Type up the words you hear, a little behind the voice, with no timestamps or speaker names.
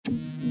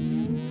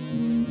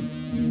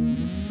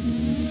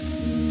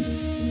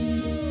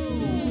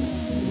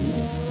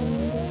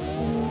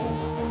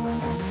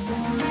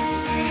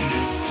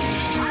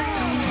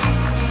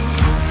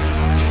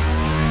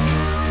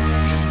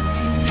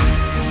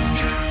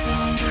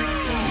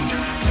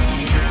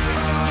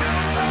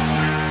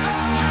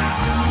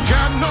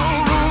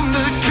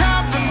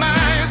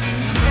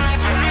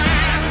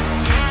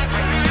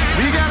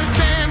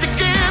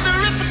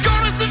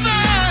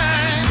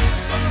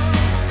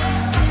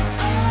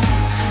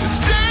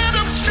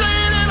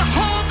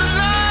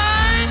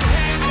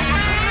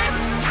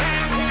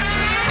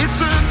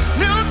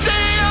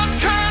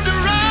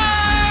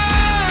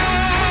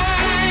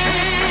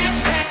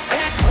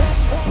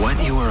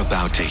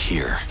to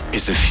hear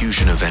is the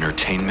fusion of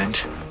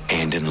entertainment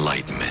and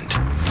enlightenment.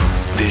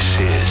 This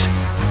is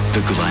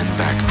the Glenn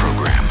Beck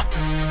Program.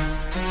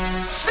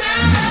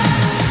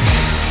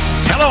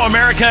 Hello,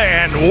 America,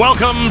 and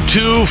welcome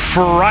to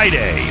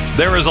Friday.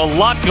 There is a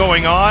lot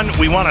going on.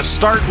 We want to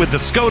start with the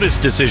SCOTUS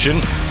decision,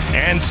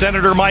 and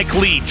Senator Mike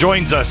Lee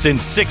joins us in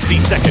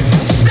 60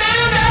 seconds.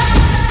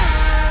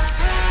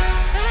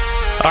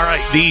 All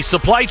right, the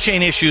supply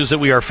chain issues that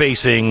we are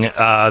facing,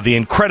 the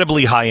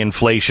incredibly high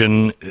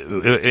inflation,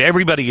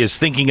 everybody is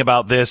thinking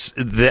about this.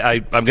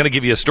 I'm going to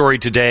give you a story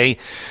today.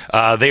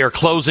 They are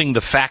closing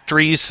the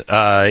factories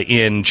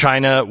in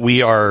China.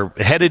 We are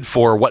headed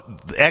for what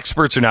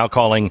experts are now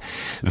calling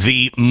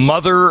the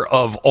mother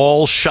of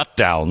all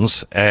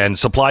shutdowns and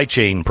supply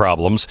chain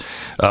problems.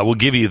 We'll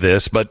give you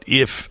this, but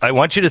if I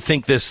want you to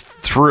think this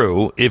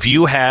through, if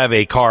you have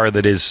a car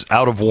that is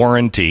out of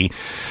warranty,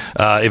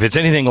 if it's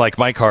anything like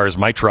my cars,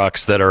 my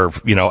trucks that are,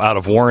 out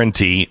of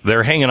warranty,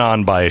 they're hanging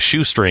on by a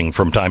shoestring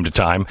from time to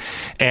time.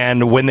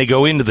 And when they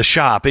go into the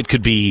shop, it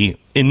could be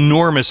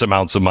enormous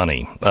amounts of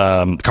money.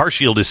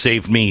 CarShield has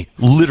saved me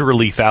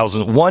literally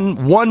thousands.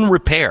 One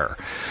repair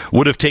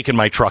would have taken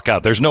my truck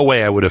out. There's no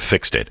way I would have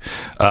fixed it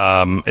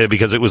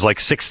because it was like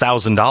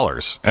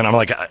 $6,000. And I'm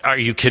like, are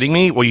you kidding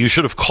me? Well, you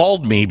should have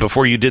called me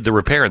before you did the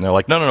repair. And they're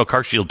like, no,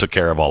 CarShield took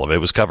care of all of it. It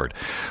was covered.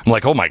 I'm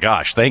like, oh my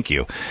gosh, thank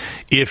you.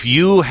 If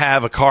you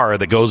have a car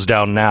that goes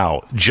down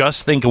now,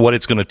 just think of what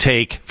it's going to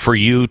take for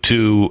you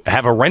to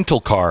have a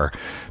rental car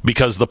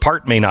because the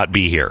part may not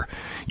be here.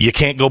 You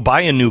can't go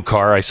buy a new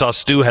car. I saw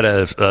Stu had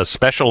a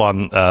special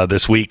on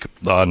this week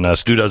on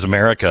Stu Does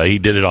America. He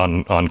did it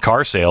on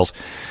car sales.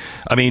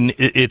 I mean,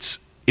 it's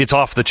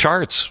off the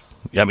charts.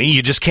 I mean,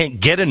 you just can't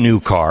get a new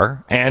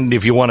car. And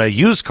if you want a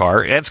used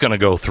car, it's going to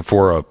go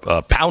for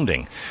a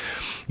pounding.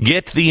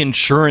 Get the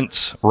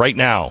insurance right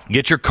now.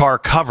 Get your car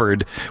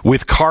covered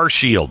with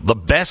CarShield, the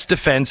best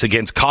defense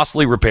against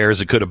costly repairs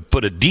that could have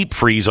put a deep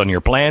freeze on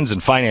your plans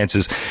and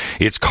finances.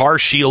 It's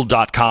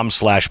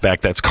carshield.com/Beck.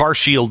 That's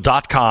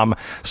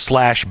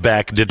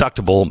carshield.com/Beck.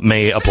 Deductible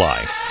may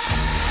apply.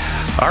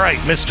 All right,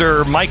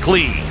 Mr. Mike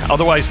Lee,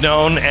 otherwise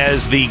known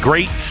as the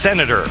Great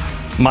Senator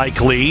Mike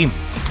Lee,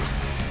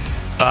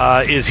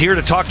 is here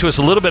to talk to us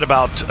a little bit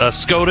about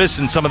SCOTUS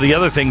and some of the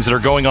other things that are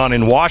going on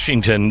in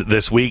Washington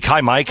this week.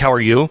 Hi, Mike. How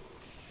are you?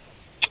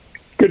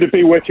 Good to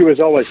be with you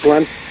as always,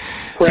 Glenn.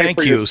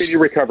 Thank you. Your speedy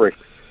recovery.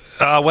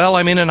 Well,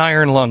 I'm in an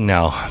iron lung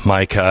now,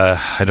 Mike.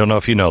 I don't know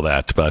if you know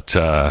that, but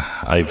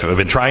I've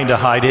been trying to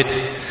hide it.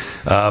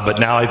 But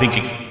now I think,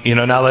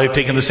 now that I've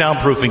taken the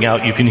soundproofing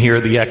out, you can hear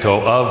the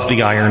echo of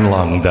the iron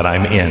lung that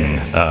I'm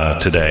in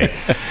today.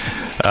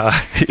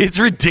 It's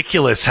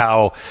ridiculous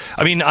how,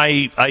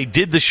 I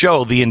did the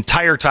show the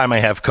entire time I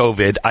have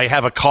COVID. I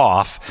have a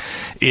cough.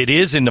 It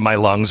is into my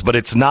lungs, but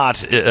it's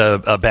not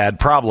a bad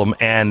problem.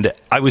 And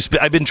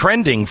I've been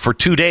trending for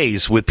 2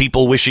 days with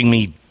people wishing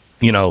me,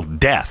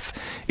 death.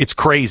 It's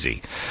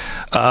crazy.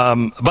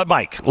 But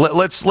Mike,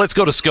 let's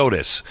go to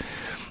SCOTUS.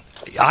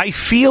 I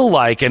feel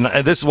like, and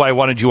this is why I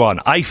wanted you on,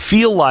 I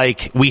feel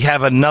like we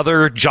have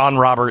another John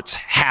Roberts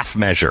half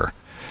measure.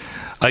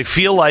 I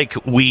feel like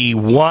we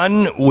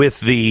won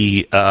with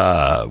the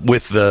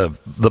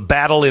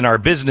battle in our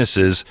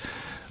businesses,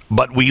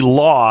 but we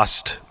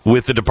lost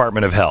with the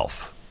Department of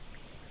Health.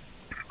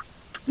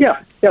 Yeah,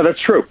 that's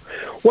true.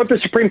 What the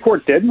Supreme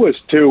Court did was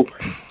to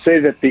say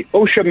that the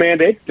OSHA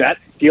mandate, that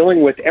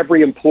dealing with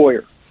every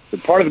employer, the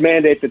part of the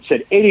mandate that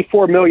said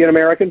 84 million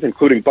Americans,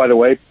 including, by the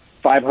way,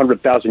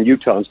 500,000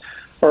 Utahns,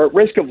 are at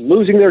risk of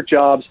losing their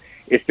jobs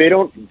if they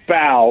don't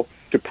bow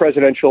to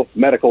presidential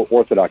medical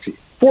orthodoxy.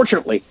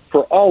 Fortunately,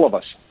 for all of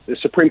us, the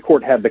Supreme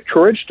Court had the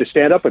courage to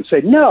stand up and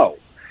say, no,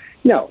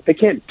 they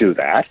can't do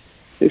that.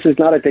 This is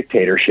not a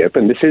dictatorship,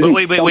 and this isn't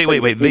wait.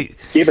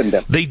 Given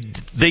them. They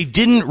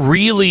didn't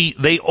really.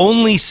 They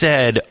only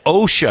said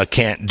OSHA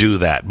can't do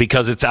that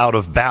because it's out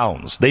of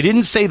bounds. They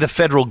didn't say the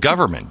federal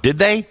government, did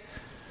they?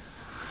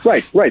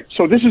 Right.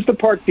 So this is the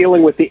part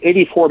dealing with the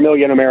 84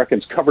 million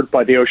Americans covered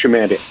by the OSHA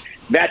mandate.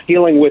 That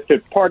dealing with the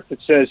part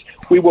that says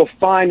we will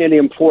fine any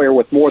employer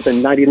with more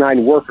than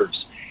 99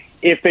 workers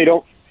if they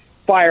don't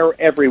fire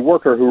every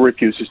worker who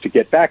refuses to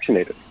get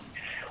vaccinated.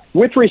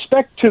 With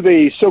respect to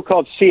the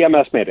so-called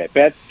CMS mandate,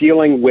 that's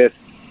dealing with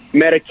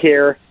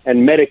Medicare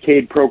and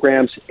Medicaid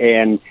programs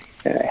and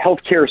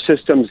healthcare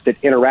systems that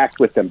interact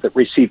with them, that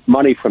receive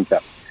money from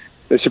them.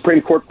 The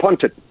Supreme Court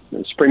punted.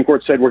 The Supreme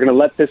Court said, we're going to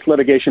let this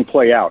litigation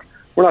play out.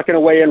 We're not going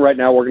to weigh in right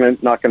now. We're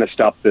not going to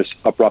stop this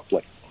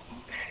abruptly.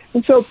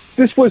 And so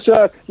this was,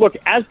 look,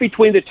 as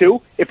between the two,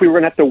 if we were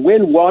going to have to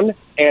win one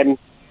and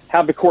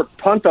have the court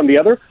punt on the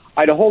other,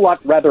 I'd a whole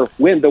lot rather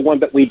win the one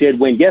that we did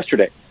win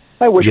yesterday.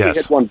 I wish we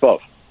had won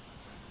both.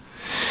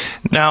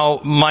 Now,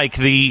 Mike,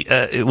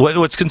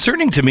 what's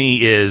concerning to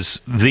me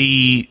is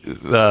the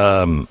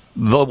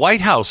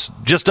White House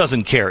just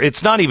doesn't care.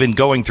 It's not even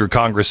going through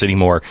Congress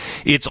anymore.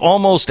 It's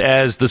almost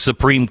as the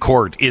Supreme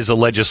Court is a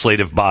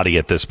legislative body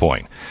at this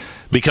point.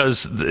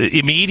 Because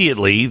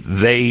immediately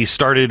they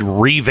started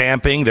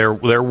revamping.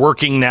 They're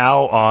working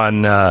now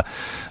on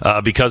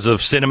because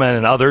of Sinema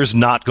and others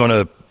not going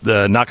to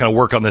not going to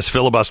work on this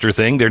filibuster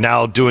thing. They're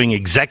now doing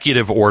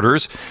executive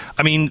orders.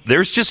 I mean,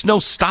 there's just no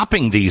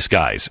stopping these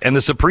guys. And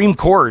the Supreme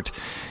Court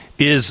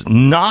is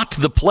not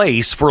the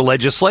place for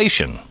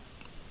legislation.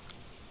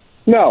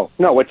 No,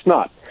 it's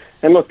not.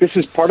 And look, this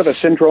is part of a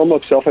syndrome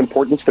of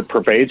self-importance that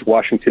pervades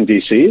Washington,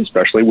 D.C.,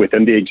 especially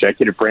within the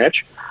executive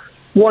branch,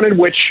 one in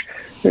which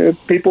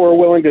people are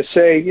willing to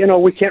say,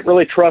 we can't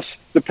really trust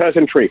the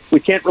peasantry. We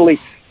can't really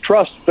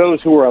trust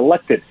those who are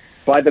elected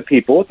by the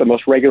people at the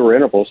most regular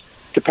intervals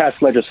to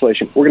pass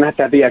legislation. We're going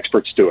to have the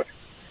experts do it.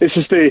 This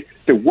is the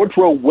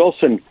Woodrow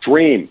Wilson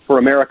dream for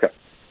America,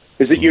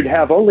 is that you'd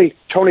have only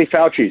Tony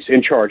Fauci's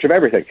in charge of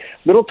everything.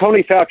 Little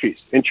Tony Fauci's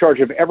in charge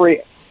of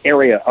every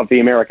area of the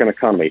American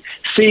economy.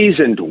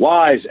 Seasoned,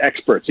 wise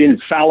experts,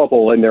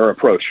 infallible in their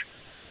approach.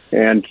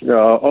 And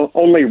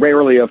only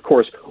rarely, of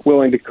course,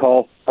 willing to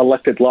call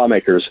elected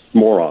lawmakers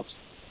morons.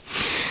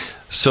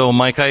 So,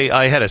 Mike,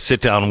 I had a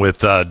sit down with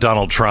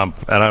Donald Trump,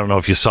 and I don't know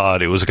if you saw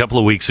it. It was a couple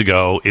of weeks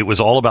ago. It was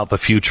all about the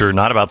future,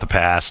 not about the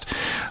past.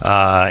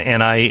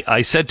 And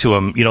I said to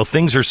him,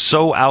 things are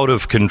so out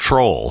of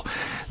control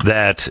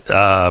that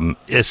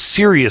a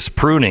serious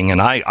pruning,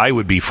 and I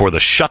would be for the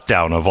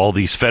shutdown of all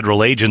these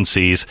federal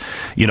agencies,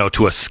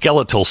 to a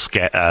skeletal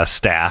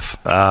staff.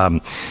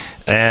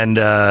 And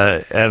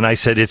I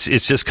said,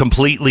 it's just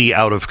completely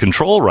out of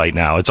control right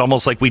now. It's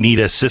almost like we need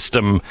a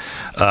system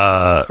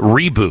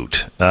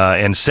reboot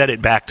and set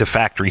it back to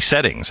factory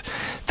settings.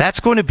 That's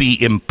going to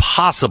be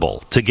impossible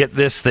to get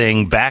this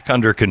thing back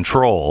under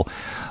control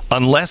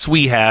unless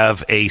we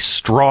have a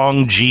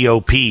strong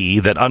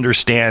GOP that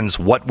understands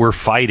what we're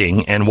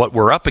fighting and what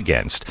we're up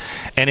against.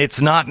 And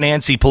it's not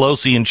Nancy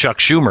Pelosi and Chuck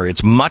Schumer.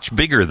 It's much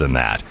bigger than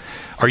that.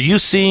 Are you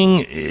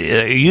seeing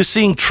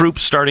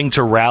troops starting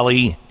to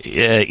rally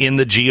in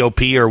the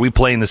GOP, or are we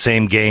playing the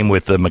same game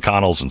with the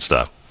McConnells and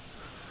stuff?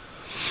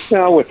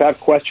 No, without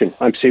question.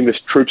 I'm seeing this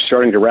troops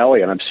starting to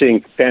rally, and I'm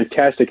seeing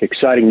fantastic,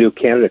 exciting new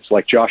candidates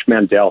like Josh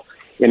Mandel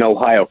in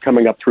Ohio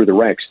coming up through the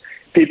ranks.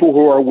 People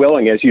who are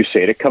willing, as you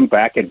say, to come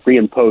back and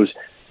reimpose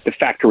the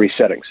factory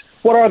settings.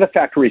 What are the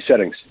factory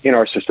settings in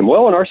our system?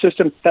 Well, in our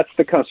system, that's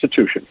the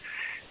Constitution.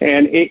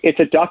 And it's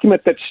a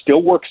document that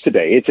still works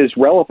today. It's as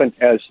relevant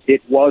as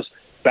it was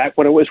back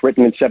when it was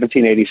written in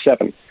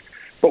 1787.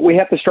 But we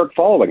have to start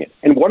following it.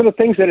 And one of the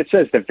things that it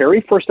says, the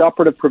very first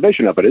operative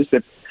provision of it, is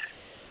that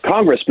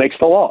Congress makes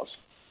the laws.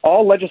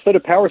 All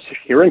legislative powers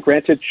herein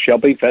granted shall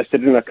be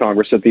vested in the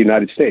Congress of the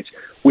United States.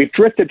 We've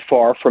drifted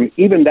far from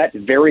even that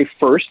very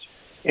first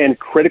and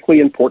critically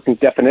important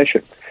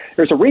definition.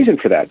 There's a reason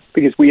for that,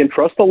 because we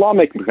entrust the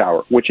lawmaking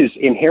power, which is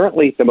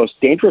inherently the most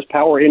dangerous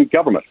power in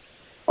government,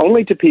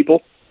 only to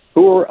people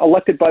who are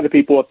elected by the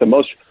people at the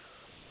most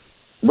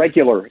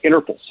regular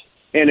intervals.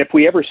 And if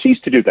we ever cease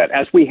to do that,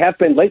 as we have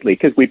been lately,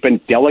 because we've been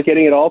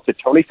delegating it all to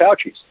Tony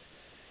Fauci's,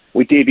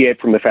 we deviate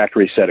from the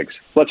factory settings.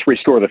 Let's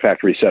restore the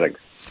factory settings.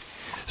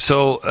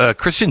 So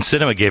Christian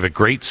Sinema gave a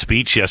great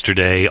speech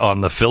yesterday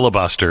on the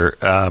filibuster.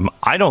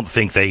 I don't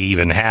think they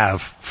even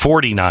have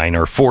 49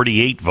 or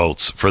 48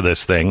 votes for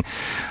this thing,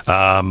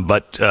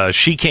 but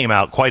she came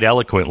out quite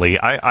eloquently.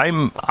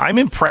 I'm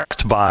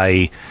impressed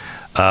by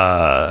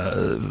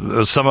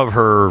some of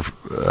her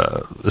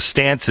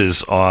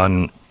stances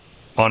on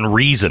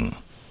reason.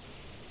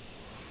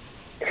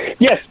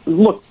 Yes,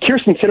 look,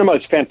 Kirsten Sinema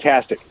is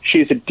fantastic.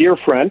 She's a dear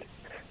friend.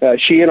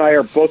 She and I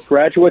are both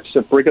graduates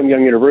of Brigham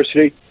Young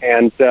University,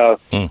 and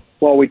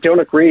while we don't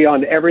agree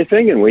on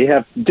everything and we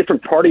have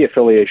different party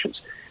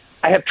affiliations,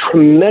 I have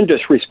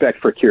tremendous respect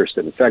for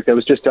Kirsten. In fact, I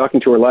was just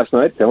talking to her last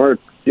night, telling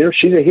her,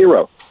 she's a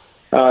hero.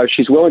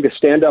 She's willing to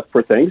stand up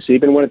for things,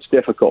 even when it's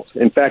difficult.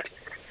 In fact,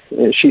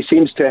 she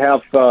seems to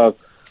have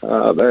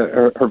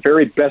her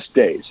very best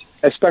days,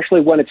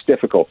 especially when it's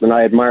difficult, and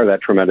I admire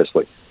that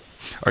tremendously.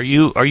 Are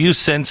you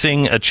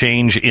sensing a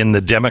change in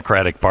the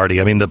Democratic Party?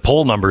 I mean, the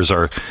poll numbers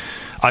are,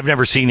 I've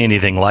never seen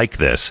anything like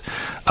this.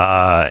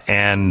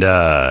 And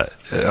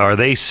are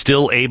they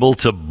still able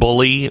to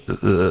bully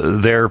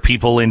their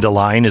people into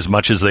line as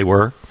much as they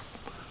were?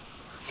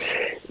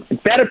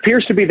 That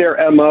appears to be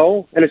their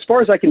MO. And as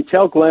far as I can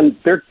tell, Glenn,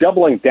 they're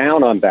doubling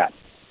down on that.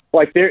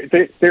 Like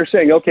they're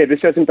saying, okay,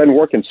 this hasn't been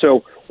working,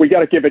 so we got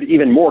to give it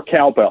even more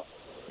cowbell.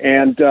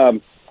 And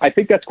I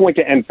think that's going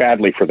to end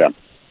badly for them.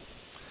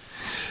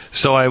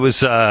 So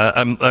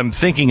I'm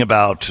thinking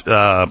about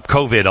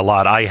COVID a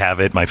lot. I have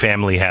it. My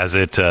family has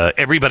it.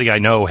 Everybody I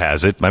know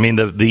has it. I mean,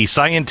 the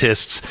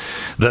scientists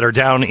that are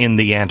down in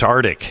the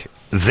Antarctic,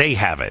 they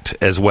have it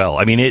as well.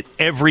 I mean,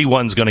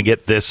 everyone's going to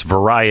get this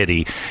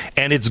variety,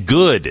 and it's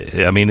good.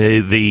 I mean,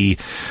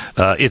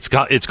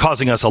 it's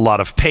causing us a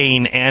lot of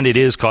pain, and it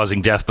is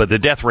causing death, but the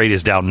death rate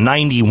is down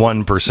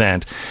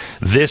 91%.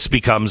 This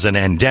becomes an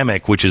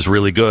endemic, which is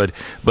really good.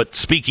 But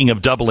speaking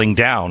of doubling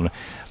down,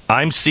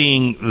 I'm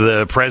seeing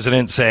the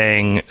president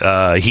saying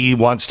he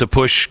wants to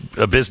push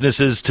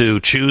businesses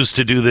to choose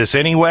to do this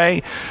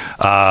anyway.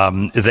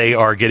 They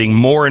are getting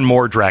more and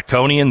more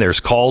draconian. There's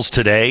calls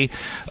today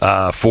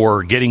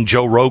for getting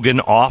Joe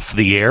Rogan off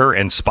the air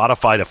and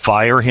Spotify to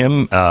fire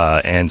him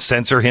and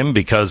censor him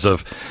because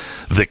of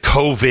the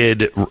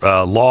COVID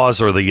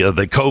laws or the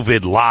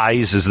COVID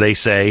lies, as they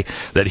say,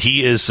 that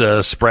he is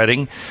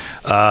spreading.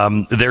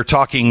 They're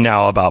talking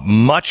now about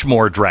much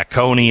more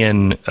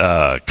draconian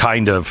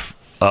kind of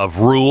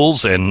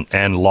rules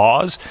and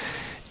laws.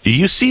 Do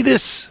you see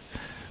this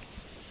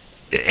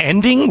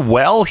ending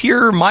well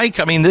here, Mike?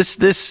 I mean,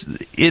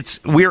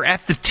 we're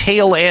at the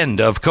tail end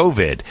of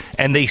COVID,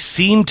 and they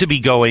seem to be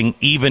going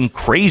even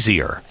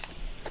crazier.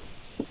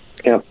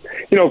 Yeah.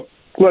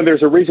 Glenn,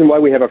 there's a reason why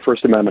we have a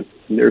First Amendment.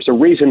 There's a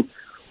reason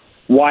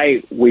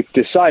why we've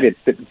decided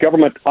that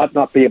government ought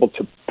not be able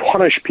to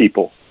punish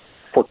people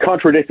for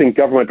contradicting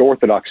government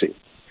orthodoxy.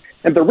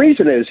 And the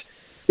reason is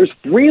there's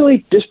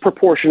really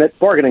disproportionate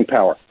bargaining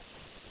power.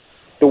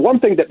 The one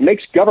thing that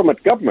makes government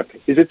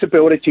is its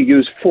ability to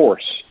use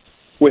force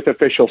with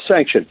official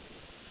sanction,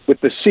 with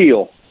the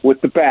seal,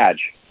 with the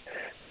badge.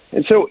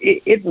 And so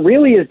it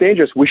really is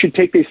dangerous. We should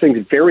take these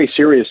things very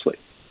seriously.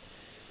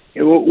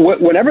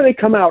 Whenever they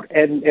come out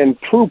and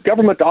through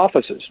government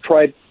offices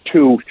try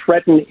to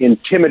threaten,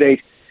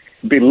 intimidate,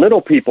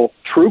 belittle people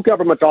through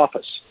government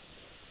office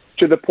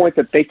to the point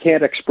that they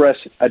can't express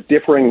a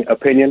differing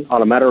opinion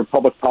on a matter of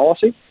public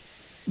policy,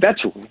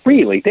 that's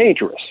really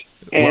dangerous.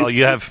 And well,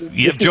 you have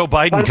Joe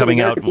Biden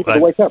coming out.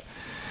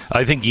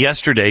 I think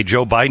yesterday,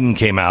 Joe Biden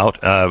came out,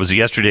 it was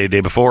yesterday, the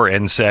day before,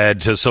 and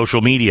said to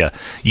social media,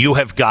 you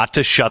have got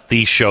to shut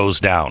these shows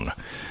down.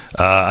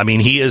 I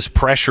mean, he is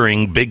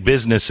pressuring big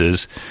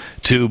businesses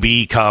to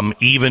become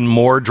even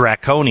more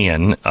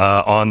draconian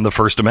on the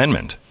First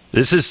Amendment.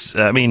 This is,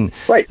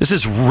 right. This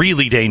is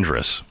really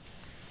dangerous.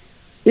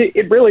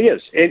 It really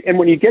is. And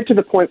when you get to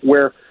the point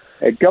where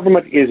a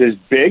government is as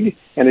big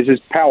and is as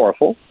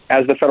powerful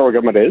as the federal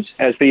government is,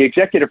 as the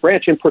executive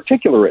branch in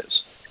particular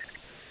is,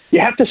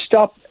 you have to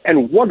stop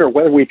and wonder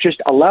whether we've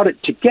just allowed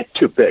it to get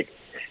too big.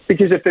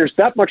 Because if there's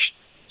that much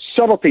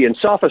subtlety and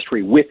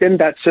sophistry within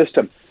that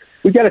system,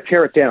 we've got to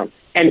tear it down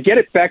and get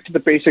it back to the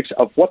basics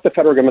of what the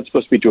federal government's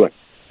supposed to be doing.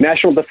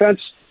 National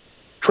defense,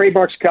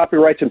 trademarks,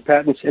 copyrights, and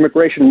patents,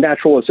 immigration,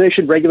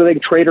 naturalization,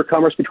 regulating trade or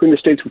commerce between the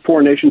states with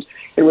foreign nations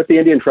and with the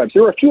Indian tribes.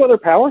 There are a few other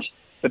powers,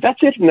 but that's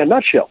it in a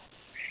nutshell.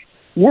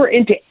 We're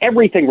into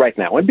everything right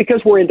now, and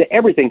because we're into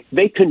everything,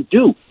 they can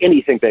do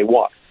anything they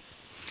want.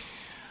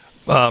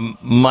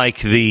 Mike,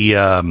 the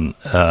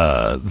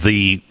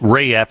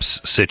Ray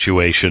Epps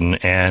situation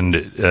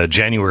and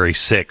January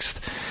 6th,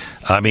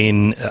 I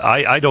mean,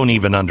 I don't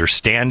even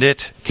understand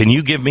it. Can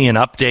you give me an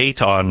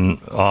update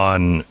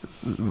on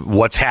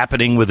what's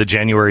happening with the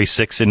January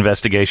 6th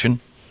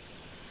investigation?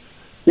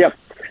 Yeah.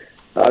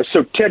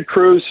 So Ted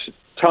Cruz,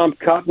 Tom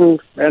Cotton,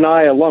 and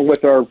I, along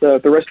with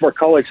the rest of our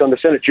colleagues on the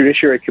Senate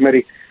Judiciary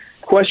Committee,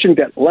 questioned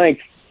at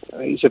length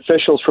these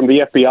officials from the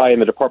FBI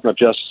and the Department of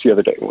Justice the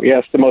other day. We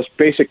asked the most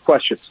basic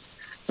questions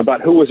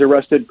about who was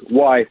arrested,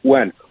 why,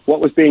 when,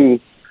 what was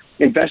being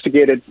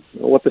investigated,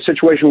 what the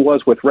situation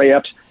was with Ray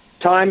Epps.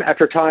 Time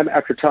after time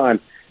after time,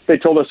 they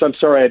told us, I'm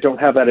sorry, I don't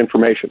have that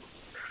information.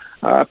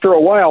 After a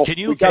while...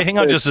 Hang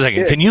on just a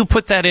second. Can you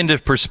put that into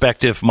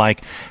perspective,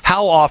 Mike?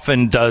 How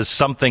often does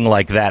something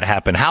like that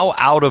happen? How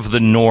out of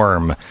the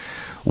norm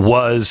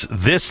was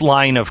this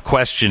line of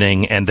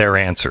questioning and their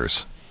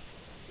answers?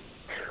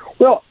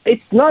 Well,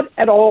 it's not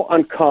at all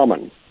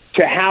uncommon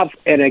to have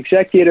an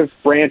executive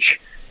branch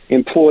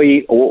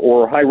employee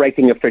or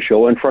high-ranking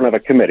official in front of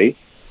a committee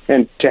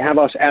and to have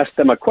us ask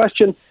them a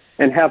question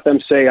and have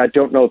them say, I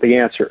don't know the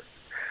answer.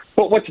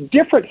 But what's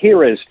different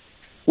here is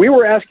we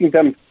were asking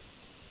them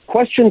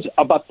questions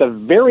about the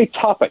very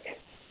topic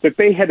that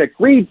they had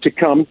agreed to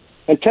come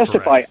and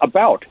testify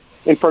about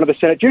in front of the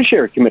Senate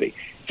Judiciary Committee.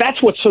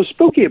 That's what's so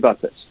spooky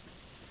about this.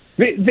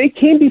 They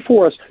came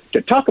before us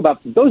to talk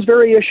about those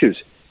very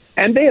issues,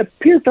 and they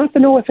appeared not to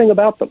know a thing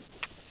about them.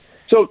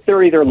 So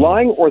they're either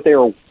lying or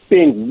they're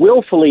being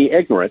willfully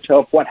ignorant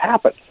of what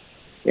happened.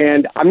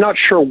 And I'm not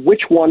sure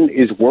which one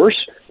is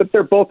worse, but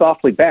they're both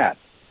awfully bad.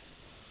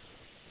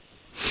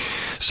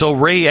 So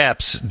Ray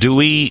Epps, do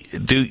we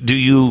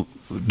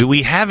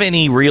have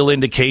any real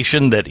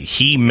indication that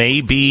he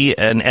may be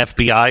an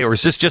FBI, or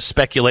is this just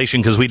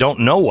speculation because we don't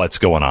know what's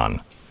going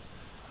on?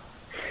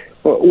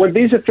 Well, when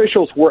these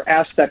officials were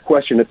asked that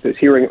question at this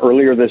hearing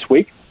earlier this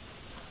week,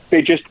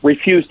 they just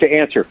refused to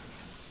answer.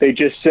 They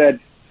just said,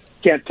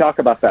 can't talk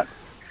about that.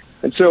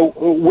 And so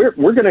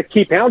we're going to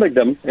keep hounding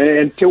them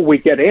until we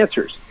get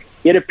answers.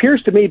 It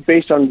appears to me,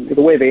 based on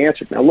the way they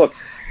answered. Now, look,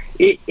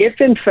 if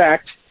in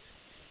fact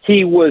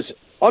he was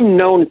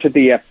unknown to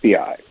the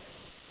FBI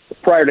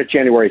prior to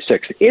January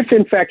 6th, if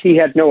in fact he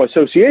had no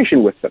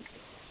association with them,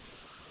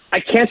 I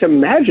can't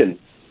imagine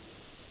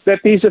that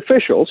these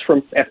officials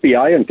from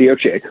FBI and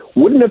DOJ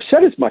wouldn't have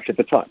said as much at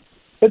the time.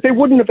 That they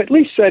wouldn't have at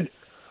least said,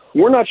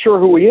 we're not sure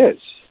who he is,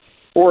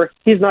 or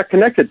he's not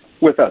connected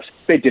with us.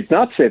 They did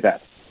not say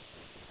that.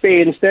 They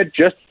instead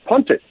just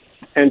punted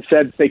and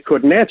said they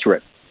couldn't answer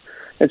it.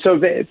 And so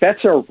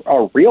that's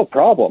a real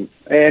problem,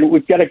 and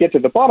we've got to get to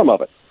the bottom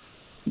of it.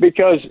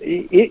 Because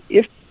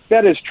if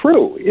that is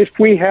true, if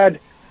we had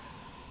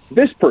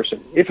this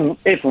person,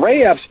 if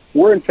Ray Epps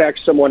were in fact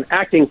someone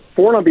acting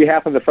for and on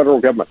behalf of the federal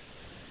government,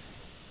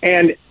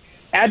 and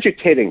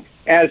agitating,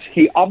 as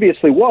he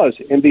obviously was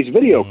in these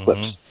video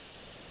clips,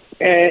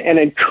 and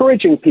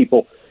encouraging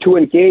people to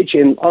engage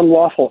in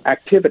unlawful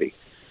activity,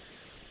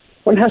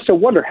 one has to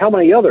wonder how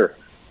many other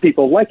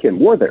people like him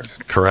were there.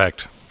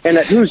 Correct. And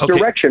at whose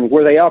direction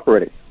were they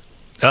operating?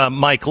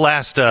 Mike,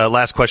 last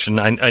question.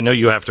 I know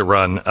you have to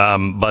run,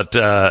 but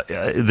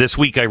this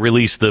week I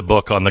released the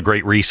book on the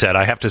Great Reset.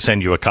 I have to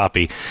send you a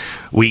copy.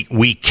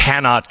 We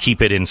cannot keep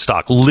it in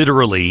stock.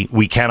 Literally,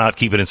 we cannot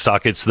keep it in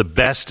stock. It's the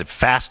best,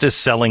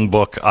 fastest selling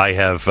book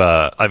I've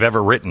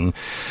ever written,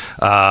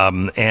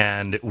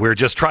 and we're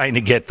just trying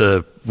to get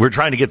the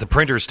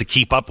printers to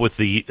keep up with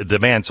the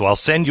demand. So I'll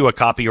send you a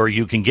copy, or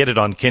you can get it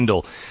on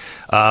Kindle.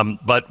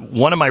 But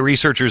one of my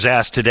researchers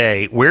asked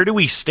today, where do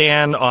we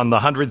stand on the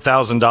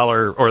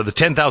 $100,000 or the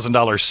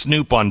 $10,000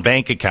 snoop on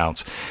bank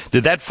accounts?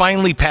 Did that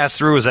finally pass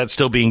through? Or is that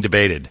still being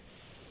debated?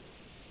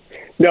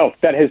 No,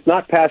 that has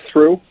not passed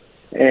through,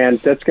 and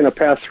that's going to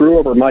pass through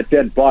over my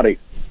dead body.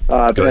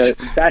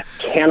 That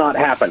cannot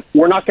happen.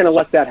 We're not going to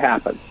let that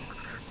happen.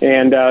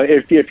 And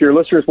if your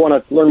listeners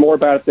want to learn more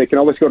about it, they can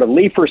always go to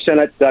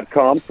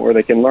leeforsenate.com, where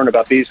they can learn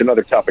about these and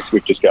other topics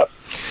we've discussed.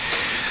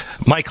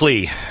 Mike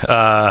Lee,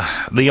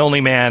 the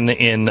only man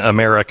in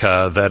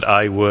America that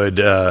I would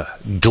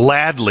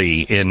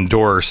gladly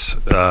endorse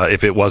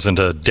if it wasn't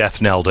a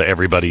death knell to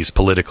everybody's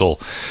political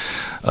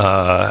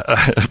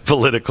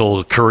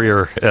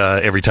career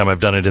every time I've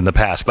done it in the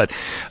past. But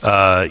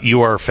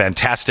you are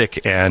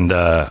fantastic, and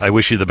I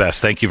wish you the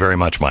best. Thank you very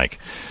much, Mike.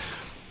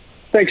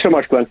 Thanks so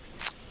much, Glenn.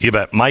 You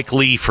bet. Mike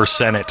Lee for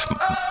Senate.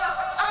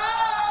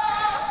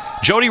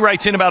 Jody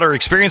writes in about her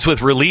experience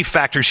with Relief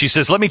Factor. She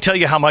says, let me tell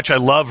you how much I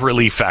love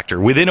Relief Factor.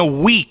 Within a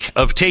week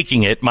of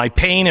taking it, my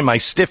pain and my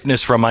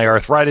stiffness from my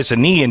arthritis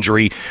and knee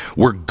injury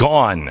were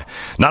gone.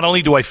 Not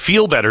only do I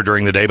feel better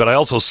during the day, but I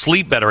also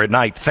sleep better at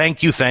night.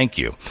 Thank you, thank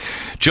you.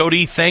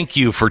 Jody, thank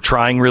you for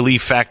trying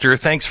Relief Factor.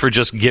 Thanks for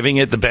just giving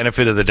it the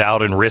benefit of the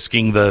doubt and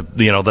risking the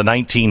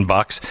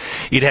 $19.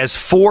 It has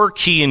 4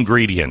 key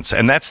ingredients,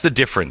 and that's the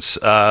difference.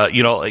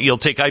 You'll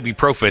take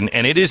ibuprofen,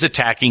 and it is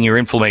attacking your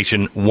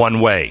inflammation one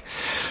way.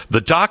 The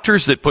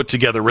doctors that put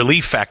together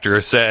Relief Factor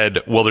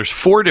said, well, there's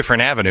 4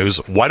 different avenues.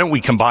 Why don't we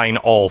combine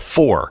all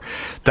 4?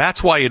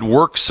 That's why it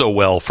works so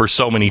well for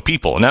so many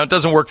people. Now, it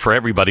doesn't work for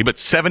everybody, but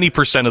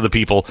 70% of the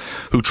people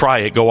who try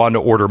it go on to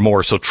order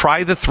more. So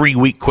try the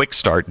 3-week quick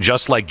start,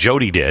 just like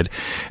Jody did,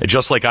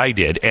 just like I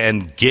did,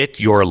 and get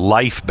your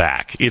life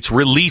back. It's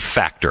Relief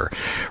Factor.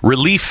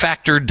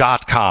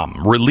 ReliefFactor.com.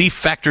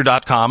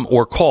 ReliefFactor.com,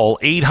 or call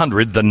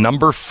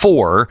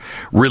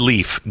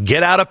 800-4-RELIEF.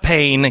 Get out of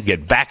pain.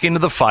 Get back into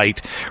the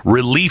fight.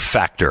 Relief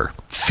Factor.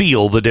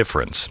 Feel the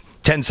difference.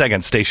 10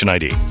 seconds, station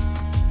ID.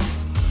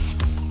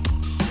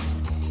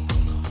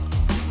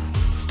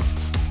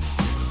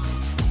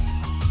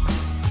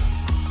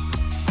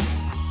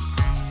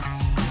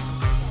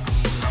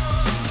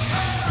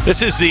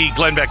 This is the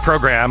Glenn Beck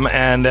program,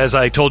 and as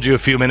I told you a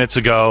few minutes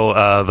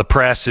ago, the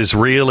press is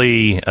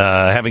really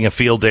having a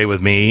field day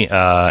with me,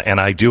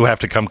 and I do have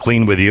to come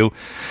clean with you.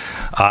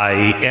 I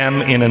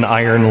am in an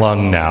iron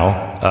lung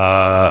now.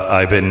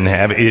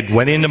 It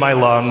went into my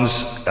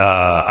lungs.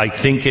 I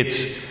think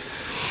it's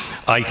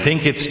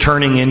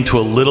turning into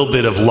a little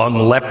bit of lung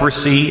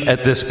leprosy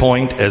at this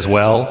point as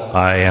well.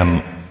 I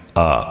am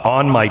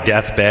on my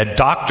deathbed.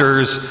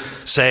 Doctors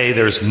say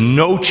there's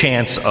no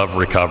chance of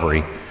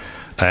recovery.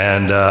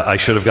 And I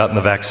should have gotten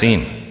the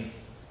vaccine.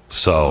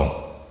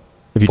 So,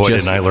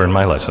 didn't I learn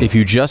my lesson. If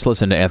you just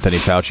listened to Anthony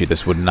Fauci,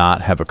 this would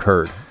not have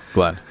occurred,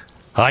 Glenn.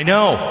 I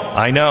know.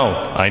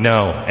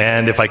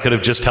 And if I could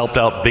have just helped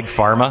out Big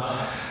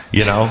Pharma,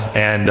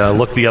 and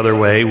looked the other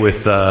way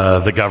with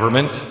the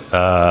government,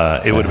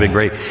 it would have been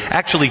great.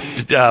 Actually,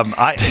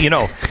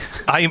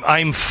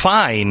 I'm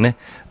fine.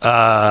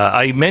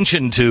 I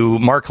mentioned to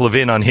Mark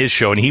Levin on his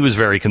show, and he was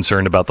very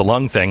concerned about the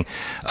lung thing.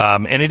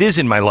 And it is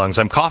in my lungs.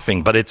 I'm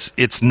coughing, but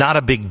it's not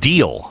a big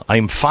deal.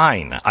 I'm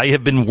fine. I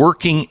have been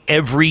working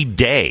every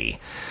day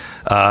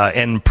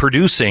and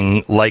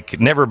producing like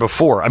never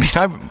before. I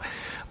mean,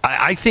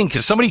 I think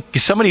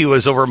somebody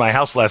was over at my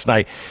house last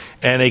night,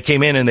 and they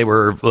came in and they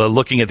were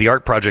looking at the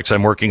art projects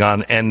I'm working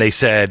on, and they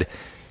said,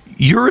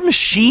 "You're a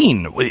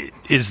machine.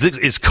 Is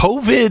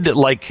COVID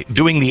like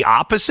doing the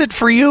opposite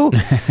for you?"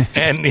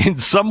 And in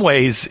some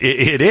ways,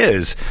 it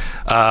is.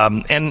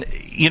 And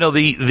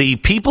the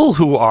people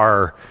who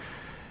are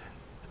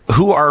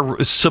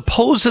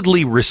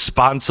supposedly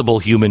responsible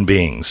human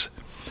beings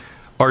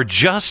are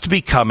just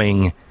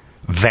becoming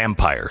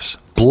vampires,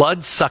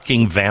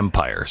 blood-sucking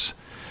vampires.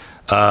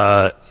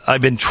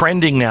 I've been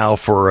trending now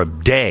for a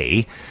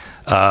day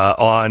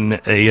on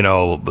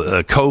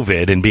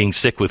COVID and being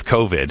sick with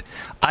COVID.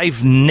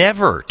 I've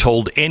never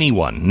told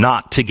anyone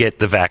not to get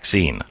the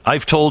vaccine.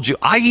 I've told you,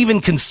 I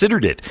even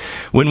considered it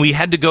when we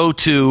had to go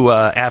to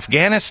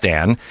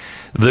Afghanistan.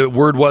 The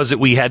word was that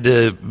we had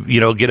to,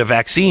 get a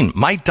vaccine.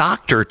 My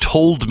doctor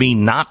told me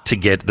not to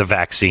get the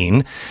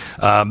vaccine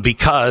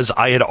because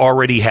I had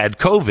already had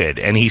COVID.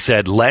 And he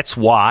said, let's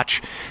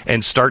watch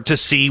and start to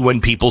see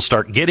when people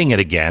start getting it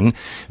again,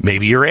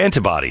 maybe your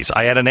antibodies.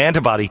 I had an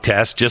antibody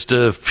test just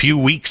a few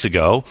weeks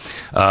ago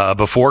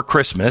before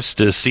Christmas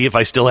to see if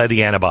I still had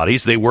the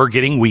antibodies. They were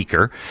getting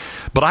weaker,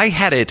 but I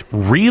had it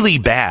really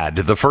bad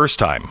the first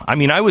time. I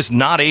mean, I was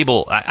not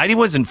able, I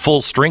wasn't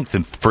full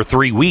strength for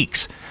 3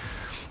 weeks.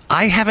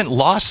 I haven't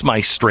lost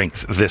my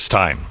strength this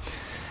time.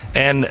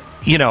 And,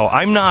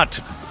 I'm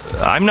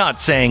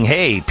not saying,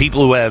 hey,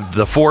 people who have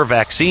the 4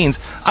 vaccines,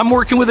 I'm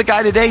working with a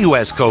guy today who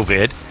has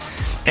COVID,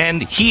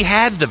 and he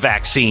had the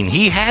vaccine.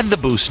 He had the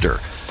booster.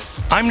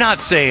 I'm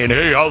not saying,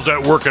 hey, how's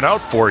that working out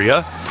for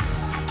you?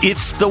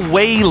 It's the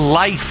way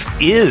life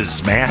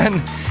is,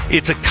 man.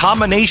 It's a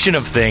combination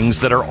of things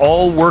that are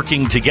all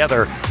working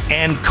together,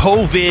 and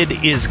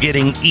COVID is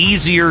getting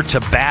easier to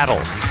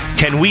battle.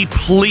 Can we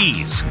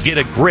please get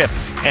a grip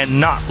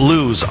and not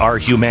lose our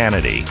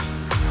humanity?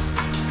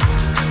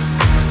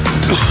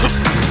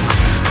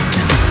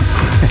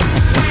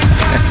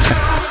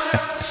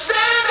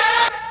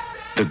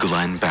 The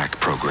Glenn Beck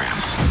Program.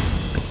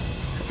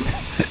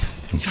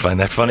 You find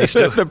that funny,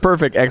 Stu? The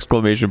perfect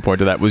exclamation point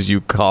to that was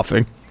you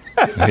coughing.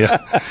 Yeah.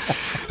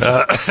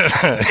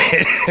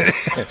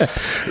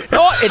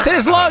 Oh, it's in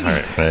his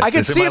lungs. Right. I can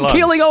It's in see my him lungs.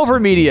 keeling over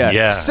media.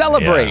 Yeah.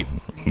 Celebrate.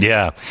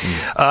 Yeah.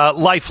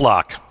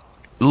 LifeLock.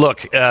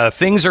 Look,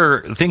 things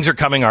are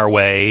coming our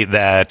way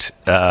that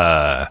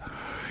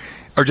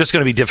are just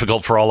going to be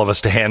difficult for all of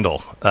us to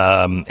handle.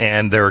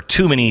 And there are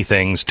too many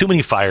things, too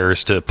many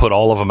fires to put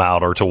all of them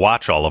out or to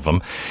watch all of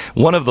them.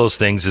 One of those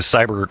things is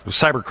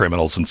cyber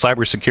criminals and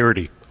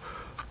cybersecurity.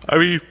 I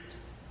mean,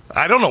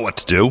 I don't know what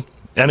to do.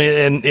 And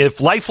if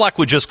LifeLock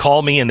would just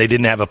call me and they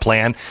didn't have a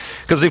plan,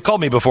 because they've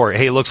called me before,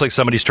 hey, it looks like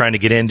somebody's trying to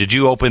get in. Did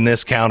you open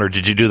this account or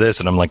did you do this?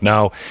 And I'm like,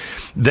 no.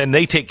 Then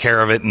they take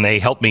care of it and they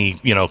help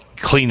me,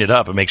 clean it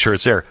up and make sure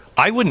it's there.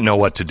 I wouldn't know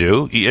what to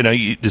do.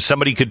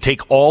 Somebody could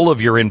take all of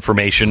your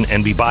information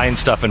and be buying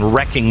stuff and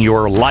wrecking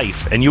your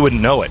life, and you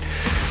wouldn't know it.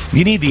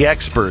 You need the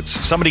experts.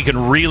 Somebody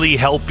can really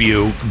help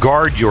you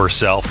guard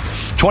yourself.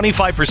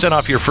 25%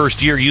 off your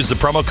first year. Use the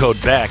promo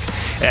code BECK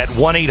at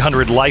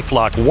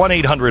 1-800-LifeLock,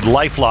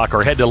 1-800-LifeLock,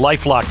 or head to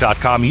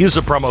lifelock.com. Use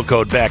the promo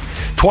code BECK.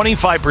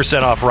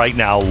 25% off right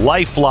now,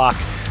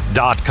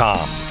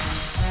 lifelock.com.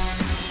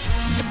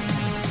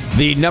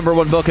 The number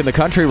one book in the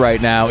country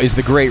right now is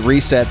The Great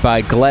Reset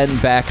by Glenn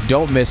Beck.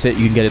 Don't miss it.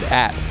 You can get it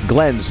at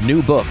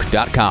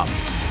glensnewbook.com.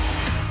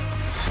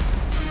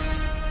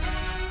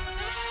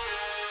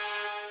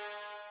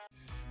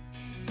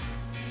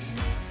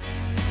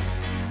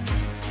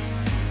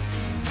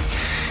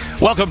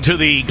 Welcome to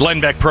the Glenn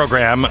Beck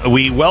program.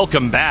 We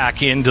welcome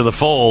back into the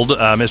fold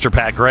Mr.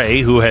 Pat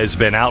Gray, who has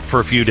been out for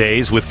a few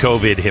days with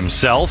COVID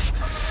himself.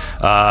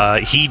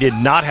 He did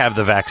not have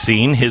the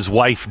vaccine. His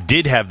wife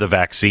did have the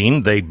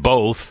vaccine. They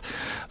both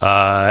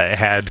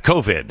had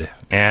COVID.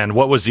 And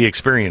what was the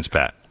experience,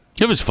 Pat?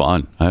 It was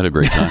fun. I had a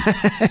great time.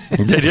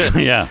 Did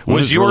you? Yeah.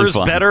 Was yours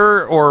really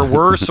better or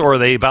worse, or are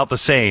they about the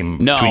same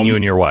between you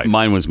and your wife?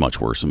 Mine was much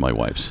worse than my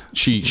wife's.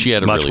 She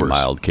had a Much really worse.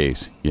 mild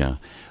case. Yeah.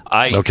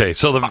 Okay,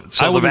 so the wouldn't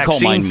call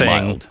vaccine mine thing,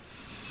 mild.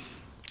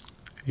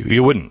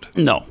 You wouldn't.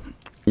 No.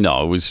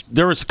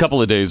 There was a couple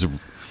of days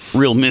of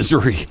real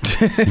misery.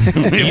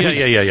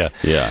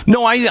 Yeah.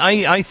 No,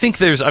 I think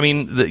there's. I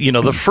mean,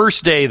 the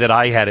first day that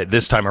I had it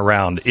this time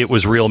around, it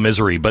was real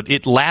misery, but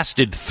it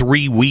lasted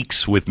 3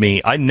 weeks with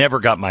me. I never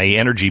got my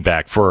energy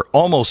back for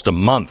almost a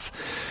month.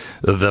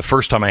 The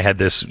first time I had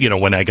this,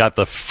 when I got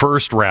the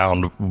first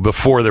round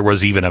before there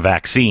was even a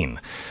vaccine.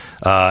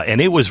 And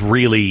it was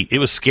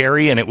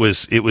scary and it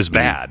was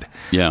bad.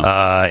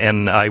 Yeah.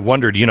 And I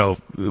wondered,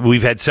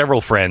 we've had several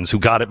friends who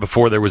got it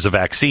before there was a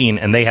vaccine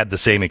and they had the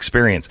same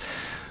experience.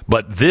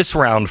 But this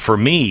round for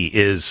me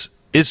is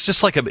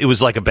just it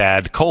was like a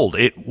bad cold.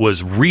 It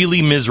was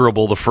really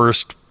miserable the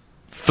first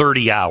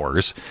 30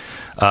 hours.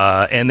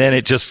 And then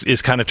it just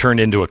is kind of turned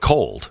into a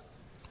cold.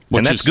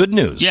 And that's good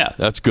news. Yeah,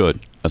 that's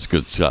good. That's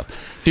good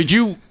stuff.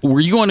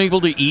 Were you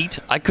unable to eat?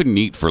 I couldn't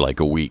eat for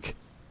like a week.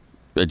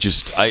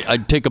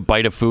 I'd take a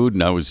bite of food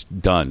and I was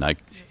done. I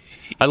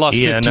lost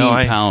 15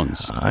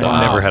 pounds. I've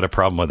never had a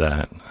problem with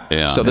that.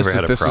 Yeah. So this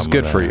is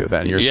good for you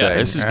then, you're saying.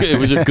 This is good. It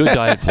was a good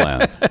diet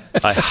plan.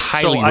 I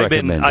highly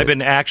recommend it. I've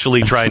been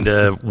actually trying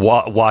to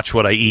watch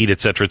what I eat, et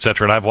cetera,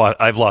 and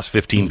I've lost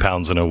 15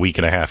 pounds in a week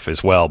and a half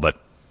as well, but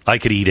I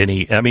could eat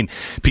any. I mean,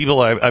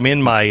 I'm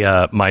in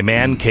my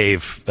man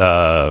cave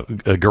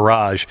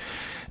garage,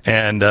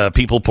 and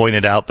people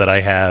pointed out that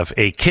I have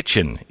a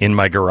kitchen in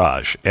my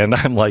garage, and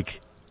I'm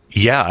like,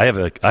 yeah, I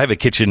have a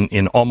kitchen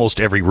in almost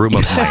every room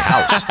of my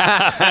house.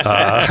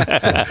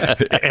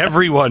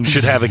 Everyone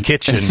should have a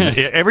kitchen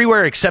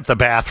everywhere except the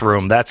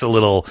bathroom. That's a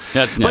little.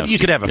 That's but nasty. you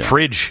could have a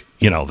fridge.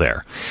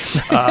 there.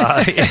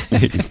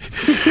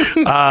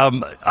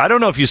 I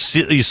don't know if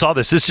you saw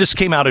this. This just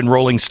came out in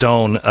Rolling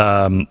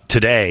Stone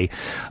today.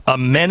 A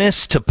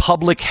menace to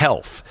public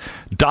health.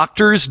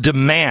 Doctors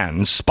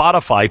demand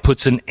Spotify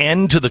puts an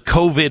end to the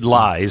COVID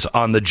lies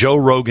on the Joe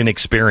Rogan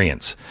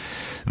Experience.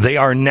 They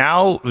are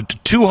now,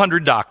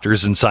 200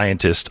 doctors and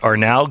scientists are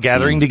now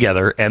gathering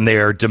together, and they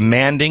are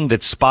demanding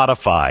that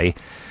Spotify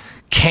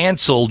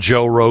cancel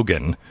Joe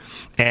Rogan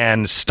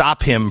and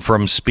stop him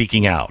from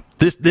speaking out.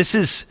 This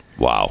is...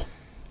 Wow.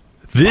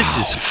 This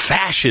is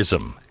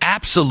fascism.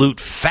 Absolute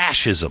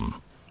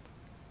fascism.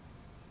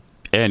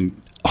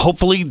 And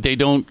hopefully they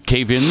don't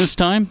cave in this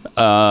time.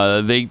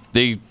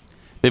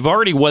 They've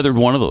already weathered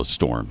one of those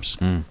storms.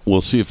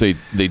 We'll see if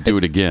they do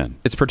it again.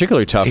 It's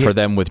particularly tough for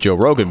them with Joe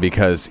Rogan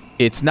because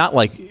it's not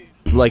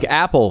like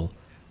Apple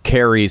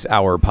carries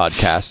our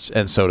podcasts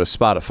and so does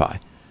Spotify.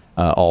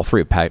 All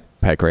three of Pat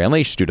Gray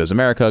Unleashed, Stu Does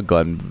America,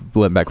 Glenn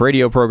Beck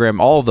radio program,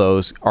 all of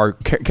those are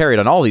carried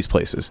on all these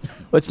places.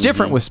 But it's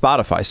different with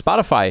Spotify.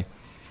 Spotify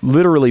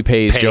literally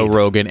pays Joe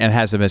Rogan and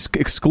has him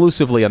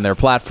exclusively on their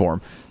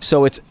platform.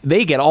 So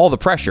they get all the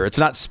pressure. It's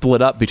not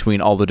split up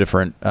between all the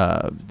different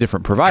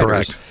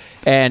providers. Correct.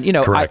 And,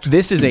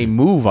 this is a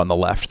move on the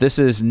left. This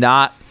is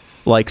not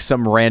like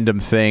some random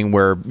thing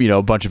where,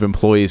 a bunch of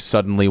employees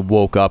suddenly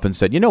woke up and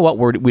said, you know what,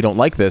 we don't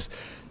like this.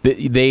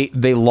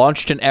 They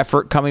launched an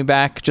effort coming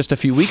back just a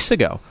few weeks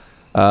ago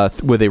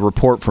with a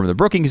report from the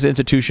Brookings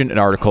Institution, an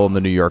article in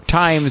the New York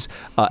Times,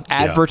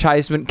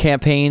 advertisement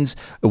campaigns.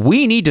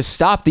 We need to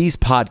stop these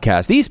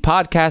podcasts. These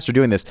podcasts are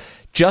doing this.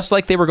 Just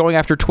like they were going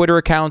after Twitter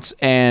accounts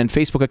and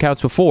Facebook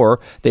accounts before,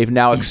 they've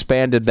now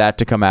expanded that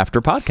to come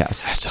after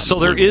podcasts. So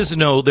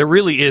there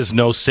really is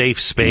no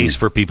safe space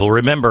for people.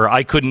 Remember,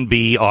 I couldn't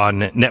be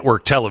on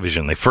network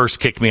television. They first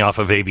kicked me off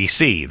of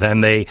ABC.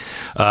 Then they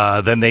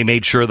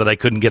made sure that I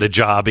couldn't get a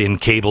job in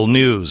cable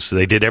news.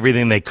 They did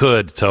everything they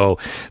could. So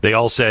they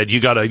all said,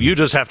 you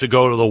just have to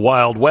go to the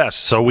Wild West.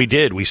 So we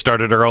did. We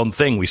started our own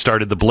thing. We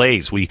started the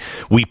Blaze. We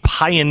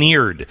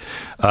pioneered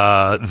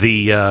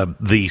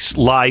the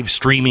live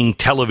streaming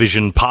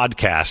television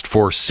podcast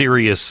for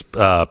serious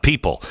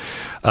people.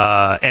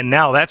 And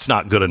now that's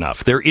not good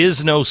enough. There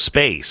is no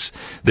space.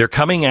 They're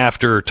coming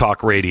after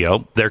talk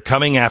radio. They're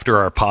coming after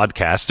our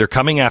podcasts. They're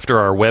coming after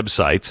our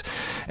websites.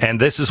 And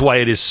this is why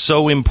it is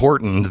so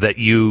important that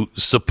you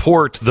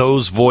support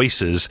those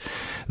voices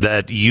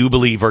that you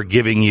believe are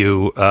giving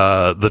you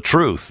the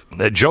truth.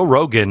 Joe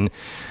Rogan,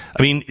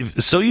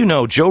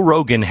 Joe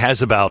Rogan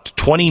has about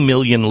 20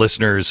 million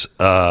listeners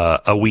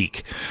a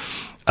week.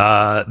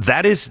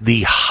 That is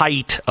the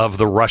height of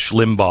the Rush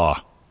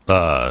Limbaugh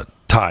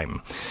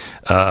time.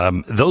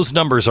 Those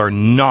numbers are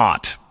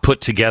not put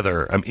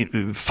together. I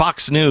mean,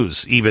 Fox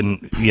News,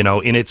 even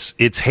in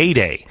its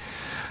heyday,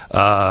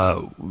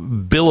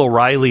 Bill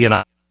O'Reilly and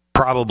I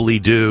probably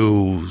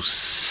do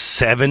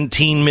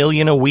 17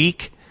 million a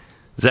week.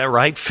 Is that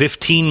right?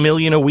 15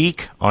 million a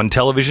week on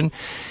television.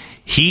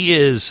 He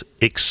is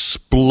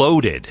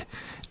exploded,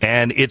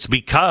 and it's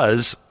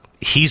because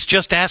he's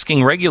just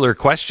asking regular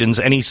questions,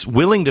 and he's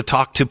willing to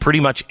talk to pretty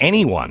much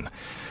anyone.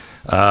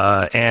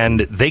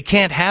 And they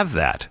can't have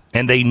that.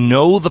 And they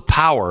know the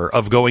power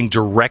of going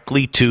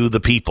directly to the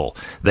people.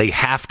 They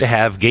have to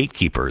have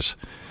gatekeepers.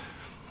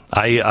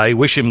 I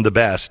wish him the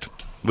best.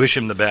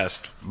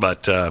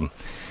 But,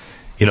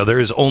 there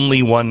is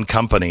only one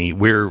company.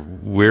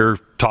 We're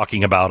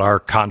talking about our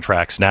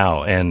contracts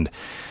now, and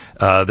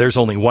there's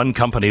only one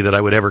company that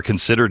I would ever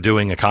consider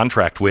doing a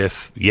contract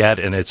with yet,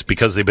 and it's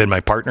because they've been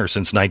my partner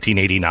since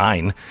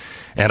 1989,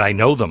 and I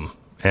know them.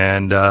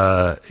 And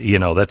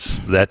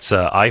that's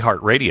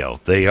iHeartRadio.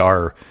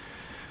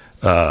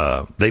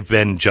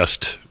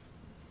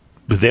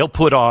 They'll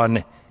put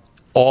on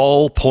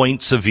all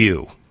points of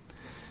view.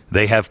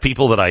 They have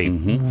people that I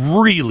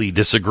really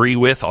disagree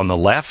with on the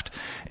left,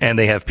 and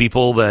they have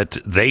people that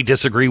they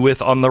disagree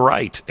with on the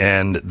right,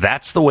 and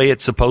that's the way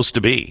it's supposed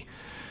to be.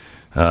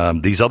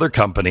 These other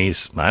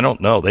companies, I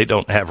don't know. They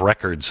don't have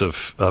records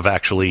of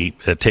actually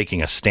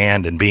taking a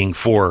stand and being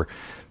for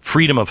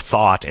freedom of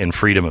thought and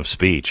freedom of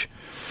speech.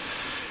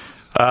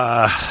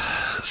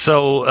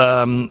 So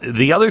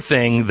the other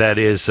thing that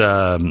is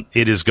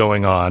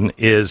going on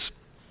is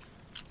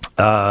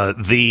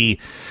the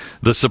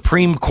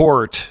Supreme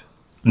Court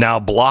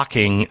now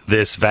blocking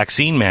this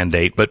vaccine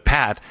mandate. But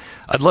Pat,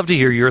 I'd love to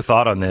hear your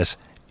thought on this.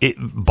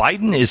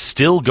 Biden is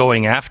still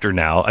going after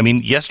now. I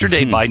mean,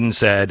 yesterday Biden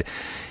said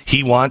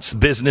he wants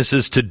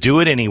businesses to do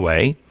it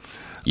anyway.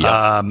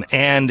 Yep.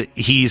 And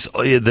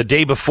the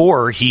day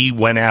before he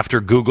went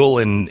after Google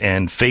and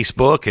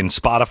Facebook and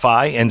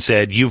Spotify and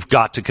said, you've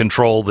got to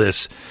control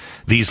these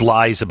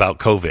lies about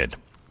COVID.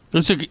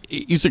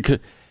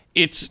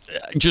 It's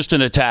just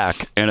an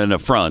attack and an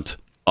affront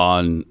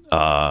on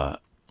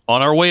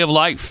our way of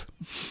life,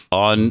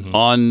 on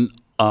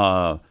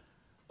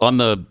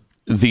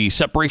the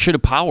separation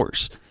of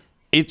powers.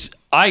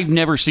 I've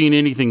never seen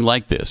anything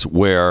like this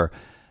where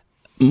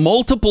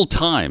multiple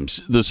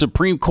times the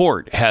Supreme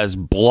Court has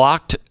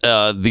blocked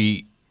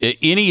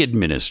any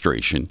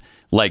administration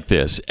like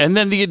this. And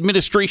then the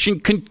administration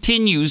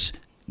continues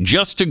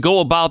just to go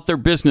about their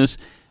business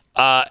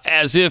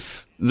as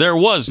if there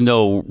was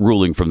no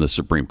ruling from the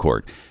Supreme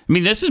Court. I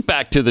mean, this is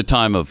back to the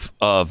time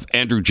of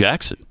Andrew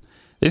Jackson.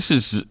 This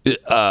is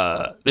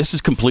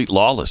complete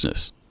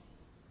lawlessness.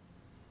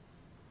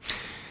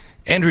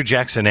 Andrew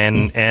Jackson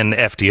and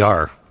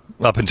FDR,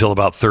 up until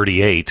about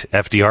 38,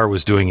 FDR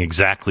was doing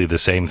exactly the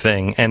same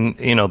thing. And,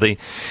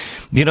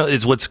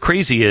 is what's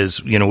crazy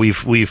is,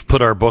 we've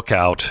put our book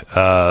out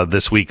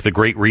this week, The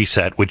Great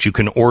Reset, which you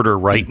can order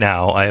right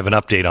now. I have an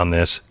update on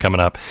this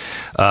coming up.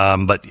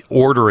 But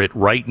order it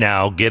right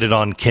now. Get it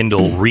on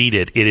Kindle. Read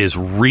it. It is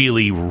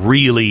really,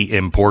 really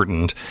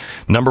important.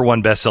 Number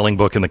one best-selling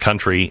book in the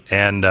country.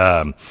 And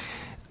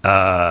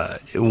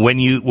when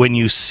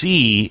you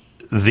see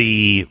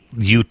the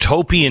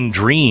utopian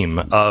dream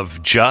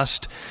of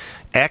just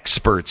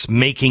experts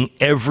making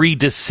every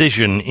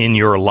decision in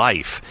your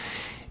life,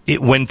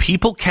 when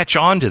people catch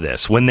on to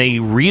this, when they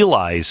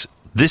realize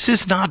this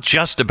is not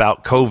just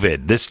about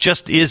COVID, this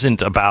just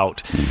isn't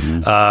about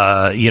anything.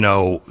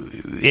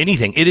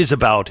 It is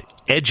about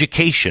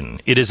education.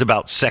 It is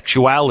about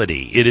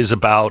sexuality. It is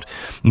about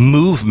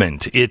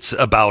movement. It's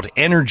about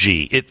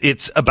energy.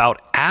 It's about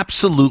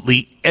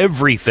absolutely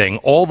everything,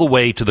 all the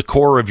way to the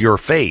core of your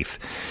faith.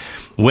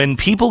 When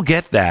people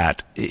get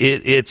that,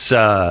 it's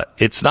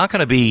not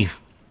going to be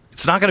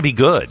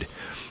good,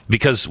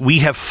 because we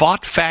have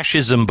fought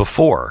fascism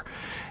before,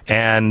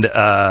 and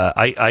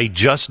I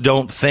just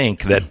don't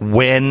think that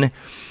when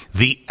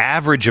the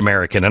average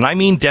American, and I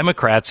mean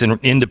Democrats and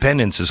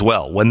independents as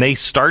well, when they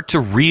start to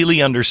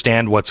really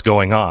understand what's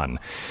going on,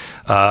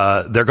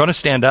 they're going to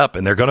stand up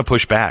and they're going to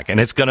push back, and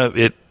it's going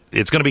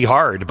to be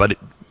hard, but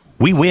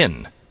we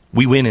win.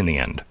 We win in the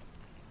end.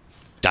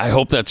 I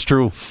hope that's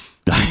true.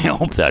 I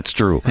hope that's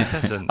true.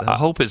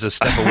 Hope is a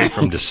step away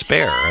from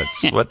despair.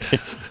 What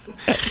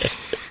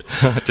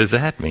does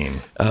that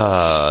mean?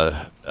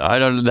 I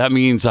don't know. That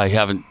means I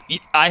haven't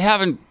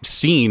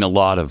seen a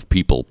lot of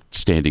people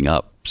standing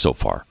up so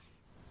far.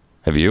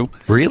 Have you?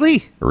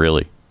 Really?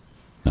 Really?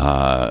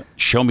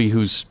 Show me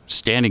who's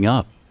standing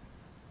up.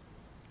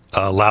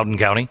 Loudoun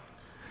County.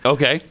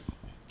 Okay.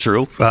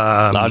 True.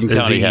 Loudoun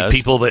County has.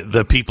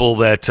 The people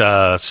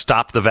that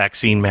stopped the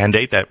vaccine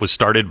mandate, that was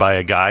started by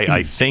a guy,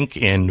 I think,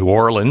 in New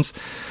Orleans.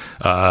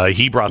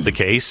 He brought the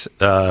case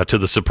to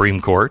the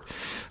Supreme Court.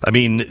 I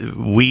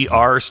mean, we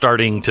are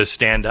starting to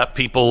stand up.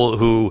 People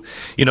who,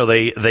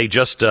 they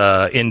just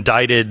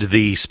indicted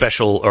the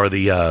special, or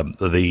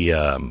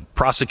the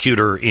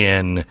prosecutor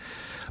in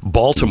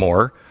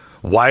Baltimore.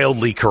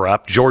 Wildly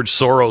corrupt. George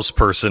Soros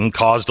person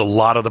caused a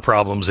lot of the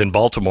problems in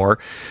Baltimore.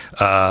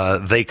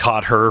 They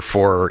caught her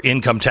for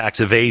income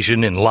tax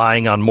evasion and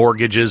lying on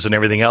mortgages and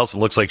everything else. It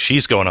looks like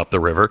she's going up the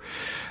river.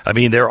 I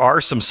mean, there are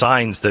some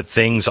signs that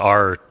things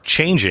are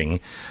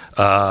changing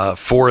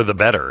for the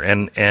better.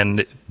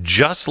 And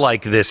just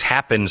like this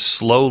happens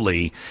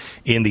slowly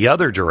in the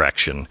other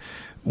direction,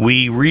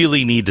 we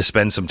really need to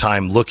spend some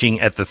time looking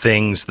at the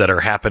things that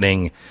are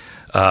happening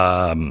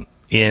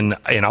in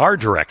our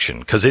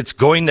direction, because it's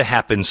going to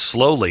happen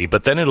slowly,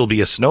 but then it'll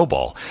be a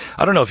snowball.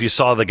 I don't know if you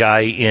saw the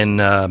guy in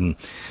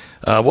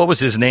what was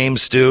his name,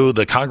 Stu,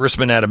 the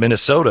congressman out of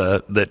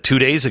Minnesota, that 2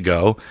 days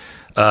ago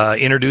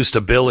introduced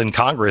a bill in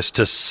Congress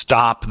to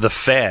stop the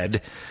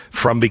Fed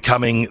from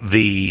becoming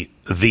the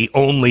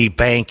only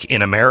bank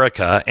in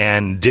America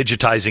and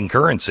digitizing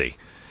currency.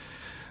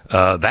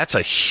 That's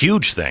a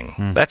huge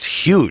thing. That's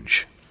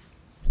huge.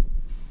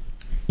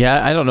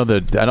 Yeah, I don't know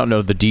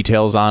the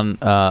details on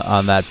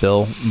that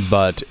bill,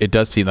 but it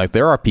does seem like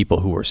there are people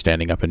who are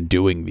standing up and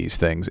doing these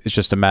things. It's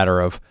just a matter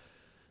of,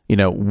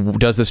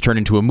 does this turn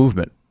into a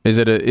movement? Is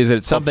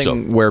it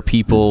something where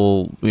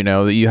people,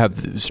 you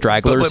have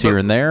stragglers here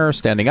and there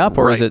standing up,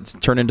 or is it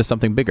turn into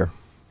something bigger?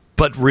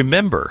 But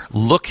remember,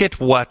 look at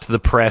what the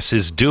press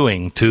is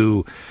doing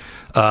to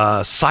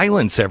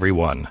silence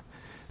everyone.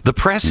 The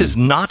press is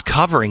not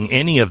covering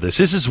any of this.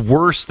 This is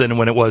worse than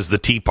when it was the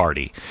Tea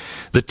Party.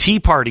 The Tea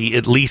Party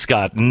at least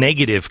got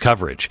negative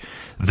coverage.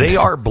 They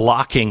are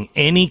blocking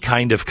any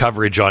kind of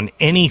coverage on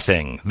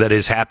anything that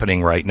is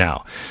happening right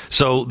now.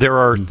 So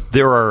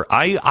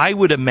I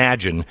would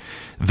imagine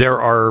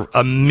there are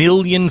a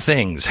million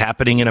things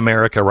happening in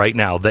America right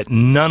now that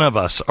none of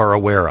us are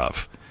aware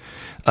of.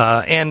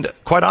 And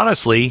quite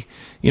honestly,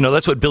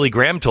 that's what Billy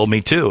Graham told me,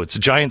 too. It's a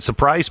giant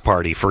surprise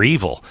party for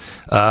evil.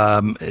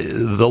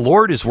 The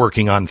Lord is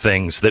working on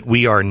things that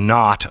we are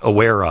not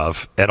aware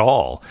of at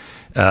all.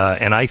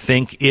 And I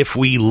think if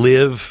we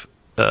live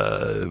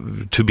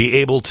to be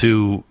able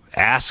to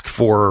ask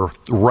for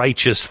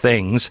righteous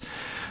things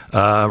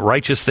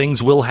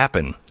will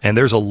happen. And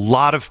there's a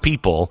lot of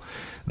people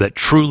that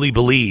truly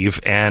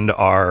believe and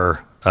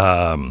are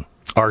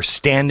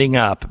standing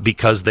up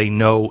because they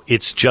know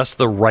it's just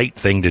the right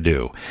thing to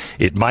do.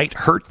 It might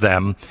hurt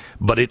them,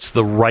 but it's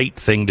the right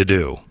thing to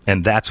do.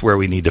 And that's where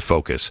we need to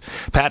focus.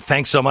 Pat,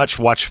 thanks so much.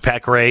 Watch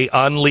Pat Gray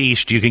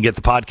Unleashed. You can get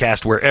the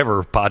podcast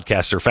wherever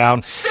podcasts are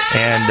found.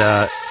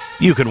 And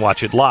You can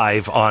watch it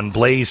live on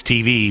Blaze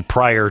TV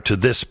prior to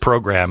this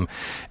program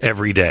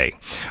every day.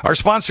 Our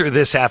sponsor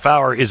this half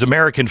hour is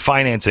American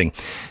Financing.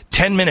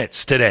 10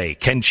 minutes today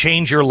can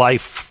change your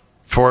life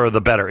for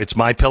the better. It's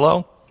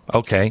MyPillow?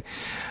 Okay.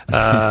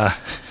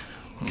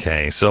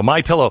 Okay, so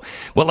MyPillow.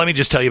 Well, let me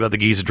just tell you about the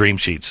Giza Dream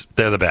Sheets.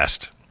 They're the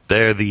best.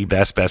 They're the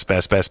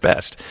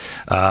best.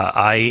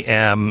 I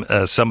am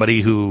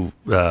somebody who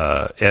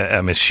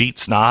am a sheet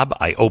snob.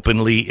 I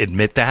openly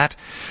admit that.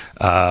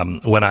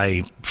 When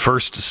I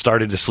first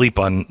started to sleep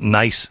on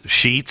nice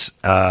sheets,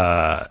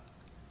 and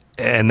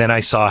then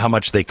I saw how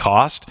much they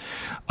cost,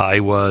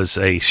 I was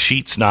a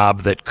sheet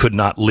snob that could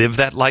not live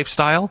that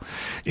lifestyle.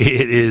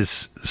 It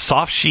is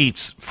soft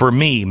sheets, for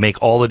me,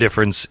 make all the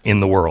difference in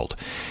the world.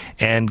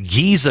 And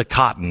Giza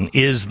cotton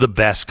is the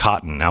best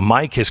cotton. Now,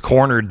 Mike has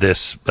cornered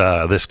this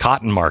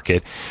cotton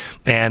market,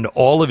 and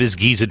all of his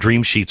Giza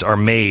Dream Sheets are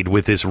made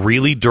with this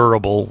really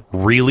durable,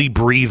 really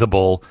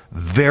breathable,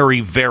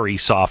 very, very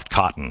soft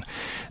cotton.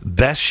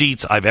 Best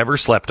sheets I've ever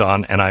slept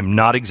on, and I'm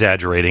not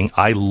exaggerating.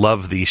 I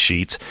love these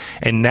sheets.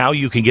 And now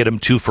you can get them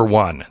 2 for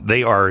 $1.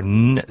 They are,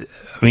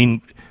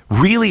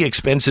 really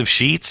expensive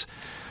sheets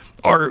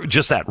are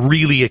just that,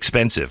 really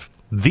expensive.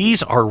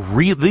 These are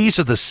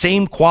the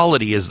same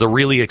quality as the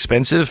really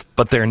expensive,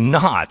 but they're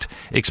not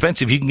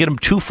expensive. You can get them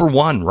 2 for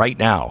 $1 right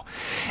now.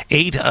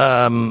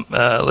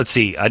 Let's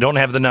see. I don't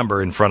have the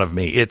number in front of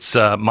me. It's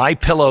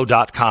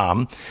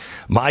mypillow.com.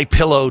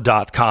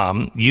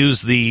 mypillow.com.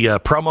 Use the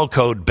promo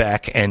code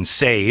Beck and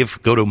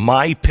save. Go to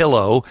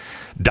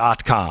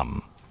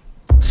mypillow.com.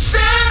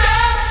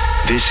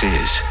 This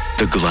is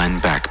the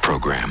Glenn Beck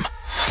Program.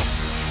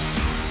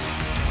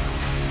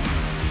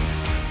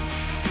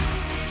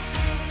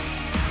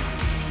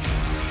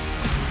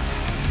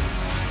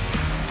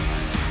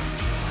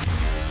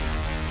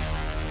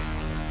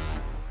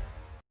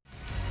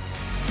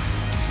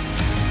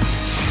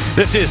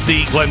 This is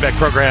the Glenn Beck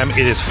Program. It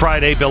is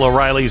Friday. Bill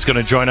O'Reilly is going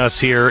to join us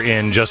here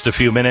in just a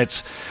few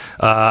minutes.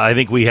 I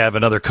think we have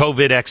another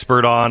COVID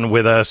expert on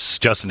with us.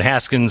 Justin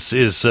Haskins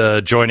is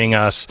joining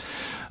us,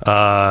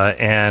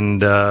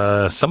 and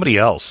somebody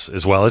else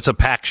as well. It's a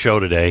packed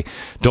show today.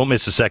 Don't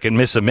miss a second,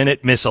 miss a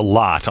minute, miss a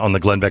lot on the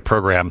Glenn Beck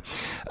Program.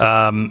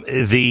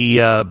 The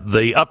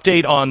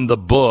update on the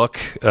book,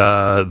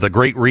 The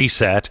Great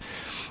Reset.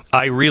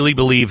 I really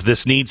believe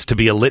this needs to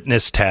be a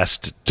litmus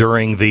test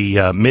during the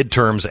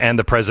midterms and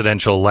the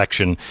presidential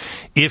election.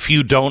 If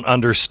you don't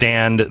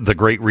understand the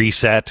Great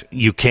Reset,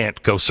 you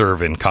can't go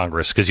serve in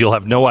Congress because you'll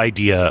have no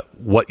idea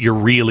what you're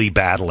really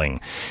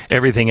battling.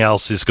 Everything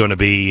else is going to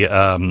be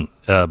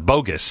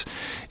bogus.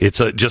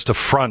 It's just a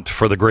front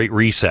for the Great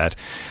Reset.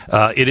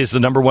 It is the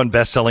 #1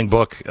 best-selling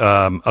book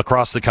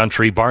across the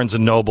country. Barnes &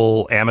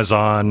 Noble,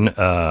 Amazon,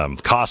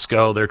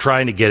 Costco, they're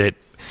trying to get it.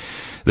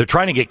 They're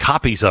trying to get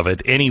copies of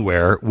it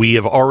anywhere. We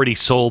have already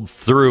sold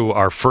through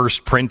our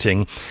first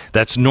printing.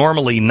 That's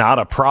normally not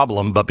a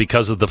problem, but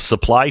because of the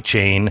supply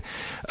chain,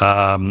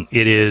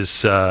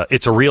 it's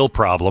a real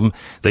problem.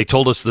 They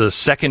told us the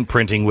second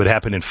printing would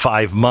happen in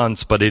 5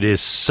 months, but it is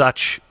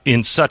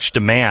in such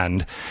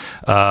demand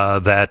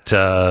that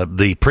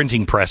the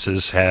printing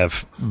presses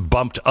have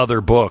bumped other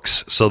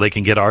books so they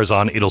can get ours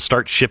on. It'll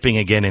start shipping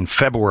again in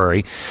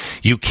February.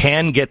 You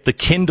can get the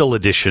Kindle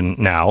edition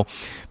now.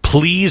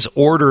 Please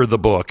order the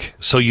book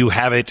so you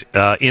have it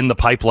in the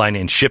pipeline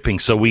and shipping,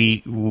 so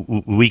we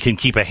can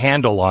keep a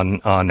handle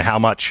on how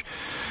much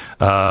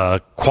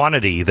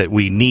quantity that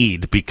we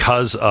need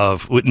because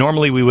of.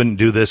 Normally we wouldn't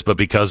do this, but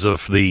because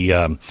of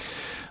the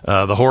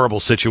horrible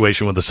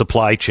situation with the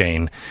supply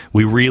chain,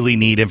 we really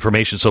need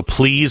information. So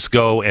please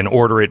go and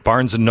order it.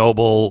 Barnes &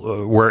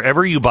 Noble,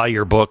 wherever you buy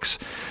your books,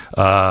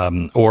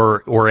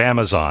 or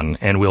Amazon,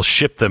 and we'll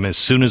ship them as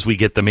soon as we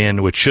get them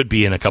in, which should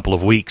be in a couple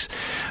of weeks.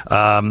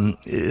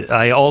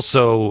 I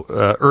also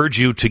urge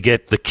you to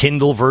get the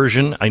Kindle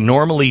version. I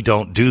normally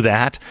don't do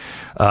that.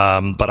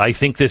 But I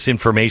think this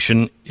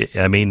information,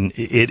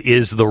 it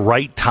is the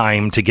right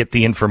time to get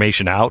the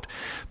information out.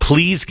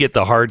 Please get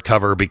the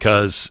hardcover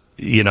because,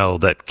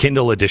 that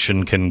Kindle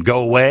edition can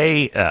go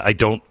away. I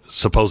don't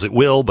suppose it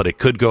will, but it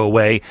could go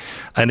away.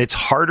 And it's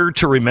harder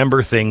to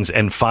remember things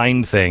and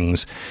find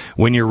things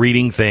when you're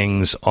reading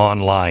things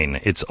online.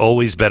 It's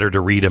always better to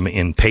read them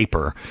in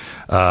paper,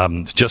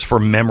 just for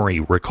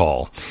memory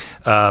recall.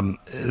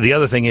 The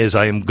other thing is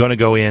I am going to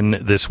go in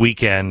this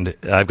weekend.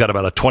 I've got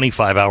about a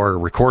 25-hour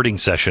recording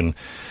session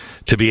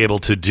to be able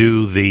to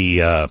do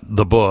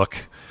the book.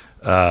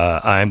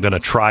 I'm going to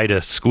try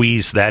to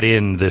squeeze that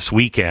in this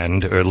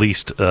weekend, or at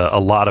least a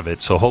lot of it.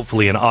 So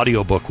hopefully an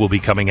audiobook will be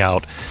coming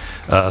out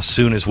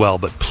soon as well.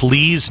 But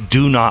please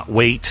do not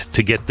wait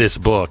to get this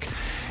book.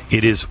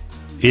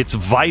 It's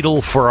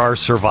vital for our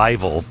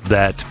survival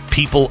that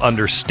people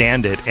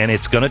understand it, and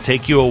it's going to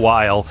take you a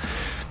while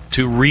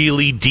to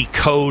really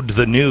decode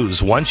the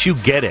news. Once you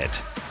get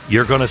it,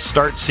 you're going to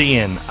start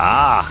seeing,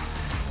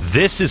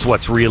 this is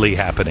what's really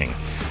happening.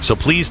 So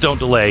please don't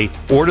delay.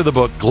 Order the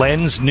book,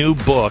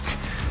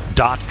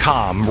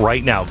 glensnewbook.com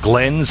right now.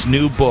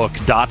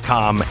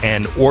 glensnewbook.com,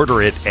 and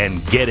order it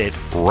and get it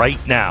right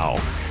now.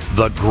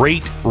 The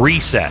Great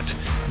Reset,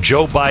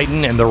 Joe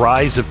Biden and the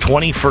rise of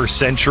 21st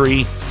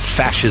century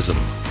fascism.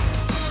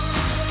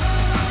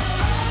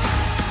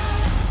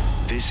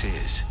 This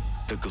is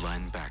the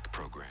Glenn Beck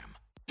Program.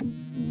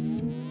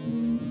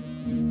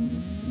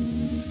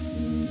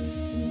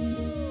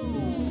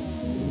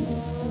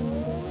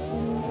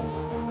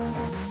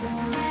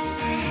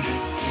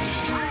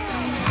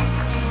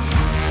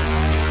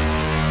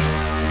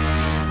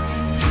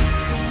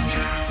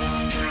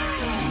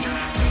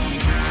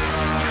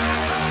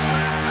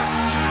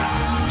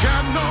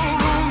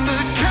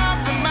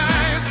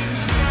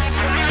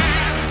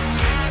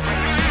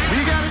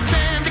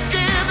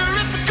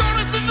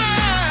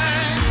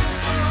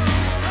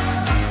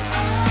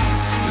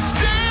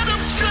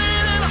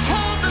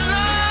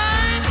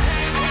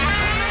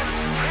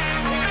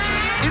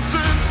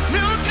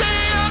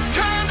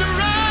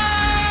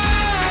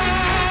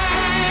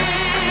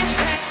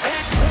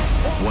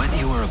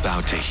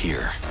 To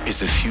hear is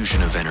the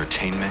fusion of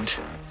entertainment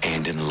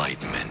and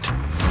enlightenment.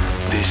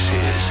 This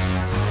is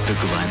the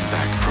Glenn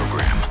Beck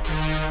Program.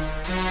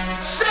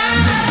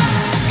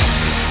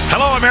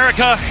 Hello,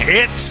 America.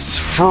 It's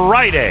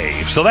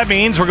Friday. So that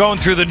means we're going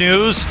through the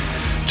news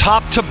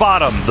top to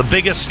bottom, the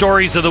biggest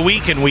stories of the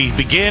week, and we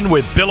begin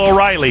with Bill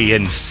O'Reilly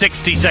in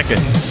 60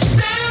 seconds.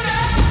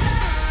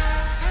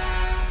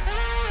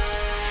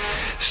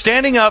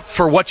 Standing up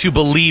for what you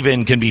believe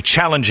in can be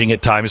challenging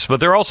at times, but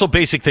there are also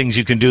basic things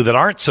you can do that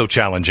aren't so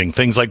challenging.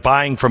 Things like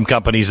buying from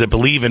companies that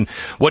believe in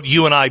what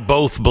you and I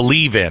both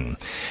believe in.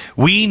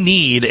 We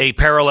need a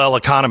parallel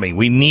economy.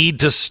 We need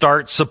to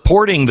start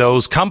supporting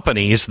those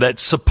companies that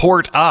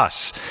support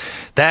us.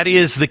 That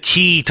is the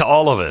key to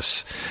all of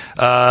us.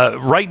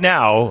 Right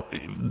now,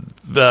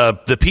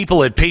 the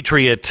people at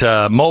Patriot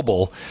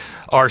Mobile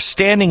are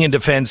standing in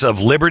defense of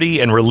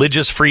liberty and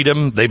religious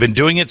freedom. They've been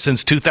doing it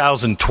since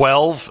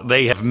 2012.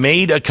 They have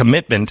made a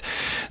commitment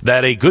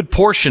that a good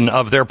portion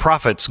of their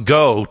profits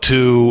go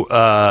to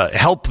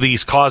help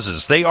these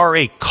causes. They are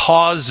a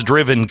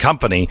cause-driven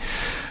company.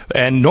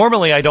 And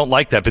normally I don't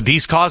like that, but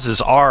these causes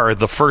are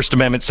the First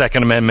Amendment,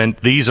 Second Amendment.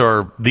 These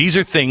are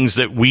things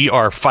that we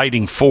are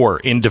fighting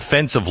for in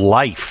defense of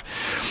life.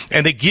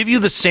 And they give you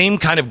the same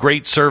kind of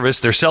great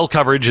service. Their cell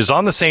coverage is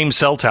on the same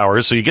cell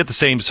towers, so you get the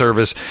same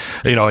service,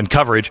 and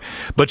coverage,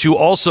 but you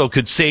also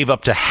could save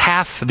up to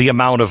half the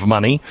amount of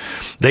money.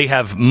 They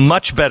have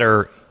much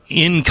better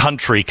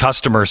in-country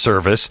customer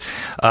service,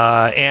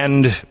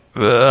 and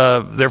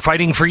they're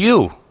fighting for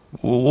you.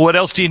 What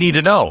else do you need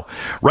to know?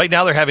 Right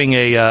now, they're having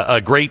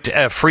a great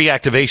free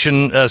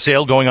activation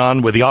sale going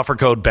on with the offer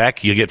code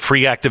BECK. You get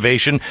free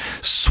activation.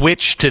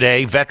 Switch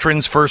today.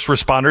 Veterans, first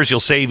responders, you'll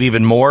save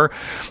even more.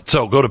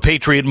 So go to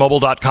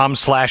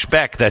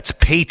patriotmobile.com/BECK. That's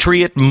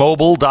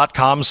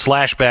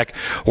patriotmobile.com/BECK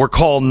or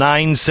call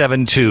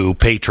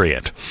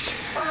 972-PATRIOT.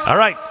 All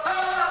right.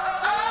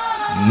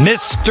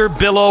 Mr.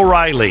 Bill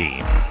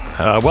O'Reilly,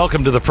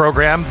 welcome to the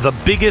program. The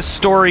biggest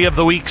story of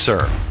the week,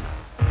 sir.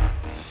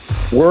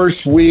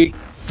 Worst week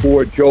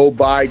for Joe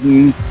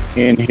Biden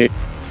in his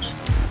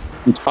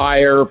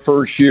entire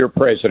first-year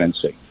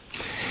presidency.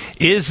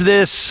 Is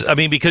this,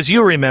 because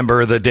you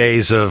remember the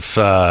days of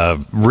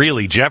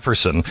really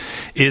Jefferson,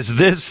 is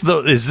this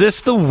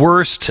the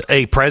worst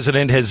a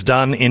president has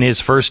done in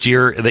his first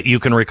year that you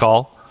can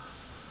recall?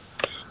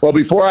 Well,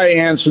 before I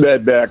answer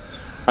that, Beck,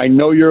 I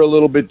know you're a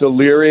little bit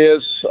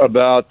delirious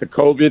about the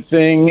COVID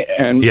thing,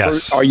 and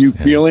yes. Are you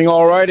feeling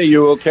all right? Are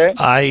you okay?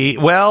 I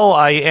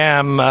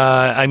am.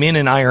 I'm in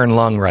an iron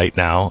lung right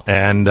now,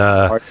 and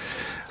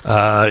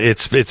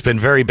it's been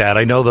very bad.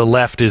 I know the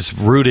left is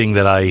rooting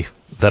that I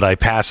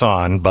pass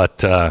on,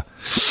 but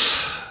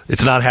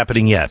it's not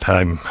happening yet.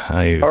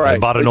 I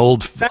bought an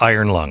old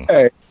iron lung.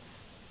 Hey,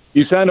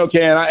 you sound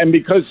okay, and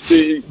because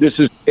this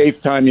is the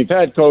 8th time you've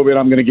had COVID,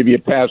 I'm going to give you a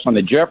pass on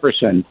the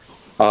Jefferson.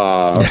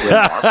 But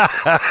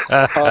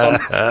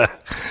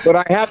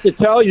I have to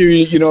tell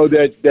you,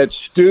 that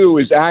Stu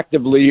is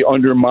actively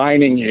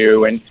undermining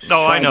you and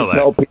I know that.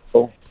 Tell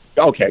people,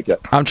 okay, good.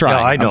 I'm trying.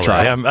 No, I know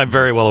that. I'm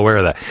very well aware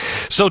of that.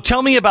 So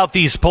tell me about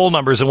these poll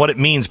numbers and what it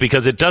means,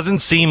 because it doesn't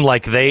seem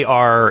like they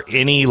are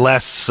any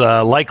less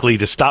likely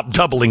to stop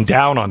doubling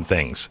down on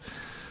things.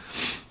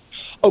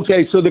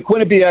 Okay, so the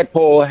Quinnipiac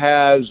poll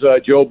has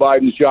Joe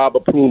Biden's job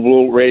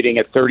approval rating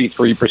at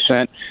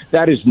 33%.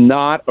 That is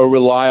not a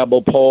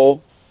reliable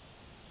poll.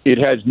 It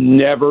has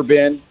never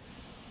been.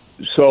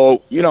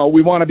 So,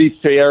 we want to be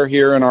fair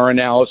here in our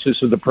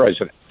analysis of the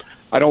president.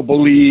 I don't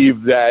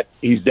believe that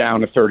he's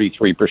down to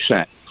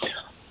 33%.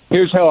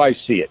 Here's how I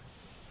see it.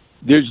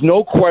 There's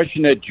no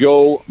question that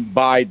Joe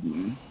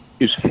Biden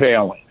is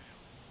failing,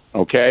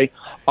 okay?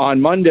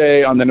 On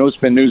Monday on the No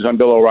Spin News on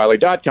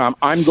BillO'Reilly.com,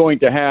 I'm going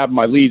to have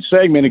my lead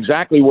segment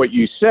exactly what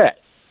you said.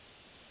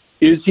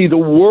 Is he the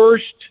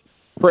worst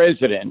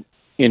president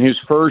in his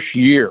first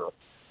year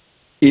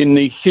in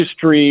the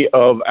history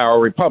of our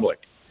republic?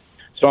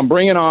 So I'm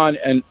bringing on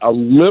a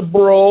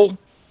liberal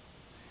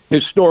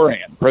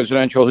historian,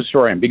 presidential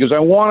historian, because I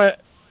want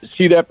to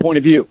see that point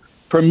of view.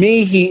 For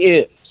me, he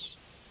is.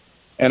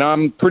 And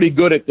I'm pretty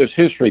good at this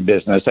history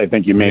business. I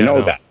think you may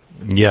know that.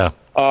 Yeah.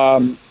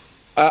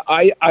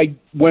 I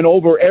went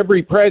over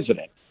every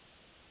president.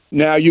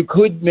 Now, you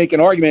could make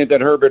an argument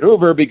that Herbert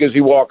Hoover, because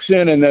he walks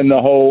in and then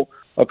the whole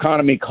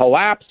economy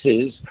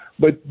collapses,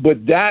 but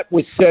that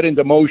was set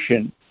into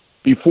motion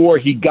before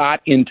he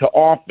got into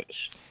office.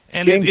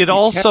 And it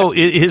also,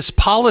 his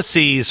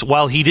policies,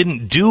 while he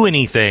didn't do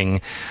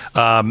anything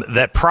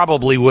that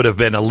probably would have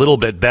been a little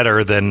bit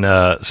better than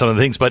some of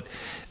the things, but,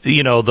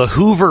 you know, the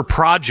Hoover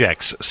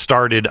projects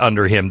started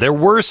under him. There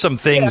were some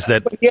things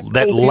that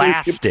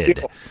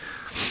lasted.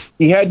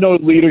 He had no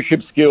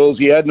leadership skills.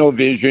 He had no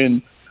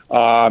vision.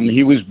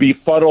 He was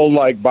befuddled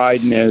like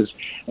Biden is.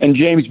 And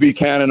James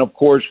Buchanan, of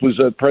course, was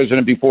a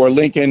president before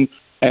Lincoln,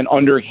 and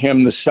under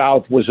him, the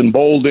South was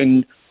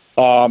emboldened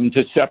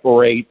to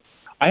separate.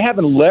 I have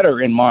a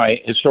letter in my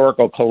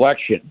historical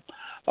collection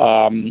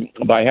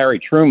by Harry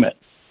Truman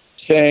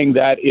saying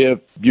that if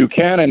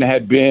Buchanan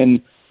had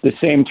been the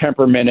same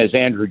temperament as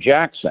Andrew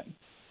Jackson,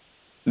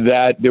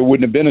 that there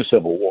wouldn't have been a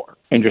civil war.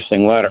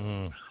 Interesting letter.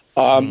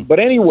 But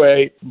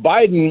anyway,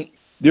 Biden,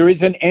 there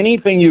isn't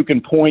anything you can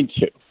point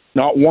to,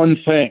 not one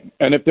thing.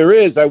 And if there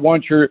is, I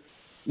want your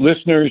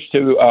listeners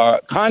to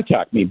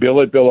contact me,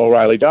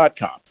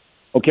 bill@BillO'Reilly.com,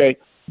 okay,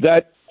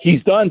 that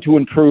he's done to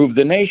improve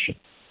the nation.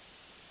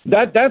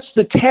 That's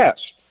the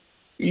test.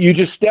 You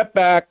just step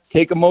back,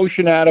 take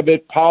emotion out of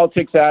it,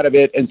 politics out of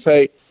it, and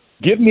say,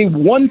 give me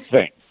one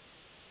thing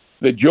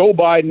that Joe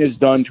Biden has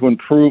done to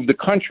improve the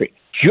country.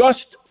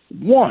 Just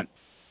one.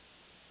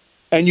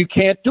 And you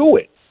can't do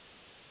it.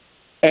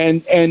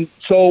 And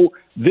so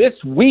this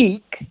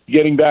week,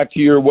 getting back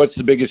to your what's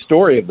the biggest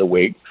story of the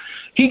week,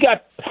 he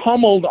got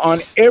pummeled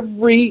on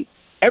every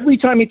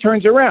time he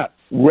turns around.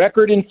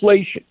 Record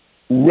inflation,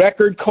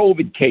 record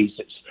COVID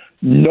cases.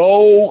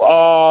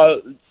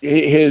 No,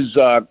 his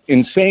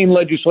insane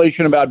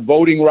legislation about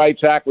Voting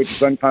Rights Act, which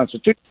is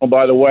unconstitutional,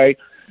 by the way,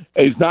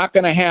 is not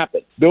going to happen.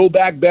 Build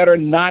Back Better,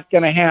 not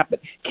going to happen.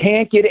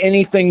 Can't get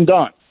anything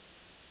done.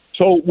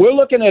 So we're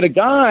looking at a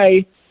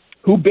guy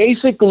who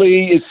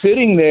basically is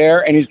sitting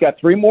there, and he's got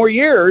 3 more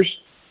years,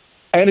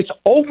 and it's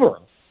over.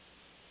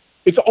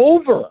 It's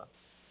over.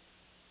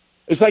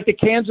 It's like the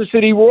Kansas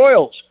City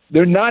Royals.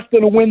 They're not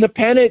going to win the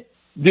pennant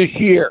this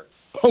year,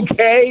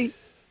 okay?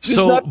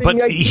 So,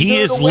 but he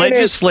is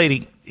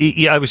legislating.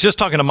 I was just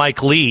talking to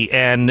Mike Lee,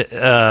 and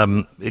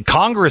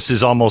Congress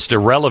is almost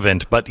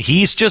irrelevant, but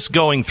he's just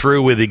going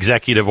through with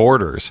executive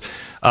orders,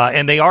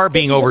 and they are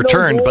being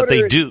overturned, but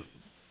they do.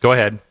 Go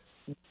ahead.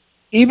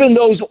 Even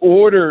those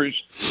orders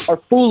are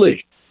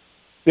foolish.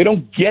 They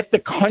don't get the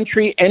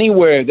country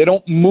anywhere. They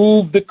don't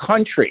move the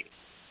country.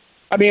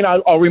 I mean,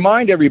 I'll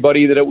remind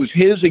everybody that it was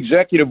his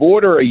executive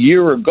order a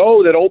year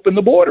ago that opened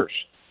the borders.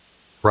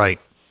 Right.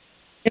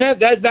 You know,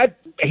 that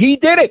he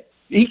did it.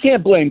 He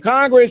can't blame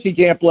Congress. He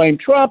can't blame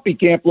Trump. He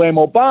can't blame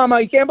Obama.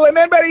 He can't blame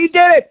anybody. He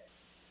did it.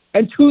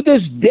 And to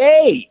this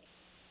day,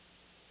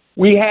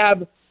 we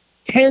have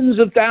tens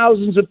of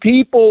thousands of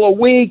people a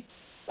week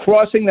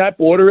crossing that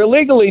border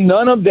illegally.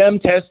 None of them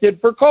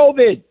tested for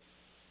COVID.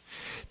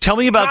 Tell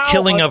me about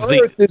killing of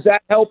the. Does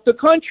that help the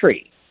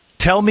country?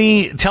 Tell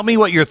me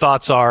what your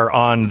thoughts are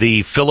on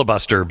the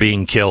filibuster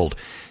being killed.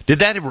 Did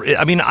that?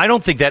 I mean, I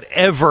don't think that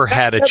ever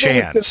had a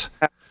chance.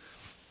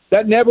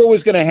 That never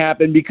was going to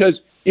happen, because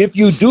if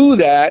you do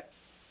that,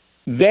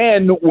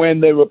 then when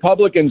the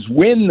Republicans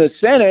win the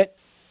Senate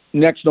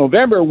next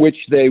November, which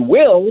they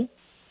will,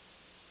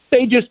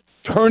 they just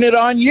turn it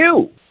on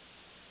you.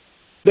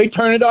 They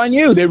turn it on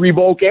you. They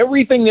revoke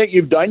everything that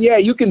you've done. Yeah,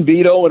 you can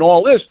veto and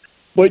all this,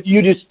 but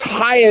you just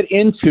tie it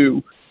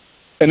into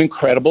an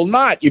incredible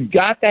knot. You've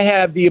got to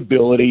have the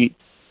ability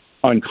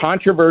on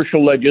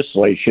controversial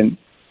legislation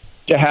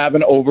to have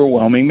an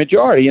overwhelming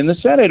majority in the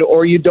Senate,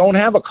 or you don't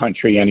have a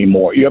country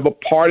anymore. You have a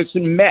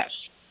partisan mess.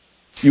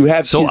 You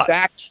have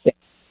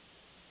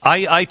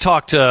I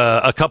talked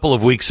a couple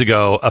of weeks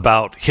ago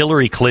about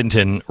Hillary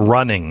Clinton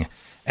running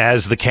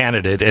as the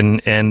candidate,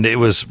 and it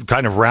was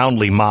kind of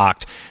roundly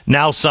mocked.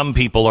 Now some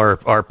people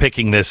are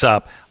picking this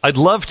up. I'd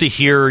love to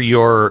hear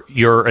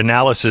your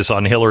analysis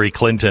on Hillary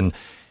Clinton.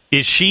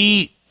 Is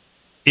she?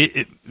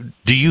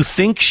 Do you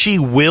think she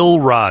will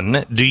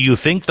run? Do you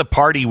think the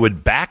party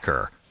would back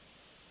her?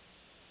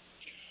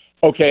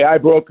 Okay, I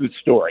broke the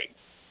story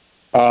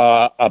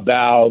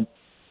about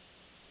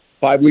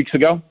 5 weeks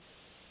ago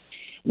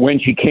when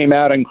she came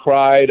out and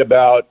cried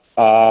about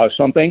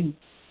something.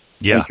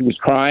 Yeah. And she was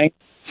crying.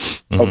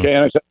 Mm-hmm. Okay,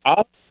 and I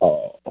said,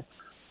 oh,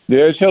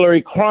 there's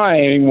Hillary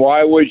crying.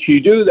 Why would she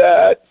do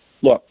that?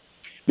 Look,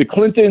 the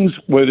Clintons,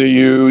 whether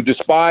you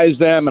despise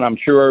them, and I'm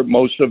sure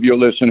most of your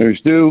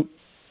listeners do,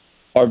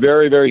 are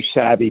very, very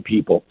savvy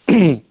people.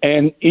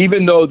 And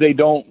even though they're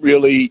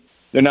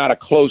not a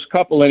close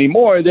couple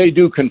anymore, they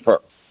do confer.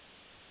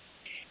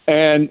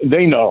 And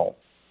they know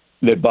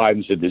that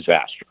Biden's a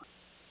disaster.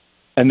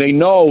 And they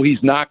know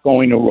he's not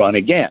going to run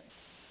again.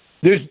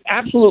 There's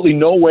absolutely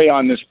no way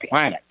on this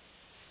planet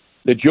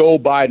that Joe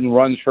Biden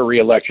runs for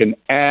re-election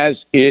as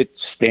it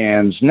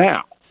stands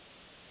now.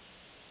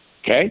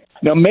 Okay?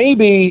 Now,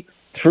 maybe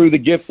through the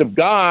gift of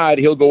God,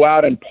 he'll go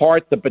out and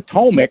part the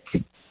Potomac.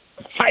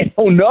 I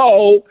don't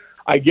know.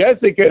 I guess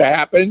it could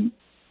happen,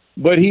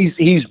 but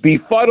he's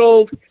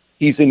befuddled.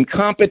 He's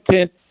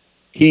incompetent.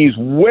 He's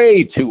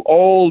way too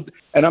old.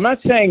 And I'm not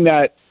saying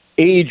that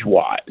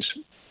age-wise.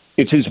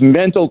 It's his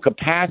mental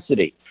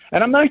capacity.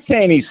 And I'm not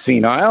saying he's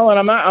senile,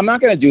 and I'm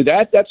not going to do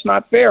that. That's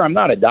not fair. I'm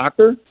not a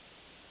doctor.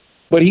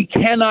 But he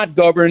cannot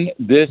govern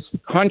this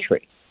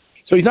country.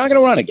 So he's not going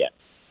to run again.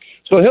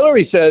 So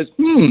Hillary says,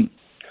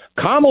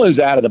 Kamala's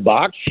out of the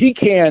box. She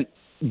can't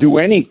do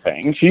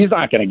anything. She's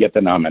not going to get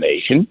the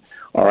nomination.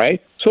 All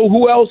right. So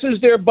who else is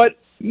there but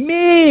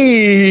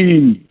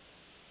me?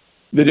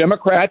 The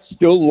Democrats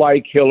still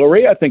like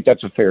Hillary. I think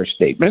that's a fair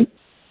statement.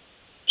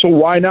 So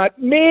why not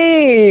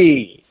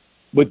me?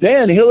 But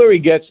then Hillary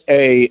gets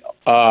a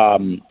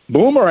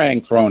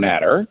boomerang thrown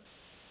at her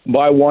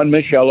by one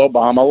Michelle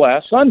Obama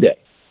last Sunday,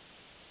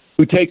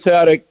 who takes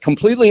out a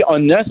completely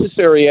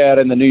unnecessary ad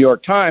in the New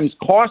York Times,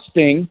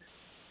 costing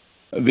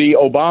the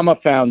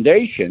Obama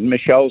Foundation,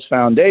 Michelle's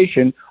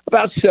foundation,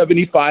 about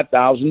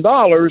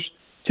 $75,000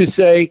 to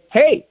say,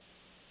 hey,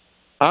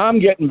 I'm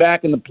getting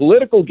back in the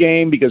political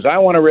game because I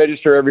want to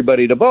register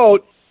everybody to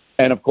vote.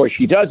 And, of course,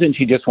 she doesn't.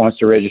 She just wants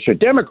to register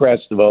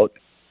Democrats to vote.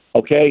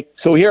 Okay,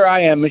 so here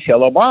I am, Michelle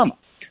Obama.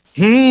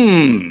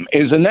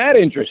 Isn't that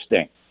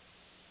interesting?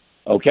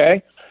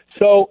 Okay,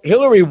 so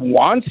Hillary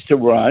wants to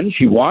run.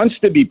 She wants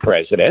to be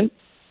president.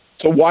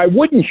 So why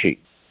wouldn't she?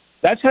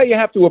 That's how you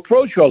have to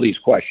approach all these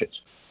questions.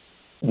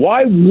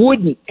 Why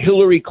wouldn't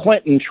Hillary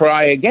Clinton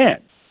try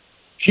again?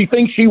 She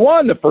thinks she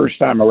won the first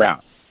time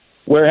around.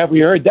 Where have we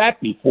heard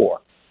that before?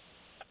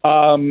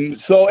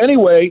 So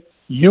anyway,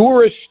 you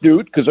were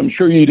astute, because I'm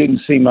sure you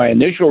didn't see my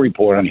initial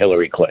report on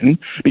Hillary Clinton,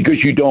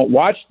 because you don't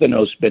watch the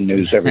No Spin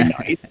News every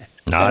night.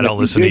 No, I don't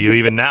listen to you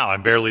even now.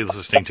 I'm barely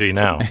listening to you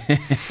now.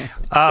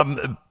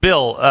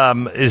 Bill,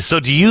 so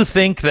do you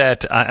think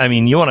that, I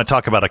mean, you want to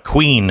talk about a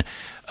queen.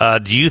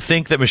 Do you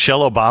think that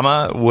Michelle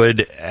Obama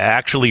would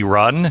actually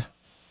run?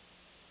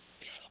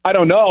 I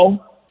don't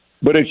know,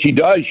 but if she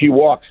does, she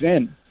walks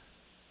in.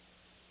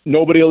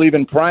 Nobody will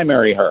even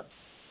primary her.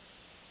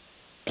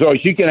 So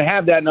she can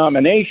have that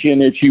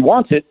nomination if she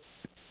wants it.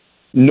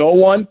 No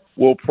one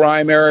will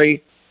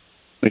primary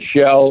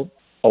Michelle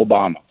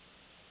Obama.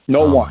 No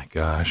one. Oh my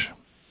gosh.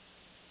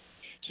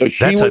 So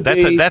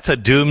that's a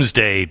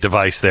doomsday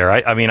device there.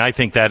 I mean, I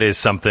think that is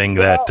something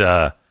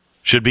that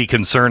should be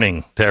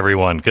concerning to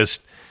everyone, because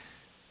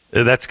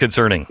that's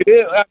concerning.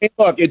 I mean,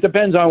 look, it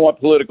depends on what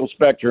political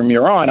spectrum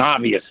you're on,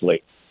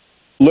 obviously.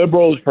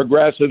 Liberals,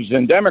 progressives,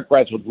 and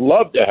Democrats would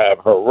love to have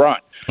her run.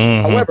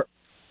 Mm-hmm. However,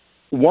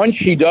 once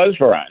she does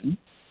run,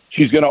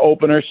 she's going to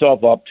open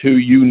herself up to,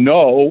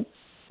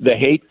 the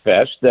hate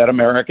fest that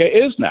America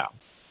is now.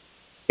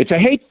 It's a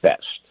hate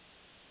fest.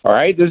 All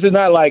right? This is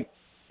not like,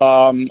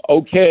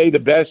 okay, the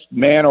best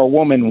man or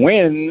woman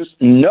wins.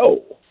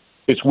 No.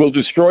 It's we'll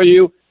destroy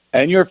you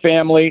and your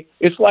family.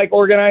 It's like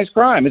organized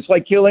crime. It's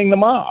like killing the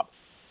mob.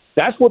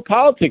 That's what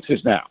politics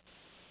is now.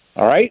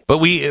 All right, but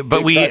we've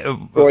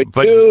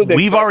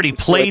already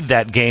played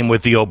that game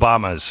with the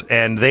Obamas,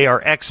 and they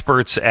are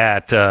experts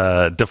at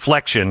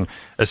deflection,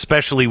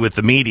 especially with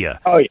the media.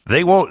 Oh, yeah.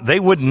 They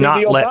would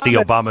not let the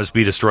Obamas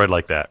be destroyed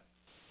like that.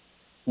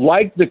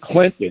 Like the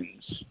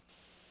Clintons,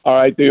 all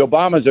right. The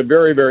Obamas are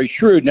very, very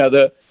shrewd. Now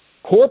the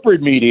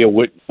corporate media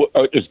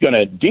is going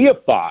to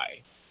deify.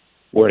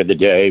 Word of the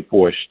day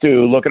for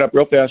Stu. Look it up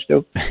real fast,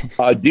 Stu.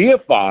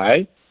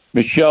 Deify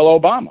Michelle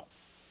Obama.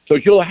 So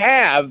she'll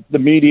have the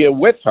media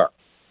with her.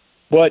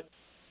 But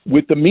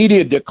with the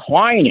media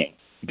declining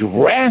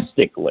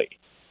drastically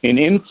in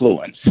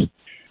influence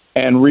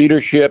and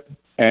readership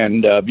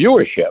and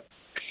viewership,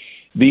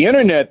 the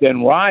Internet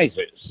then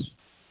rises.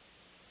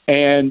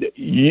 And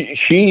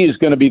she is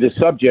going to be the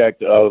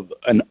subject of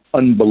an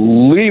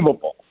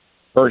unbelievable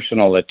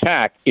personal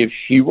attack if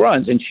she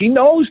runs. And she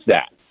knows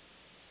that.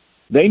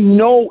 They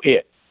know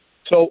it.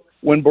 So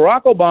when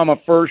Barack Obama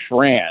first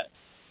ran,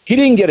 he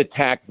didn't get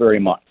attacked very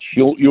much.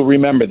 You'll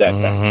remember that.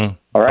 Mm-hmm.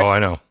 All right. Oh, I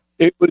know.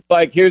 It was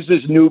like, here's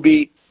this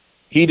newbie.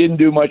 He didn't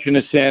do much in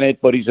the Senate,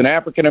 but he's an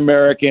African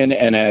American,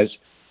 and as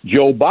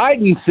Joe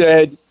Biden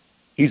said,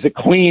 he's a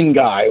clean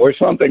guy or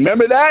something.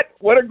 Remember that?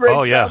 What a great.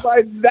 Oh yeah.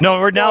 No,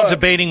 we're now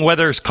debating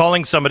whether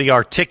calling somebody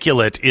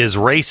articulate is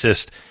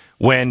racist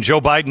when Joe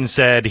Biden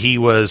said he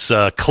was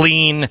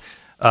clean,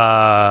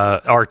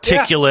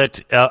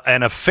 articulate,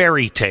 and a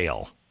fairy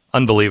tale.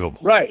 Unbelievable.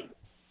 Right.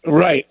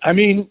 I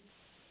mean.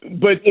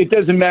 But it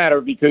doesn't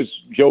matter because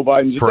Joe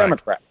Biden's a Correct.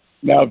 Democrat.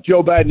 Now, if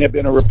Joe Biden had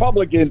been a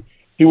Republican,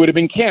 he would have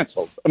been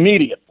canceled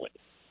immediately.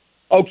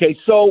 Okay,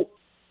 so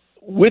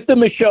with the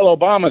Michelle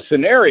Obama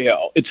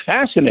scenario, it's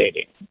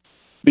fascinating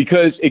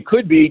because it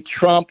could be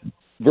Trump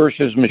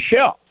versus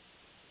Michelle.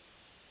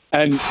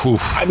 And,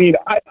 I mean,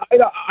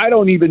 I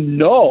don't even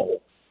know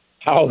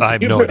how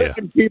the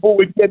American people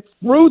would get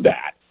through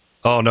that.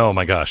 Oh, no,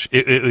 my gosh.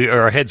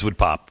 Our heads would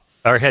pop.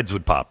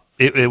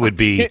 It would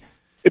be...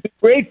 It's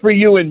great for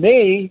you and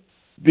me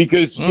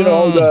because,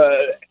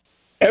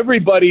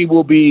 everybody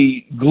will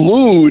be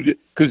glued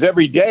because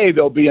every day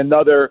there'll be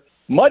another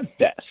mud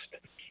fest.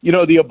 The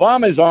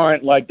Obamas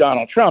aren't like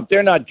Donald Trump.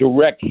 They're not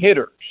direct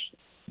hitters.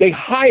 they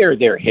hire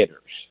their hitters.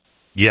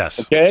 Yes.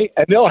 Okay,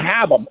 and they'll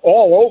have them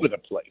all over the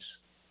place.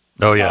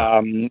 Oh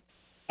yeah.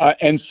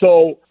 And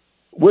so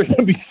we're going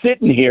to be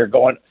sitting here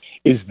going,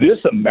 "Is this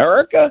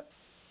America?"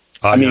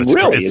 I mean,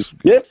 really, is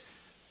this?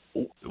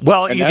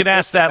 Well, you can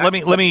ask that.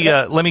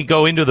 Let me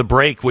go into the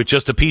break with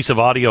just a piece of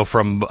audio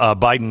from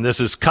Biden. This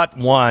is cut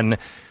one.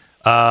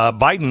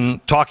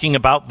 Biden talking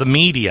about the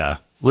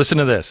media. Listen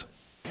to this.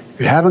 If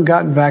you haven't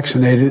gotten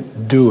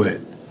vaccinated, do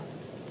it.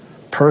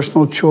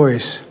 Personal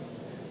choice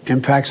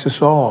impacts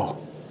us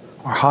all,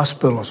 our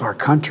hospitals, our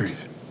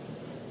countries.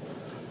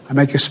 I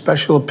make a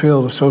special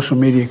appeal to social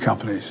media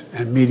companies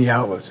and media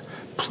outlets.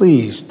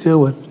 Please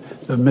deal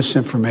with the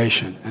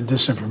misinformation and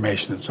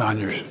disinformation that's on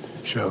your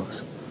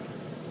shows.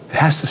 It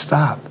has to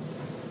stop.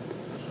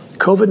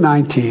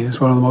 COVID-19 is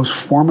one of the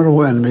most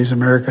formidable enemies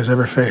America has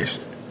ever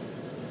faced.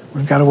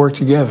 We've got to work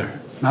together,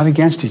 not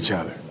against each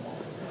other.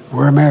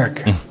 We're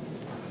America.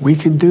 We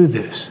can do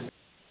this.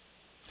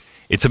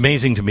 It's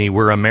amazing to me.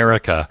 We're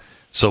America.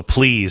 So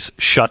please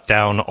shut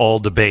down all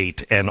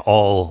debate and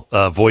all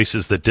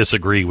voices that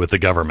disagree with the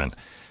government.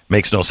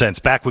 Makes no sense.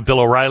 Back with Bill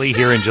O'Reilly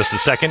here in just a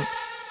second.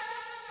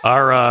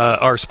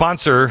 Our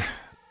sponsor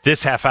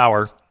this half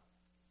hour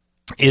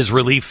is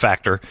Relief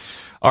Factor.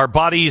 Our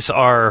bodies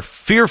are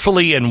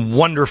fearfully and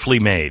wonderfully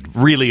made,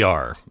 really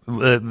are.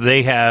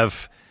 They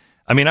have,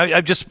 I mean,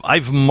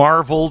 I've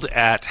marveled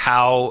at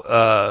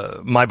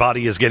how my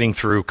body is getting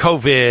through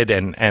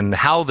COVID and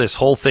how this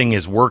whole thing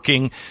is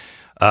working.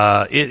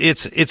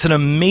 It's an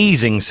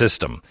amazing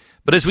system.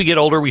 But as we get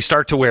older, we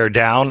start to wear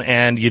down,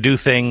 and you do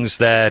things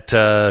that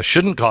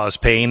shouldn't cause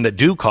pain that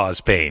do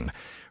cause pain.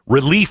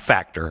 Relief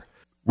Factor.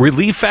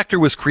 Relief Factor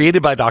was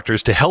created by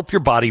doctors to help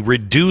your body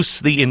reduce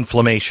the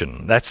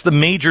inflammation. That's the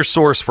major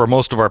source for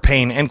most of our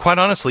pain. And quite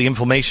honestly,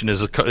 inflammation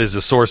is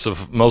a source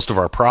of most of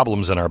our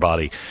problems in our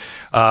body.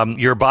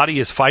 Your body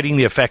is fighting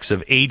the effects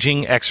of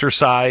aging,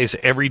 exercise,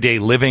 everyday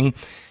living.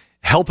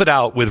 Help it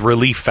out with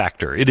Relief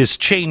Factor. It has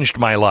changed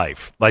my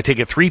life. I take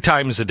it 3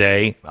 times a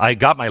day. I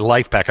got my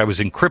life back. I was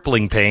in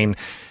crippling pain.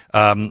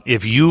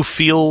 If you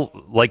feel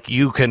like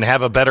you can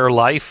have a better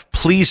life,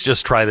 please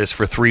just try this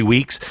for 3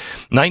 weeks.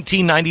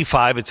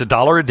 $19.95. It's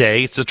 $1 a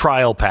day. It's a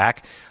trial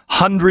pack.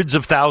 Hundreds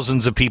of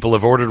thousands of people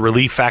have ordered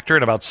Relief Factor,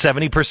 and about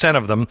 70%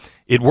 of them,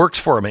 it works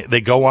for them.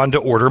 They go on to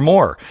order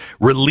more.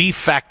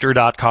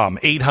 ReliefFactor.com.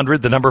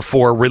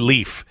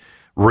 800-4-RELIEF.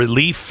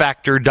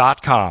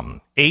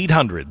 ReliefFactor.com.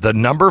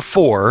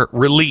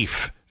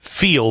 800-4-RELIEF.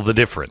 Feel the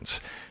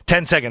difference.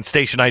 10 seconds,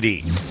 station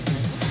ID.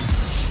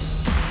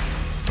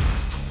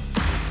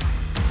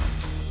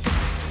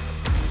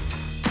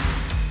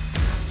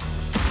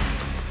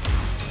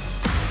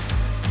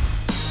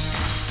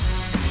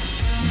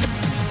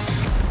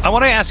 I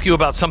want to ask you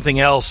about something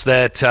else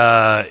that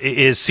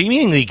is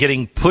seemingly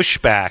getting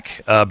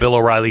pushback, Bill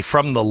O'Reilly,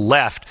 from the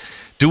left.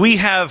 Do we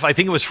have, I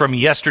think it was from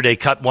yesterday,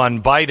 cut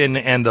one,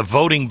 Biden and the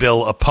voting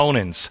bill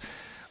opponents,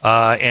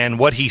 and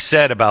what he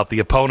said about the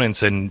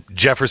opponents and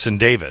Jefferson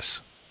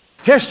Davis?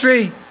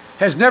 History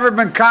has never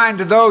been kind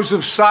to those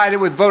who've sided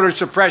with voter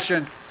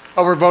suppression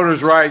over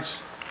voters' rights.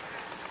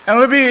 And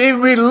it'll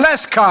even be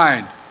less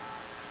kind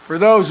for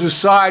those who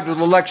side with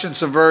election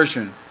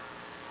subversion.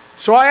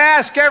 So I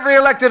ask every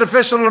elected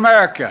official in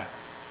America,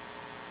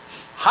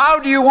 how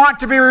do you want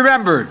to be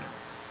remembered?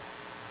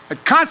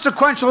 At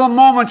consequential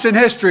moments in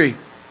history,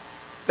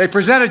 they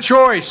present a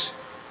choice.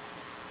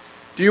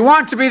 Do you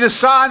want to be on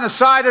the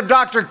side of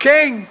Dr.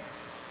 King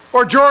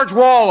or George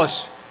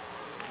Wallace?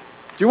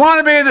 Do you want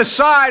to be on the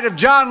side of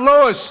John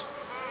Lewis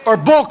or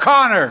Bull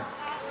Connor?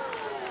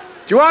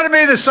 Do you want to be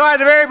on the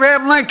side of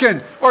Abraham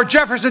Lincoln or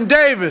Jefferson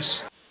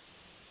Davis?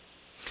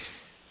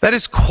 That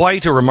is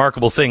quite a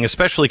remarkable thing,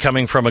 especially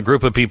coming from a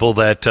group of people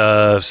that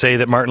say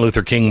that Martin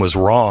Luther King was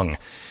wrong.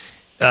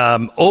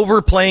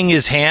 Overplaying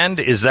his hand,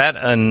 is that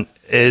an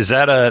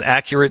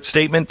accurate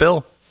statement,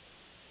 Bill?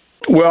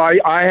 Well,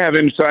 I have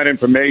inside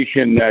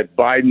information that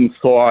Biden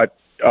thought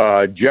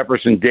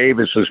Jefferson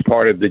Davis was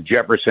part of the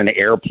Jefferson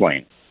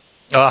airplane.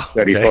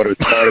 That he thought it was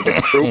part of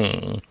the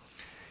troop.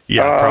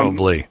 Yeah,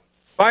 probably.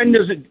 Biden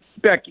doesn't,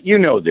 Beck, you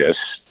know this.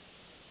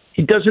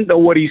 He doesn't know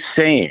what he's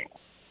saying.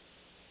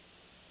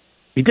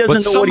 He doesn't know what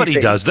he's saying. But somebody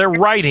does. They're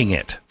writing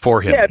it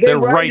for him. Yeah, they're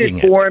writing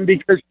it for him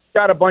because he's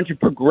got a bunch of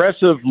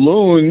progressive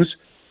loons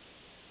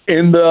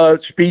in the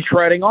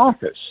speechwriting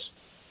office.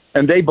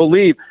 And they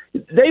believe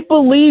this. They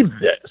believe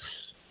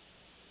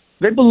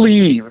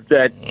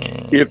that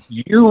if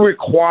you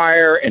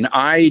require an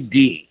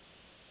ID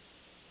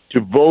to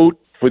vote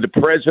for the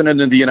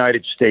president of the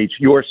United States,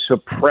 you're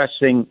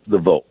suppressing the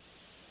vote.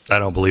 I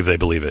don't believe they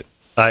believe it.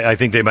 I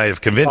think they might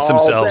have convinced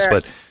themselves,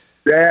 but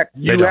you have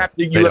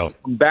to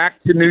come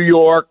back to New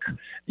York.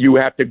 You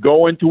have to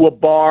go into a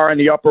bar on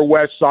the Upper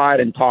West Side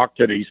and talk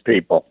to these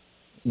people.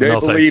 No,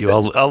 thank you.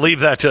 I'll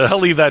leave that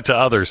to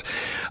others.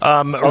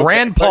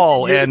 Rand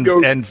Paul and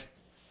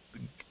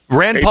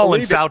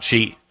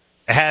Fauci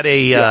had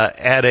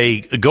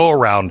a go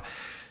around.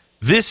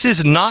 This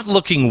is not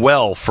looking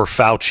well for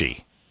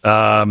Fauci.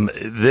 Ryan,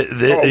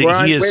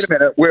 he is. Wait a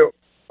minute.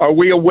 Are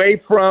we away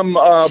from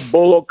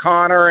Bull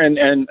O'Connor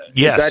and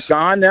Yes. is that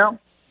gone now?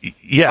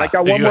 Yeah. I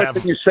got one more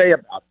thing to say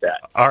about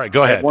that. All right,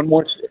 go ahead. One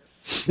more.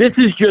 This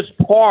is just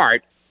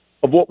part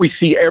of what we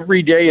see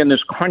every day in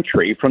this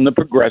country from the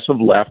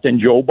progressive left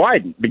and Joe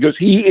Biden, because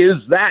he is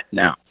that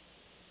now.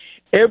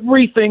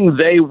 Everything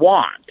they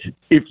want,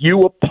 if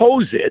you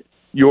oppose it,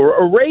 you're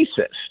a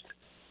racist.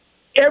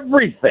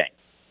 Everything.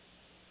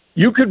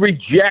 You could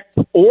reject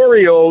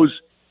Oreos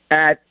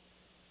at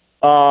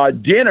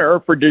dinner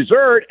for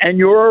dessert, and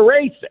you're a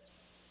racist.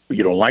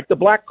 You don't like the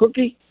black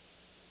cookie?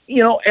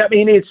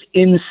 It's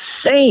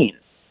insane.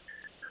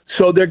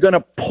 So they're going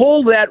to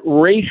pull that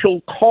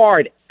racial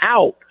card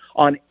out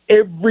on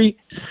every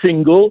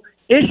single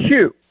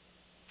issue.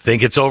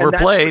 Think it's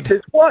overplayed. And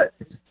that's what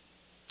this was.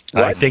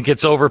 I think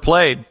it's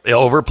overplayed.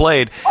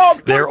 Overplayed.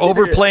 They're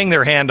overplaying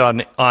their hand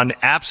on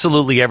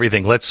absolutely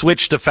everything. Let's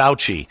switch to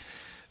Fauci.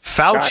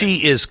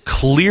 Fauci is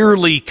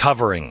clearly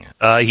covering.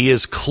 He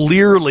is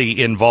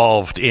clearly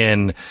involved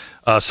in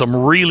some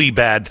really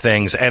bad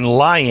things and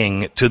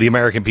lying to the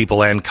American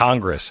people and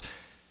Congress.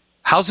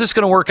 How's this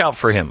going to work out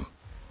for him?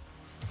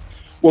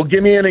 Well,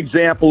 give me an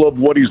example of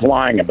what he's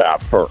lying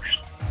about first.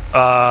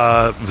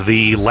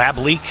 The lab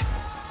leak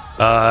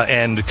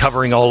and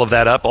covering all of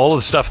that up, all of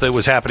the stuff that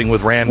was happening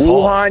with Rand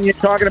Paul. Wuhan, you're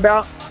talking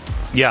about?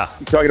 Yeah.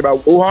 You're talking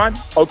about Wuhan?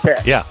 Okay.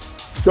 Yeah.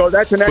 So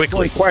that's an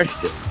excellent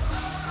question.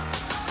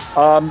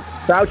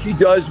 Fauci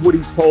does what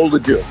he's told to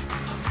do.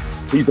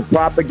 He's a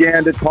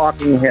propaganda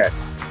talking head.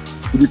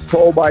 He was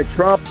told by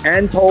Trump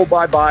and told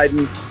by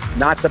Biden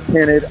not to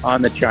pin it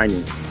on the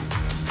Chinese.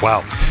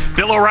 Wow.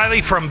 Bill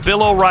O'Reilly from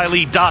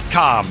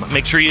BillO'Reilly.com.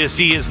 Make sure you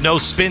see his No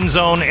Spin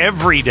Zone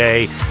every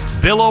day.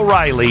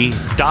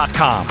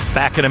 BillO'Reilly.com.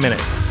 Back in a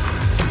minute.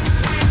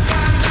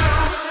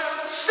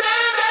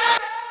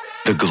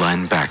 The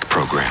Glenn Beck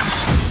Program.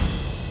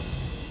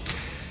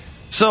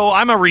 So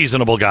I'm a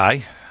reasonable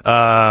guy.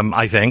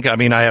 I think. I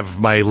mean, I have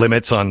my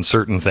limits on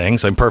certain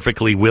things. I'm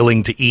perfectly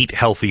willing to eat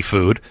healthy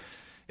food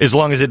as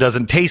long as it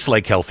doesn't taste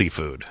like healthy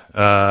food.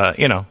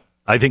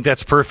 I think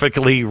that's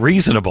perfectly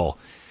reasonable.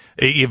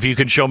 If you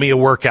can show me a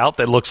workout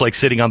that looks like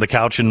sitting on the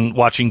couch and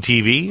watching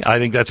TV, I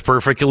think that's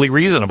perfectly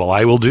reasonable.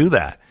 I will do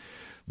that.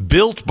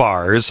 Built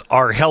bars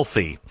are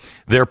healthy.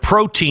 They're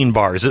protein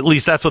bars. At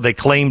least that's what they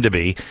claim to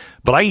be.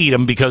 But I eat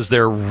them because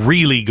they're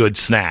really good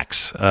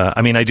snacks.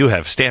 I do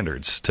have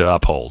standards to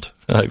uphold.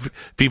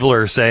 People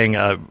are saying,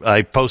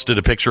 I posted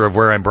a picture of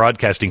where I'm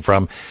broadcasting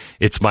from.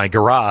 It's my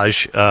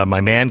garage,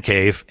 my man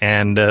cave,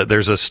 and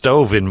there's a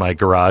stove in my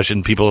garage.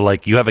 And people are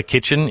like, you have a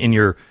kitchen in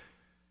your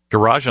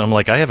garage? And I'm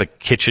like, I have a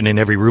kitchen in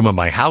every room of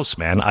my house,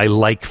 man. I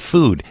like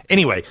food.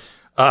 Anyway,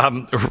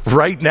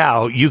 right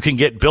now you can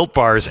get Built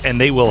Bars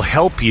and they will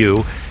help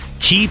you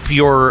keep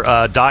your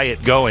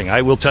diet going.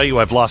 I will tell you,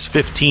 I've lost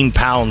 15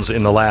 pounds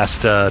in the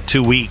last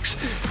 2 weeks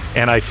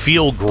and I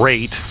feel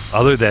great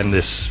other than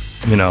this,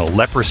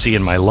 leprosy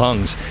in my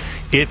lungs.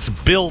 It's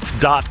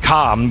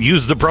built.com.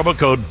 Use the promo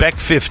code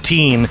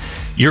BECK15.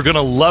 You're going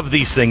to love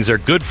these things. They're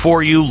good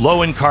for you,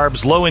 low in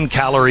carbs, low in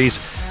calories,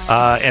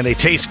 and they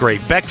taste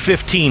great.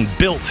 BECK15,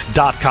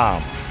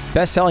 built.com.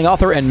 Best-selling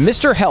author and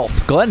Mr.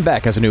 Health, Glenn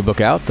Beck, has a new book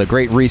out, The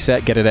Great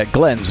Reset. Get it at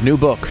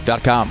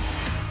glensnewbook.com.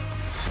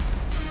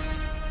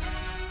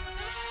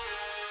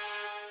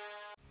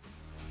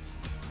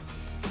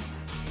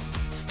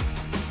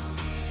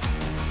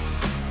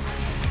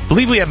 I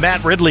believe we have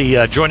Matt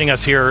Ridley joining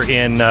us here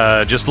in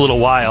just a little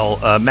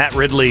while. Matt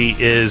Ridley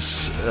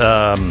is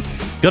going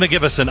to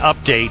give us an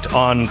update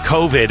on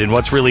COVID and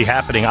what's really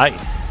happening.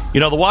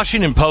 The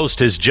Washington Post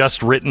has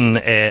just written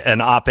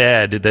an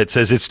op-ed that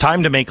says it's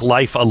time to make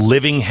life a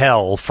living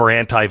hell for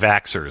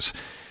anti-vaxxers.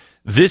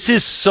 This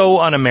is so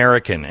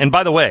un-American. And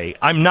by the way,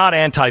 I'm not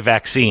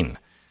anti-vaccine.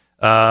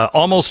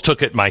 Almost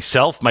took it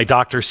myself. My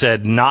doctor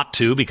said not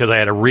to because I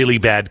had a really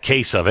bad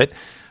case of it.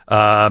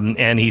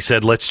 And he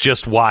said, let's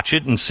just watch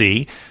it and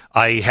see.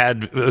 I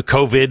had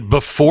COVID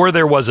before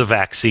there was a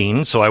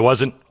vaccine, so I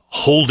wasn't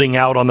holding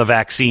out on the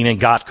vaccine and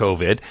got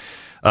COVID.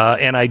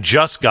 And I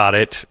just got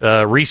it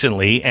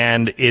recently,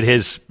 and it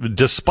has,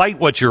 despite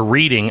what you're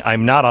reading,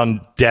 I'm not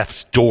on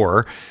death's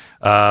door.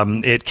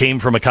 It came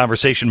from a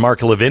conversation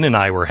Mark Levin and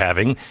I were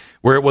having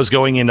where it was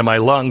going into my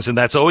lungs, and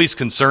that's always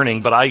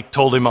concerning. But I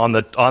told him on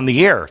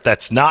the air,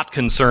 that's not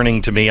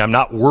concerning to me. I'm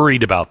not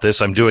worried about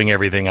this. I'm doing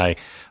everything I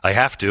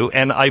have to,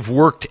 and I've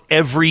worked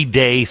every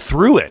day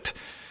through it.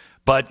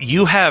 But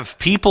you have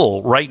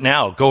people right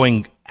now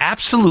going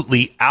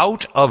absolutely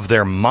out of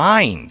their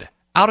mind.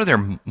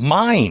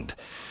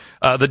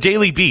 The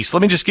Daily Beast.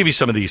 Let me just give you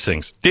some of these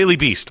things. Daily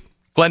Beast.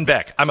 Glenn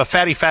Beck. I'm a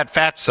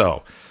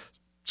fatso.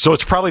 So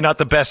it's probably not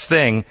the best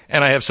thing,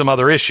 and I have some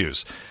other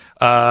issues.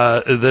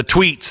 The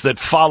tweets that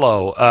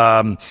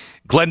follow.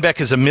 Glenn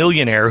Beck is a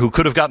millionaire who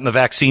could have gotten the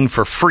vaccine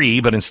for free,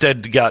 but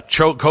instead got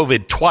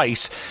COVID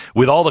twice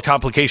with all the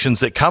complications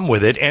that come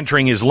with it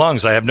entering his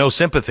lungs. I have no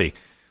sympathy.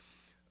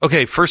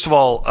 Okay, first of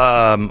all,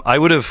 I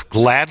would have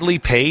gladly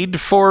paid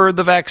for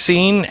the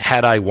vaccine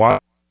had I wanted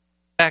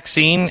the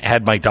vaccine,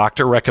 had my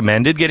doctor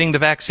recommended getting the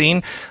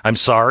vaccine. I'm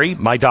sorry,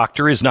 my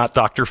doctor is not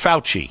Dr.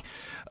 Fauci.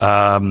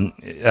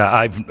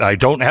 I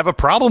don't have a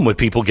problem with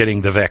people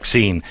getting the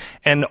vaccine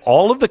and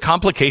all of the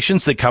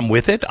complications that come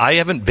with it. I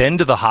haven't been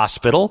to the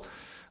hospital.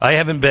 I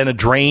haven't been a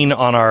drain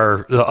on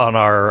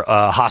our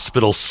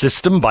hospital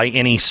system by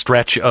any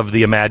stretch of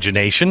the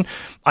imagination.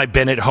 I've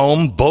been at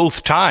home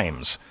both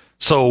times.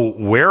 So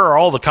where are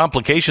all the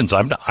complications?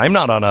 I'm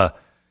not on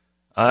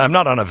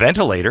a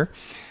ventilator.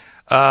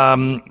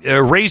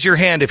 Raise your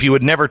hand if you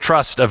would never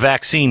trust a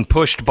vaccine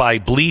pushed by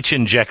bleach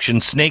injection,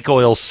 snake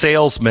oil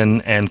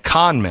salesmen, and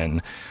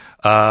conmen.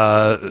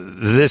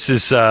 This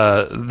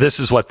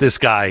is what this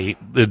guy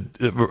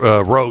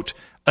wrote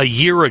a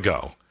year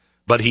ago,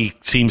 but he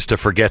seems to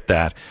forget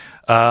that.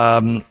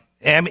 Amy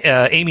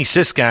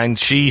Siskine,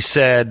 she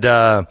said,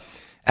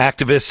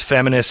 activist,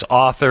 feminist,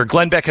 author.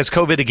 Glenn Beck has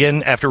COVID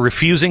again after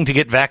refusing to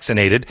get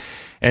vaccinated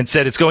and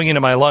said it's going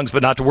into my lungs,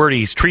 but not to worry.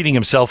 He's treating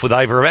himself with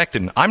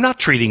ivermectin. I'm not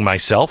treating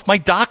myself. My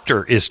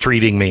doctor is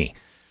treating me.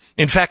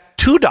 In fact,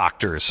 2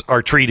 doctors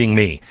are treating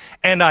me,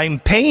 and I'm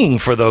paying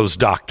for those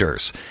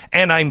doctors,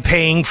 and I'm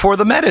paying for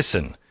the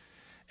medicine.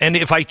 And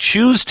if I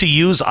choose to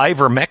use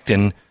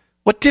ivermectin,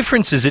 what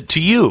difference is it to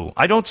you?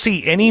 I don't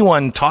see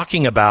anyone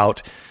talking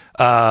about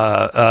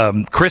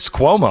Chris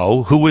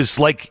Cuomo, who was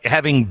like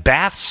having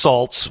bath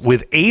salts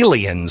with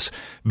aliens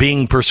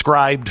being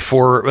prescribed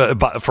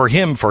for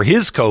him for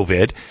his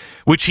COVID,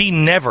 which he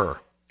never,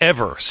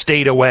 ever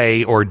stayed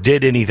away or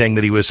did anything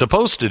that he was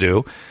supposed to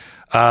do.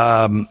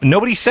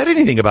 Nobody said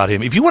anything about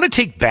him. If you want to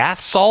take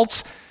bath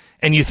salts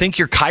and you think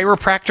your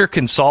chiropractor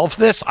can solve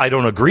this, I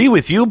don't agree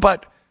with you,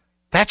 but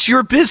that's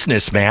your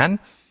business, man.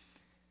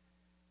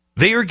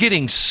 They are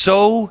getting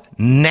so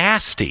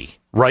nasty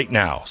right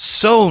now.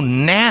 So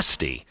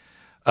nasty.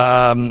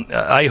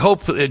 I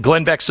hope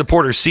Glenn Beck's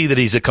supporters see that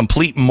he's a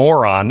complete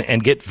moron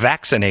and get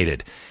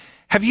vaccinated.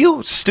 Have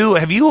you, Stu,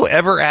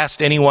 ever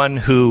asked anyone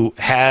who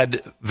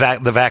had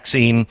the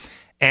vaccine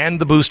and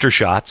the booster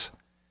shots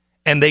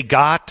and they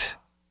got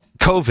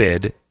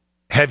COVID,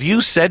 have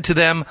you said to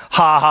them,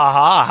 ha, ha,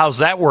 ha, how's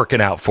that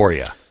working out for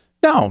you?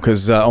 No,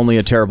 because only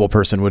a terrible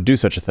person would do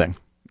such a thing.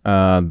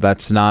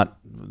 That's not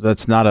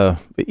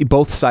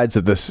both sides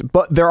of this.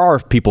 But there are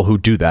people who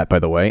do that, by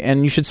the way,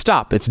 and you should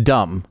stop. It's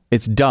dumb.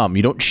 It's dumb.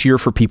 You don't cheer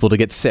for people to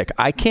get sick.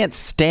 I can't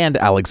stand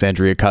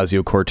Alexandria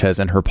Ocasio-Cortez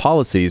and her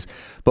policies,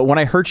 but when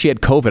I heard she had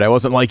COVID, I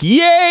wasn't like,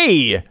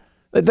 yay!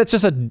 That's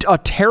just a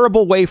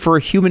terrible way for a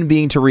human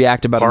being to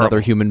react about another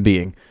human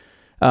being.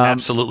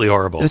 Absolutely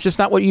horrible. It's just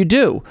not what you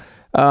do.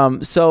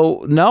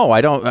 So no,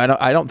 I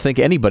don't think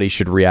anybody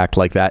should react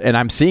like that. And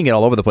I'm seeing it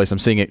all over the place. I'm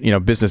seeing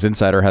it. Business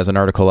Insider has an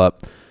article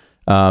up.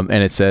 And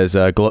it says,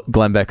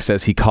 Glenn Beck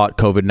says he caught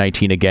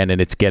COVID-19 again, and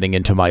it's getting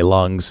into my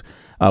lungs,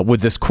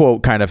 with this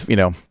quote kind of,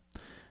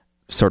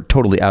 sort of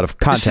totally out of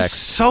context. This is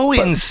so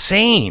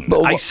insane.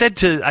 I said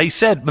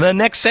the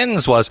next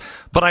sentence was,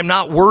 but I'm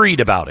not worried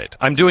about it.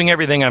 I'm doing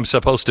everything I'm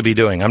supposed to be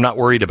doing. I'm not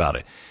worried about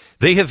it.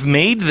 They have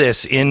made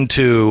this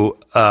into,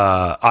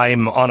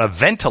 I'm on a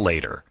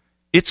ventilator.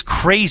 It's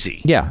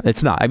crazy. Yeah,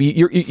 it's not. I mean,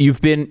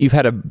 you've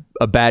had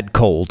a bad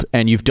cold,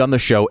 and you've done the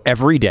show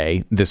every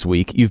day this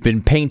week. You've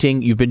been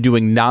painting. You've been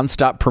doing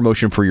nonstop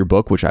promotion for your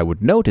book, which I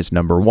would note is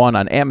 #1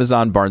 on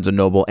Amazon, Barnes &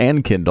 Noble,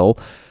 and Kindle.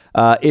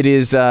 It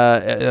is,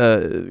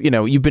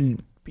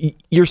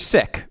 you're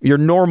sick. You're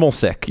normal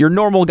sick. You're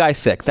normal guy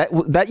sick.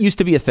 That used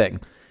to be a thing.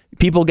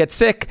 People get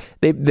sick.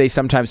 They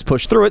sometimes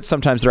push through it.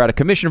 Sometimes they're out of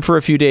commission for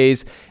a few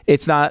days.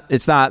 It's not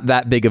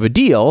that big of a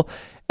deal.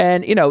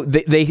 And,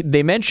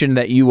 they mentioned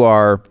that you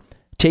are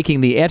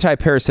taking the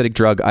anti-parasitic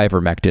drug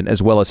ivermectin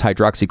as well as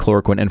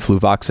hydroxychloroquine and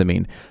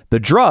fluvoxamine. The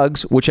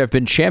drugs, which have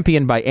been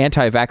championed by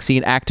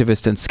anti-vaccine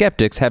activists and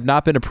skeptics, have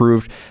not been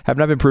proved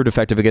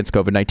effective against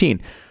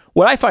COVID-19.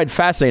 What I find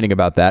fascinating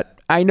about that,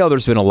 I know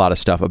there's been a lot of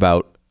stuff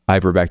about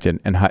ivermectin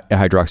and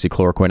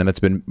hydroxychloroquine, and that's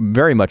been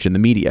very much in the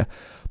media.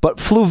 But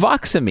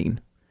fluvoxamine,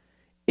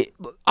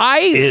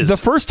 the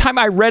first time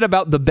I read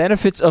about the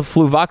benefits of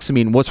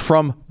fluvoxamine was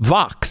from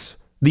Vox,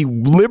 the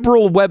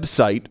liberal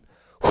website,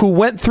 who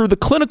went through the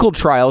clinical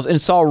trials and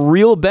saw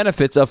real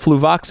benefits of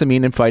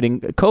fluvoxamine in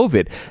fighting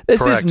COVID.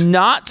 This Correct. is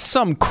not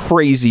some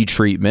crazy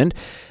treatment.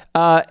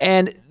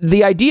 And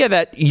the idea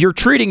that you're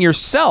treating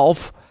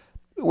yourself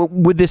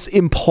with this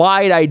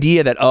implied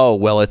idea that,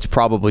 it's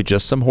probably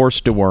just some horse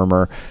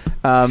dewormer.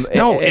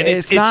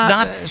 It's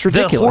not. It's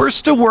ridiculous. The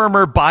horse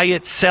dewormer by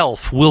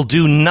itself will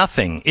do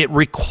nothing. It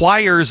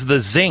requires the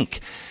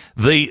zinc.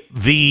 The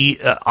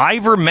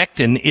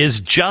ivermectin is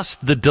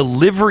just the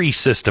delivery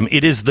system.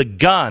 It is the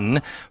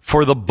gun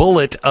for the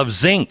bullet of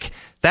zinc.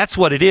 That's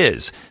what it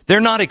is. They're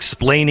not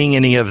explaining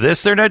any of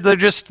this. They're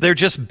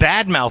just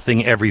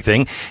bad-mouthing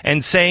everything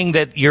and saying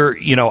that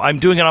I'm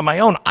doing it on my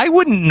own. I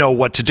wouldn't know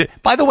what to do.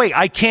 By the way,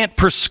 I can't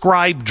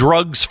prescribe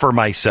drugs for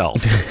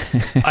myself.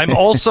 I'm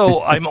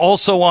also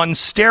on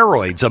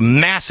steroids, a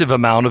massive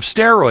amount of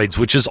steroids,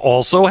 which has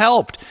also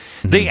helped.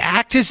 Mm-hmm. They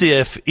act as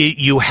if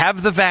you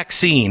have the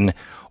vaccine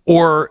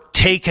or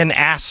take an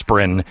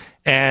aspirin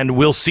and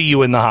we'll see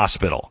you in the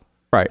hospital.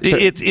 Right.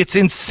 It's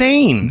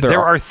insane.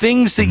 There are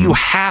things that you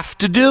have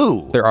to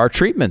do. There are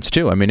treatments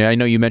too. I mean, I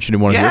know you mentioned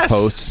in one of your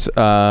posts,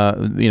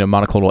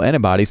 monoclonal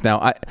antibodies.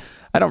 Now,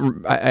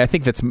 I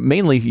think that's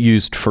mainly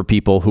used for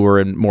people who are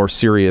in more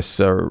serious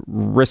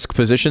risk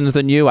positions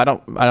than you. I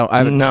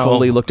haven't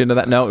fully looked into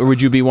that. No, or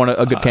would you be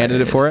a good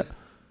candidate for it?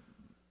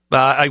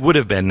 I would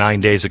have been 9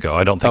 days ago.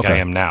 I don't think I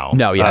am now.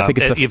 No, yeah, I think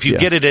it's if you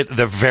get it at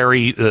the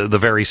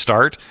very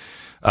start.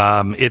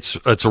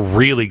 It's a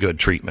really good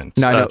treatment.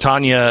 No,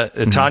 Tanya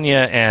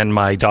and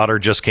my daughter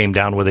just came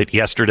down with it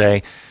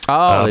yesterday.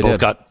 Oh, they both did.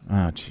 got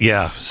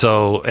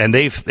So and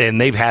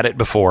they've had it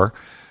before,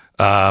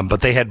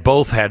 but they had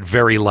both had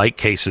very light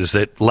cases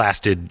that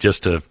lasted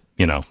just about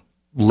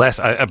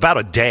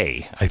a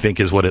day, I think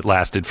is what it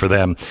lasted for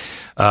them,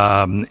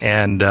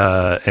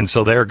 and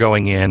so they're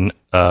going in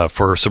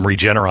for some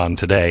Regeneron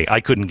today.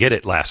 I couldn't get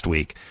it last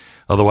week.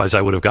 Otherwise,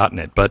 I would have gotten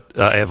it. But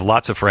I have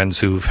lots of friends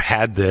who've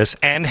had this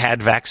and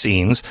had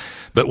vaccines,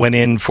 but went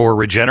in for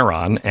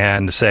Regeneron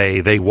and say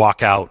they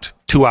walk out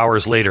 2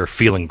 hours later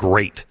feeling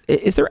great.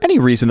 Is there any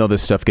reason, though,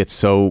 this stuff gets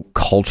so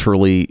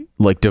culturally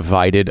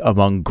divided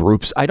among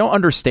groups? I don't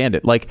understand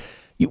it.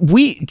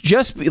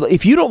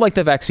 If you don't like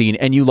the vaccine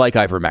and you like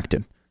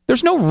ivermectin,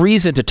 there's no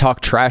reason to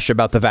talk trash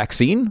about the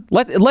vaccine.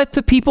 Let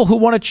the people who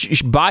want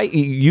to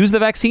use the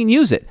vaccine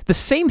use it. The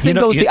same thing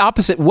goes the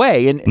opposite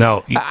way, and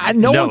no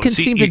one can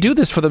seem to do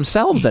this for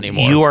themselves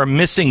anymore. You are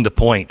missing the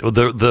point.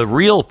 The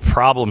real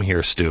problem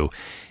here, Stu,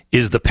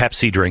 is the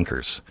Pepsi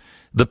drinkers.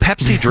 The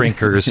Pepsi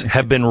drinkers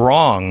have been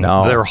wrong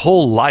their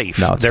whole life.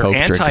 They're Coke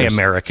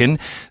anti-American.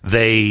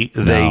 They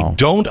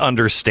don't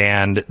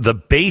understand the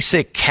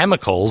basic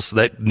chemicals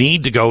that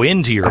need to go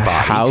into your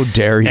body. How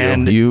dare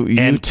you?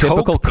 You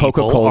typical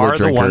Coca-Cola are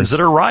drinkers. The ones that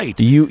are right.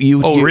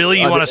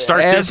 Really? You want to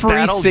start this battle?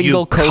 Every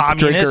single Coke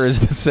drinker is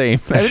the same.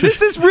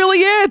 This is really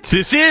it.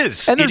 This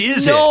is. And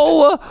there's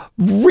no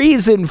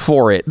reason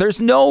for it.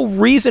 There's no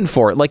reason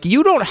for it.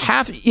 You don't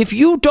have. If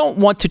you don't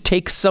want to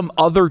take some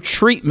other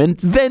treatment,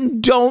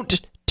 then don't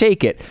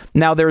take it.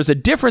 Now, there is a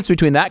difference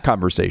between that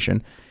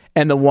conversation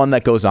and the one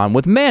that goes on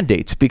with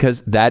mandates,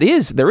 because there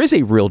is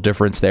a real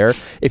difference there.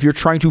 If you're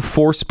trying to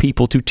force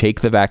people to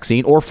take the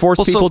vaccine or force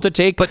people to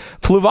take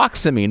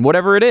fluvoxamine,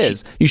 whatever it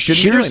is, you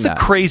shouldn't be doing that. Here's the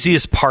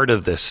craziest part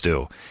of this,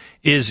 Stu,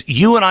 is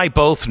you and I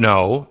both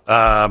know,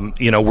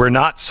 we're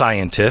not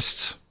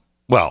scientists.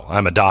 Well,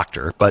 I'm a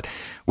doctor, but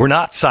we're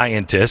not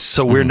scientists,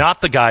 so we're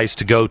not the guys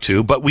to go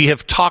to, but we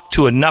have talked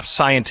to enough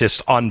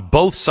scientists on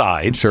both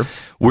sides. Sure.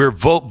 We're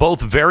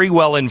both very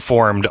well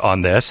informed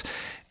on this,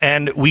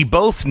 and we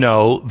both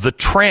know the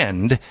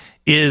trend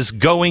is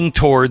going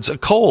towards a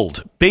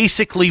cold,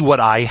 basically what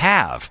I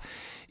have.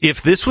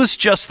 If this was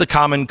just the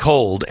common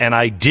cold and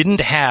I didn't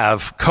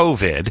have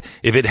COVID,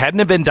 if it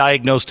hadn't been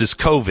diagnosed as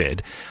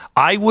COVID,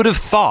 I would have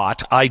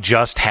thought I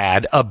just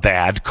had a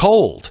bad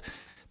cold.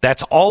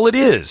 That's all it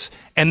is.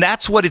 And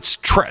that's what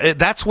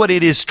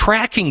it is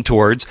tracking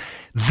towards.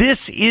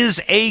 This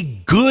is a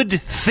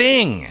good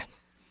thing.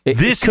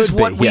 This is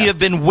what we have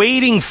been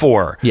waiting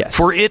for. Yes.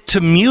 For it to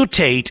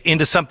mutate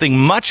into something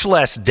much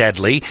less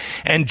deadly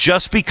and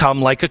just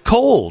become like a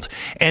cold.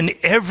 And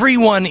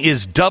everyone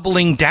is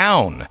doubling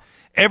down.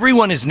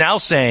 Everyone is now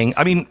saying,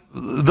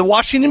 the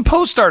Washington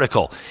Post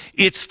article,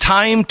 it's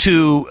time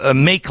to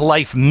make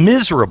life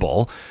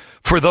miserable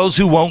for those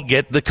who won't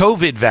get the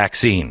COVID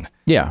vaccine.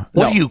 Yeah.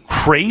 What are you,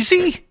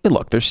 crazy?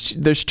 Look,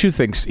 there's two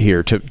things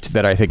here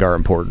that I think are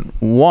important.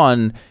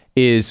 One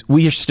is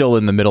we are still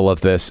in the middle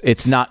of this.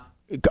 It's not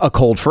a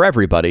cold for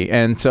everybody.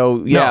 And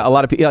so, a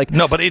lot of people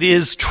no, but it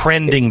is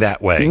trending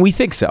that way. We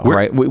think so,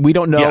 right? We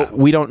don't know. Yeah.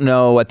 We don't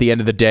know at the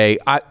end of the day.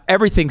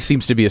 Everything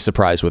seems to be a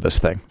surprise with this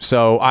thing.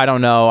 So I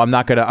don't know. I'm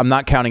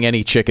not counting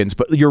any chickens,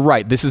 but you're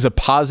right. This is a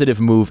positive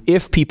move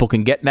if people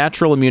can get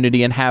natural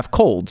immunity and have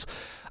colds.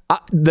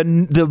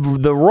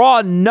 The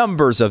raw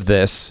numbers of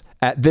this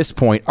at this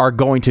point are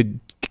going to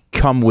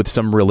come with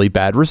some really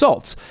bad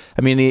results.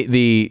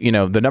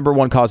 The number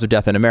one cause of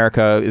death in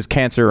America is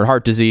cancer and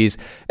heart disease.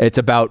 It's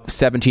about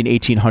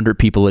 1,800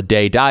 people a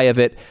day die of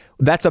it.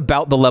 That's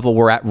about the level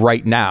we're at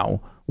right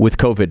now with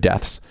COVID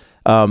deaths.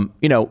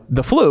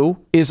 The flu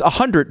is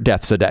 100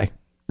 deaths a day.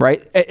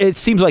 Right? It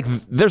seems like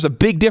there's a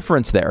big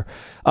difference there.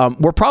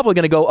 We're probably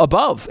going to go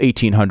above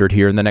 1,800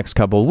 here in the next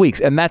couple of weeks,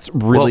 and that's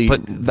really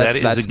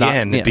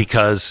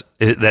because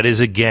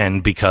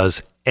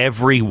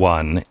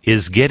everyone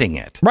is getting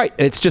it. Right.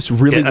 It's just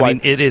really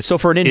wide. It is. So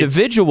for an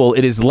individual,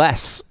 it is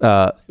less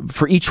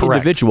for each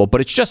individual,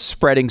 but it's just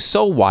spreading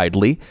so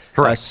widely,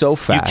 so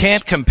fast. You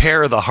can't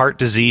compare the heart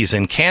disease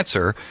and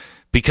cancer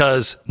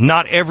because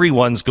not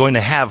everyone's going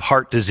to have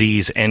heart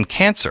disease and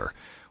cancer.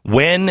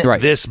 When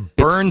this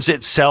burns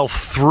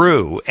itself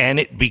through and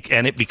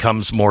it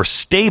becomes more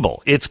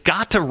stable, it's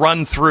got to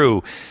run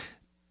through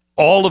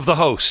all of the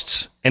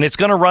hosts, and it's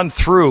going to run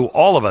through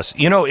all of us.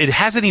 It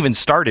hasn't even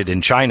started in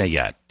China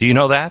yet. Do you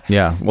know that?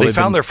 Yeah. Well, they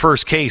found their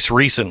first case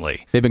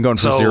recently. They've been going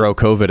for zero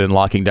COVID and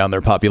locking down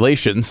their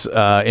populations.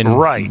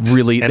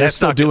 Really, they're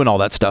still doing all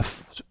that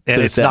stuff.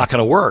 And it's not going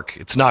to work.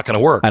 It's not going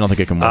to work. I don't think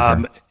it can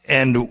work.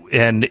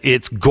 and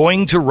it's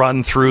going to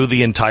run through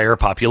the entire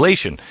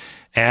population.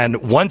 And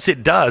once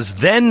it does,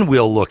 then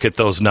we'll look at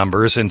those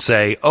numbers and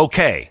say,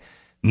 okay,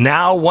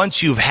 now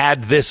once you've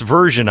had this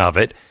version of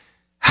it,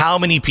 how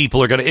many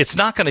people are going to, it's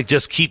not going to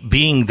just keep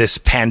being this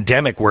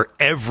pandemic where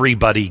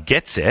everybody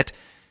gets it.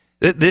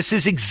 This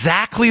is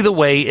exactly the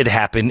way it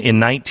happened in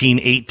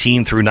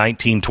 1918 through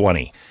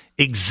 1920.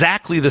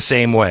 Exactly the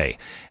same way.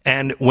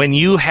 And when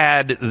you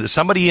had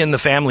somebody in the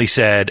family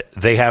said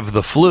they have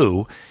the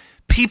flu,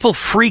 people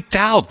freaked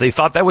out. They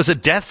thought that was a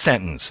death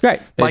sentence. Right.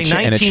 By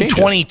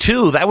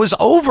 1922, that was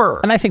over.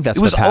 And I think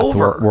that's the path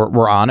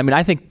we're on. I mean,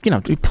 I think,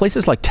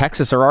 places like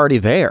Texas are already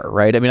there,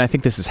 right? I mean, I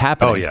think this is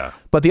happening. Oh, yeah.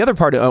 But the other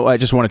part I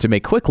just wanted to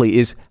make quickly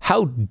is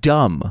how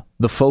dumb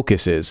the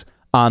focus is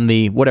on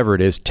the, whatever it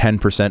is,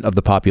 10% of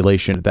the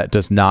population that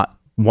does not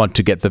want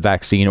to get the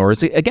vaccine or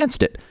is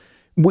against it.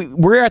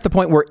 We're at the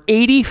point where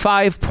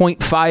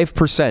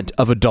 85.5%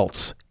 of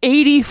adults,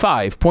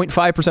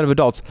 85.5% of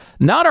adults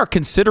not are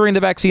considering the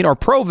vaccine or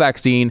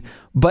pro-vaccine,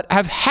 but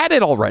have had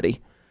it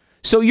already.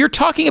 So you're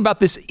talking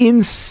about this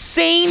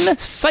insane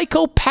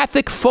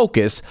psychopathic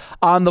focus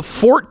on the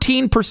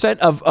 14%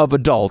 of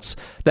adults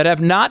that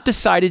have not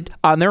decided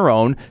on their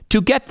own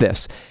to get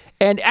this.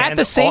 And at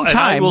the same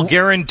time, I will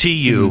guarantee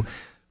you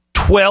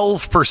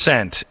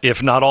 12%,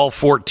 if not all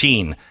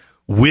 14,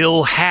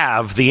 will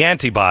have the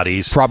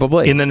antibodies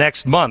probably in the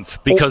next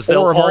month because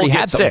they'll all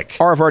get sick.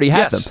 Or have already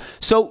had them.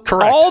 So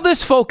correct. All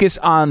this focus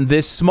on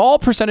this small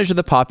percentage of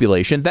the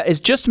population that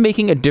is just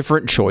making a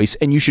different choice,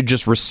 and you should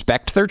just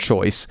respect their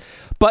choice.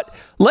 But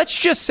let's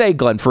just say,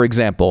 Glenn, for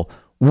example,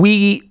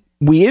 we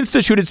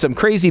instituted some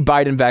crazy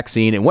Biden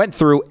vaccine and went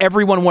through,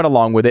 everyone went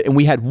along with it, and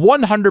we had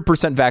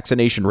 100%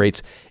 vaccination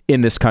rates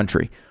in this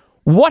country.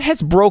 What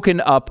has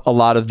broken up a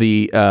lot of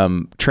the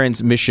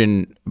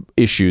transmission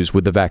issues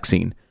with the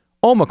vaccine?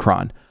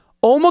 Omicron.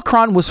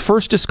 Omicron was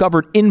first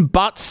discovered in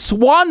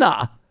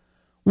Botswana.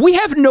 We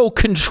have no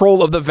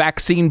control of the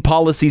vaccine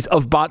policies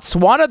of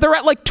Botswana. They're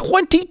at like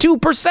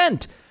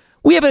 22%.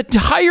 We have an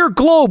entire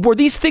globe where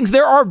these things,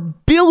 there are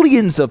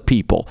billions of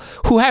people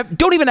who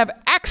don't even have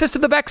access to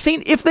the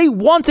vaccine if they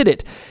wanted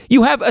it.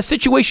 You have a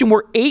situation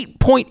where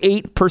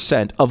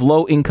 8.8% of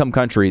low-income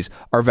countries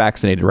are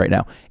vaccinated right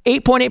now.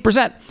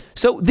 8.8%.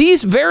 So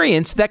these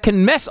variants that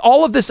can mess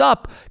all of this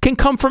up can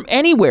come from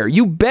anywhere.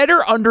 You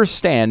better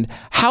understand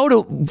how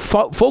to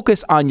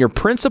focus on your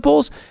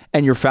principles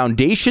and your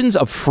foundations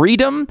of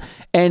freedom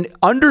and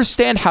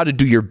understand how to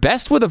do your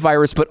best with a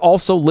virus, but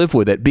also live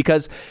with it.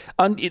 Because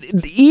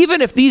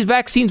even if these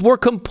vaccines were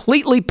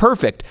completely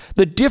perfect,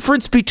 the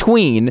difference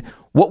between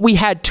what we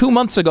had 2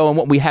 months ago and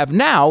what we have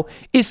now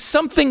is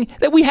something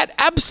that we had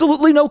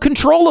absolutely no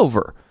control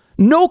over.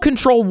 No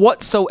control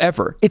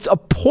whatsoever. It's a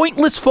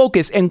pointless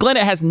focus. And Glenn,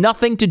 it has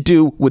nothing to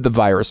do with the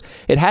virus.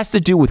 It has to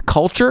do with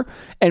culture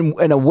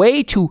and a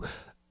way to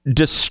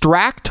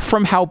distract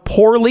from how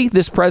poorly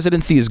this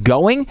presidency is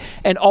going,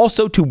 and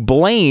also to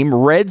blame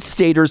red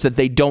staters that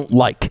they don't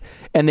like.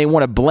 And they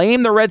want to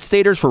blame the red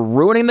staters for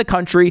ruining the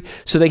country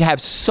so they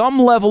have some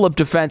level of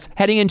defense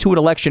heading into an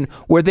election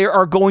where they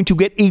are going to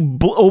get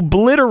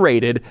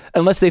obliterated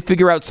unless they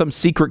figure out some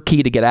secret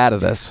key to get out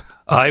of this.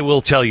 I will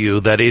tell you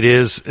that it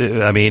is,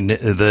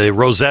 the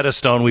Rosetta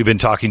Stone we've been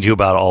talking to you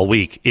about all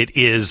week, it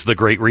is the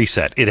Great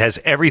Reset. It has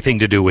everything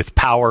to do with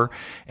power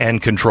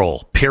and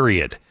control,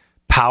 period.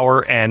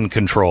 Power and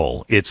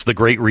control. It's the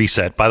Great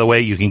Reset. By the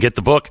way, you can get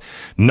the book,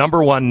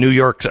 number one New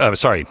York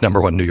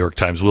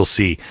Times. We'll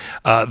see.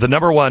 The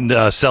number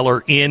one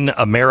seller in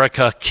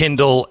America,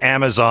 Kindle,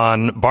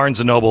 Amazon,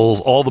 Barnes &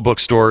 Noble, all the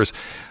bookstores,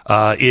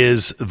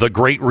 is the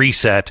Great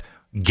Reset.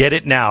 Get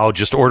it now.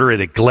 Just order it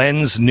at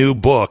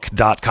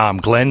glensnewbook.com,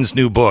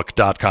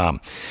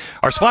 glensnewbook.com.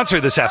 Our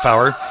sponsor this half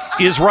hour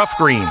is Rough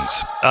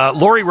Greens.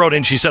 Lori wrote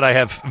in, she said, I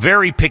have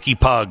very picky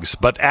pugs,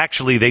 but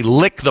actually they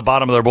lick the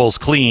bottom of their bowls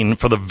clean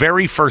for the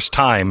very first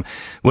time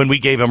when we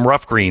gave them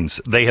Rough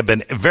Greens. They have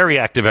been very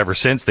active ever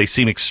since. They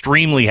seem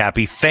extremely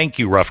happy. Thank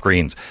you, Rough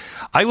Greens.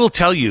 I will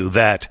tell you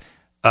that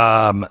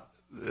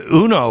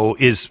Uno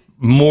is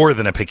more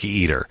than a picky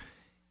eater.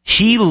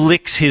 He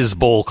licks his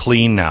bowl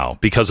clean now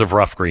because of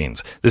Rough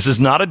Greens. This is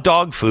not a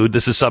dog food.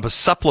 This is a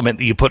supplement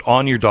that you put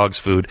on your dog's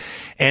food,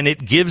 and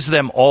it gives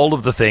them all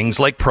of the things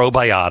like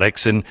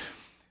probiotics and,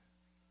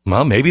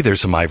 well, maybe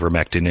there's some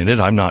ivermectin in it.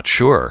 I'm not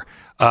sure.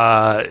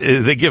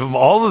 They give them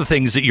all of the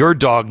things that your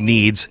dog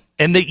needs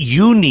and that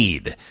you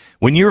need.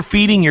 When you're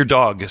feeding your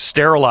dog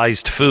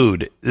sterilized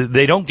food,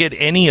 they don't get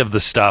any of the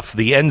stuff,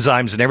 the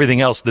enzymes and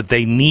everything else that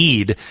they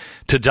need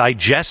to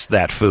digest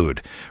that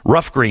food.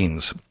 Rough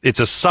Greens, it's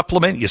a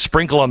supplement you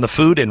sprinkle on the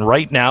food, and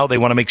right now they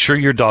want to make sure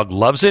your dog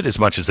loves it as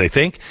much as they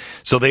think.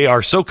 So they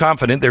are so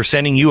confident they're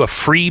sending you a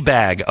free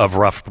bag of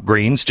Rough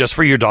Greens just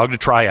for your dog to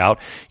try out.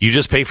 You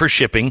just pay for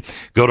shipping.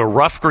 Go to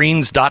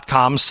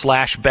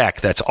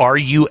roughgreens.com/Beck. That's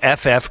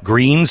RUFF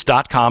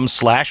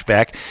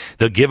greens.com/Beck.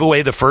 They'll give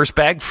away the first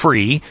bag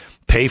free.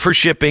 Pay for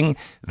shipping,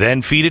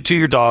 then feed it to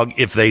your dog.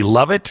 If they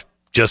love it,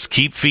 just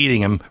keep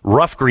feeding them.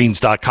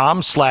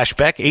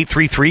 Roughgreens.com/Beck,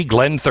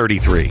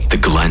 833-GLEN33. The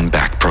Glenn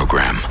Beck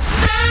Program.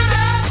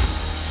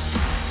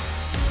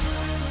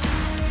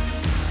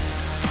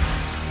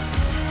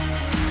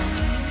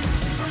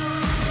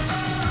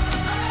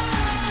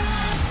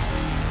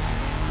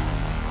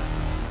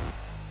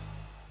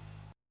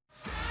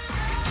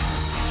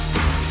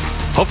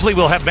 Hopefully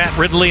we'll have Matt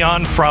Ridley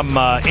on from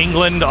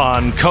England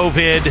on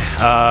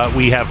COVID.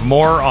 We have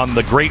more on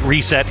the Great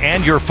Reset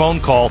and your phone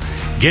call.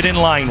 Get in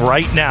line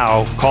right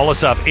now. Call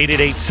us up,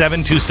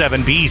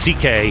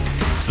 888-727-BECK.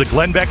 It's the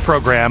Glenn Beck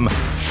Program,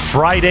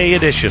 Friday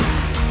edition.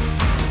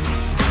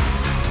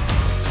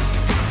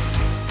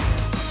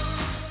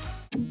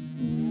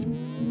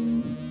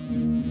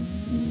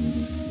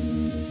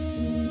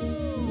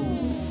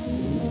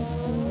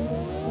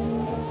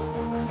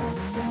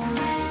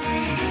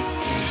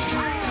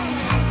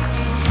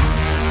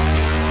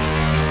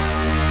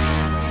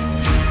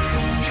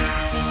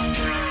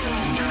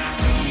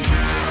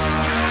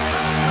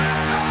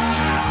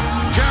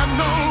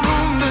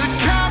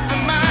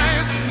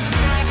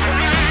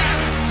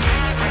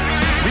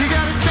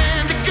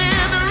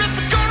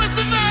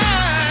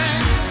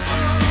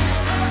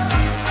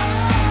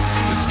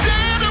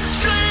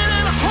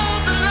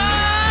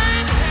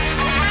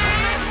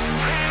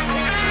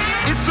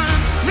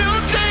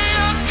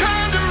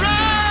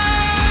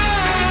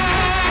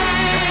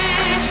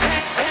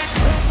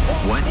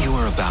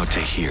 To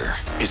hear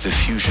is the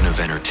fusion of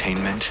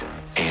entertainment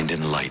and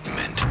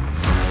enlightenment.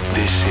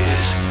 This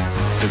is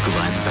the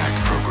Glenn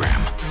Beck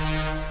Program.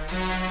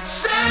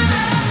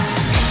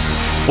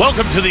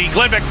 Welcome to the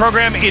Glenn Beck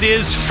Program. It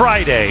is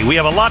Friday. We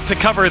have a lot to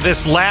cover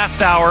this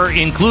last hour,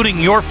 including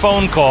your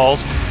phone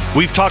calls.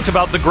 We've talked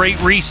about the Great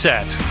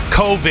Reset,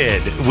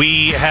 COVID.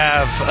 We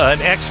have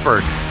an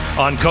expert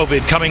on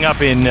COVID coming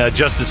up in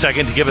just a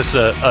second to give us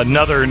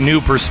another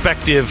new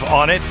perspective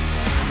on it.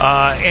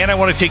 And I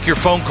want to take your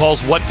phone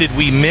calls. What did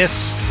we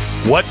miss?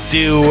 What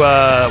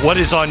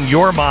is on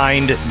your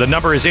mind? The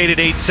number is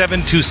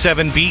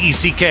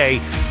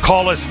 888-727-BECK.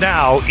 Call us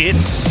now.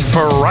 It's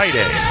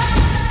Friday.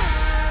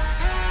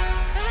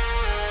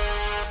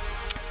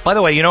 By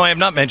the way, I have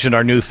not mentioned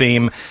our new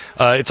theme.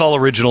 It's all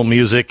original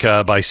music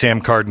by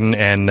Sam Carden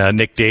and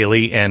Nick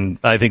Daly, and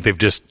I think they've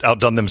just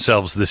outdone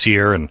themselves this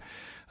year, and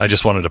I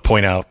just wanted to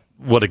point out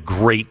what a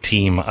great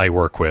team I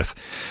work with.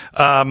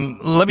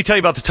 Let me tell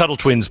you about the Tuttle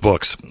Twins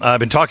books. I've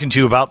been talking to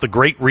you about the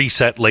Great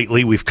Reset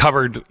lately. We've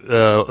covered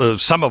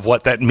some of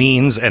what that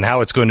means and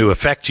how it's going to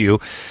affect you.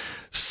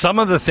 Some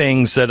of the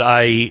things that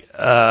I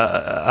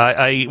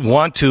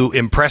want to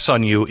impress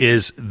on you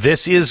is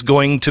this is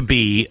going to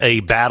be a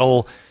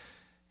battle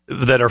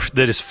that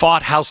is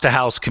fought house to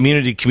house,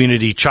 community to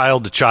community,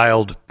 child to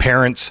child,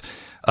 parents.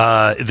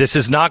 This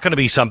is not going to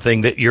be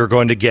something that you're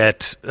going to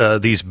get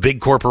these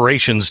big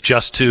corporations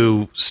just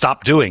to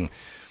stop doing.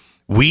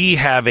 We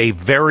have a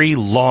very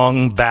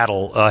long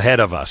battle ahead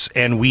of us,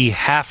 and we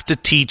have to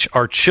teach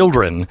our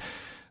children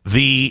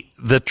the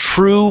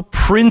true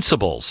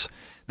principles.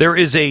 There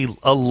is a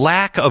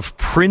lack of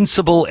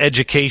principle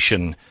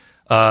education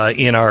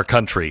in our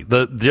country.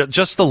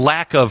 Just the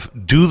lack of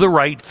do the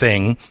right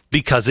thing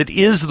because it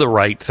is the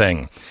right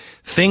thing.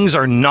 Things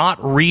are not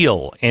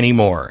real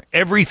anymore.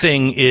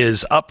 Everything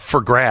is up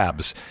for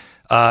grabs,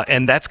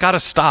 and that's got to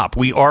stop.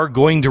 We are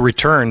going to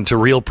return to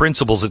real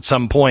principles at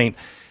some point.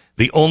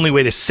 The only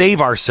way to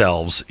save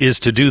ourselves is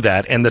to do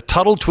that, and the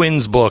Tuttle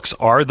Twins books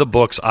are the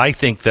books I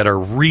think that are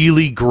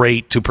really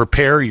great to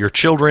prepare your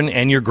children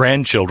and your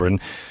grandchildren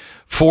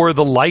for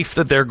the life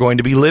that they're going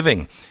to be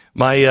living.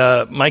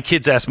 My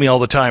kids ask me all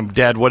the time,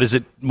 Dad, what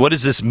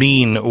does this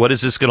mean? What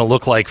is this going to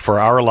look like for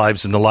our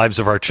lives and the lives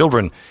of our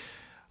children?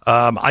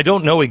 I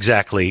don't know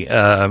exactly,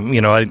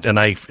 and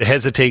I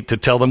hesitate to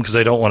tell them because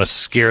I don't want to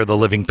scare the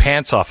living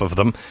pants off of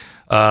them.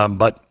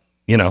 But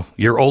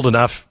you're old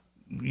enough.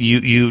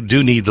 You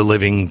do need the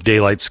living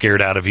daylight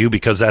scared out of you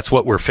because that's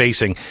what we're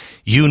facing.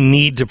 You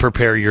need to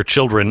prepare your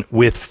children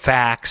with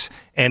facts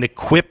and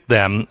equip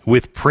them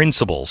with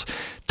principles.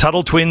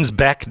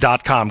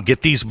 TuttleTwinsBeck.com.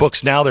 Get these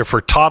books now. They're for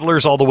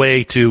toddlers all the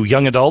way to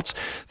young adults.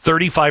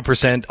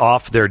 35%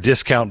 off their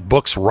discount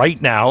books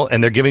right now,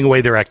 and they're giving away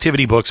their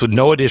activity books with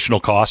no additional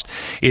cost.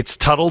 It's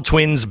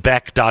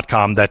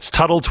TuttleTwinsBeck.com. That's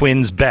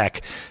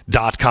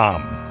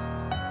TuttleTwinsBeck.com.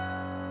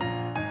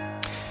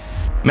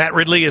 Matt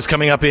Ridley is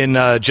coming up in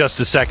just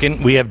a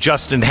second. We have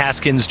Justin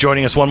Haskins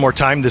joining us one more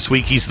time this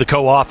week. He's the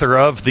co-author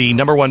of the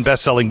 #1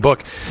 best-selling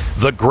book,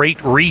 The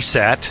Great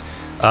Reset.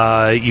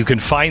 You can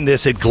find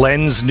this at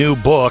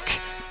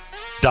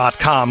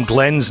glensnewbook.com,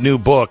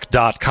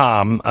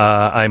 glensnewbook.com.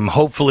 I'm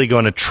hopefully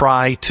going to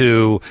try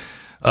to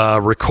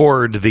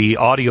record the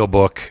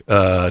audiobook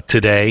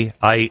today.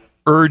 I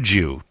urge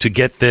you to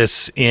get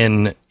this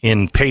in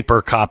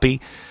paper copy.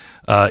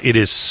 It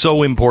is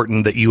so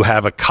important that you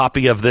have a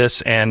copy of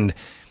this, and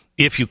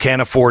if you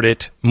can't afford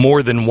it,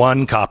 more than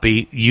one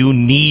copy, you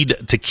need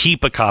to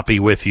keep a copy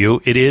with you.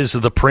 It is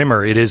the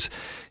primer. It's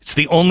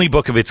the only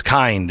book of its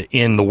kind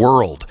in the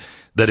world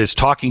that is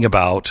talking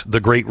about the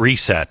Great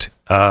Reset.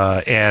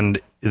 And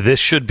this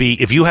should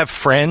be, if you have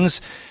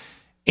friends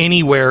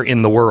anywhere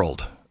in the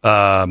world,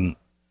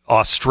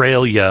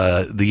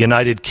 Australia, the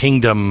United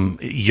Kingdom,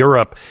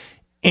 Europe,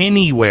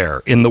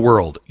 anywhere in the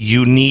world,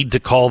 you need to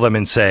call them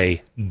and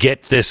say,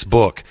 get this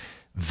book.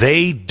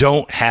 They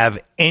don't have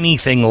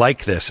anything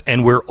like this,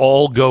 and we're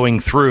all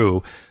going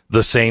through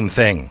the same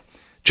thing.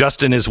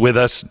 Justin is with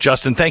us.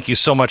 Justin, thank you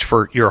so much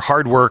for your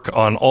hard work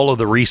on all of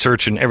the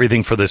research and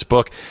everything for this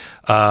book,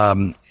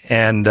 and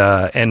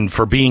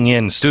for being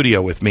in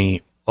studio with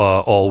me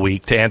all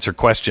week to answer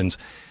questions.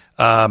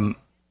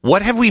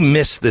 What have we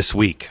missed this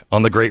week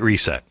on the Great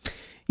Reset?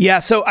 Yeah,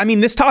 so, I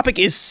mean, this topic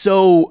is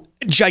so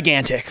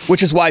gigantic,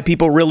 which is why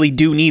people really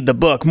do need the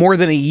book. More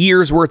than a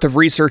year's worth of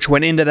research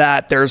went into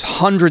that. There's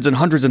hundreds and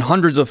hundreds and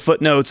hundreds of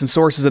footnotes and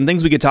sources and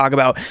things we could talk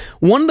about.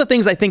 One of the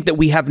things I think that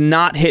we have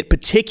not hit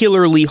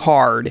particularly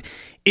hard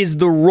is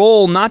the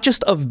role not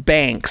just of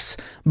banks,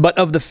 but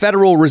of the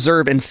Federal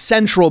Reserve and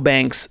central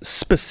banks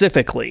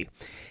specifically.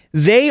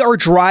 They are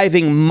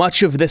driving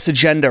much of this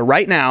agenda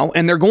right now,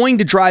 and they're going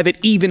to drive it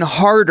even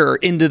harder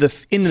into the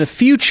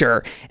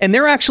future. And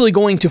they're actually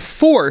going to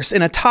force,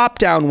 in a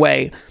top-down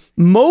way,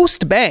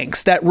 most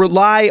banks that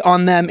rely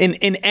on them in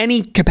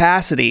any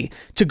capacity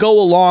to go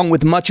along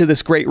with much of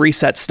this Great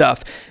Reset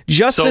stuff.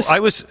 Go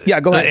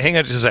ahead. Hang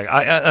on just a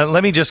second.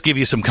 Let me just give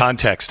you some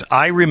context.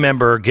 I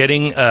remember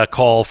getting a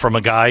call from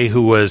a guy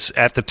who was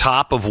at the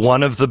top of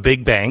one of the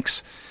big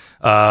banks,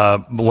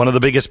 one of the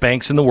biggest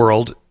banks in the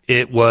world.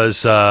 It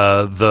was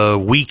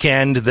the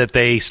weekend that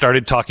they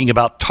started talking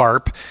about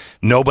TARP.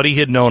 Nobody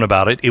had known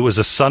about it. It was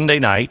a Sunday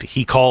night.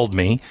 He called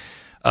me.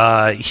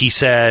 He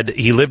said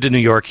he lived in New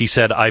York. He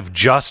said, I've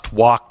just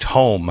walked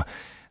home.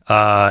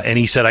 And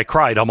he said, I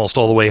cried almost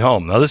all the way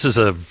home. Now, this is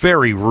a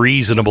very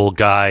reasonable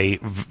guy,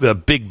 a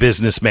big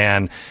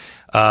businessman.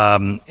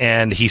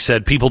 And he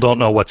said, people don't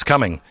know what's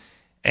coming.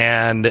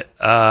 And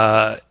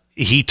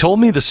he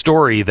told me the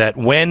story that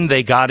when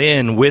they got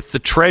in with the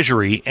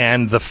Treasury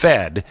and the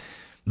Fed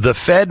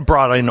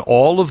brought in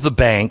all of the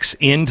banks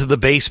into the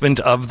basement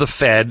of the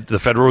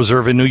Federal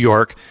Reserve in New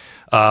York,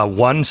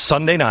 one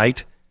Sunday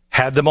night,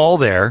 had them all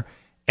there,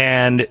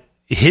 and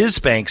his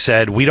bank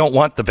said, we don't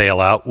want the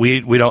bailout.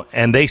 We don't.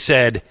 And they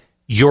said,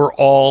 you're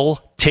all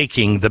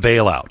taking the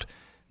bailout.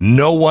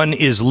 No one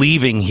is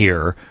leaving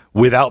here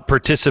without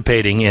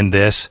participating in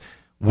this.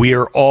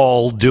 We're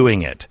all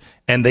doing it.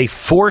 And they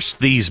forced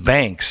these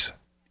banks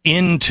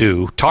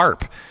into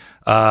TARP.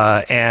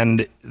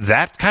 And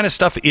that kind of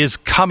stuff is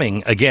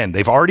coming again.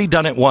 They've already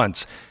done it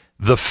once.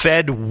 The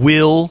Fed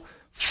will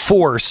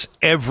force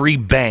every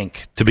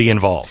bank to be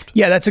involved.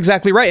 Yeah, that's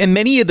exactly right. And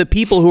many of the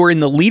people who are in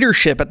the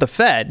leadership at the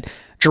Fed,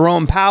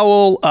 Jerome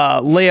Powell,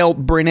 Lael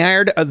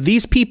Brainard,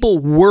 these people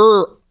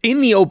were in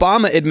the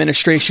Obama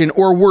administration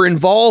or were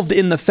involved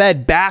in the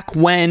Fed back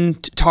when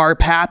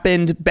TARP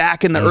happened,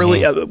 back in the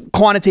early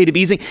quantitative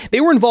easing.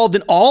 They were involved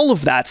in all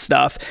of that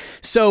stuff.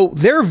 So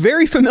they're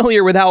very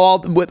familiar with how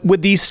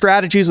with these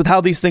strategies, with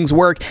how these things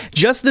work.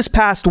 Just this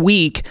past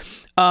week,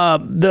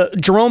 the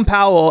Jerome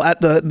Powell at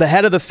the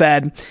head of the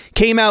Fed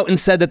came out and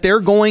said that they're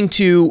going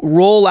to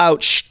roll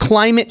out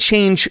climate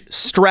change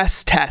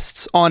stress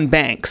tests on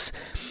banks.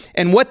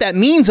 And what that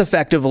means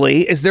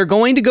effectively is they're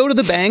going to go to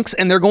the banks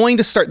and they're going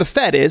to start,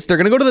 they're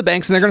going to go to the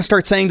banks and they're going to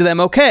start saying to them,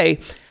 okay,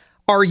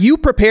 are you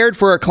prepared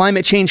for a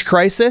climate change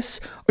crisis?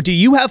 Do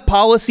you have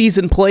policies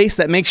in place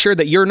that make sure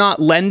that you're not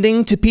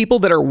lending to people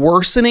that are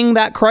worsening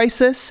that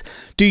crisis?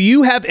 Do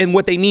you have, and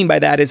what they mean by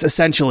that is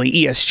essentially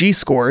ESG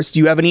scores.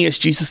 Do you have an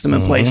ESG system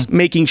in place,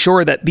 making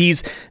sure that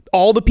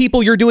all the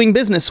people you're doing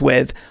business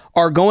with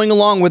are going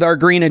along with our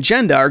green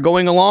agenda, are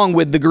going along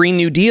with the Green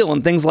New Deal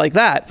and things like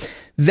that?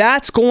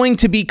 That's going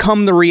to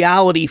become the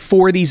reality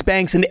for these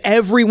banks and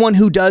everyone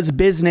who does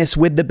business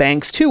with the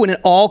banks too. And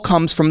it all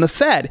comes from the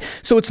Fed.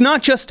 So it's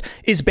not just,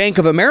 is Bank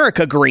of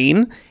America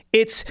green?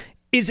 It's,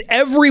 is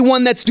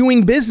everyone that's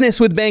doing business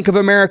with Bank of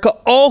America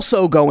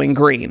also going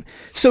green?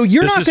 So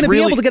you're not going to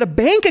be able to get a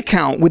bank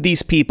account with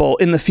these people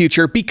in the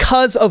future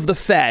because of the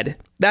Fed.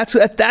 That's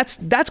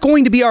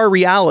going to be our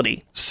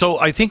reality. So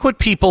I think what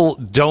people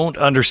don't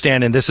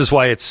understand, and this is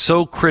why it's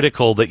so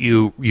critical that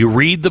you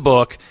read the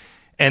book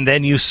and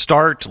then you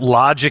start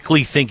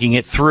logically thinking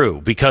it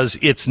through, because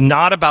it's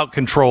not about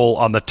control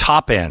on the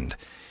top end.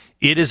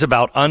 It is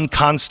about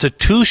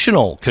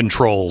unconstitutional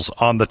controls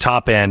on the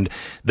top end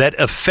that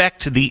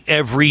affect the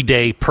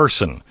everyday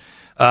person.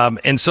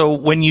 And so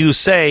when you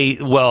say,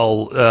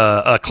 well,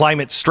 a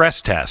climate stress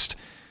test,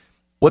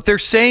 what they're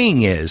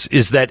saying is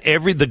that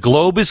the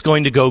globe is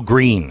going to go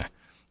green.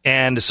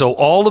 And so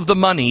all of the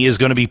money is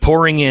going to be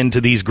pouring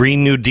into these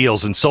Green New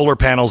Deals and solar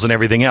panels and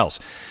everything else.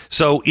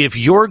 So if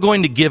you're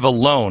going to give a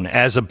loan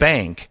as a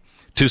bank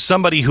to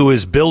somebody who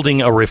is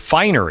building a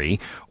refinery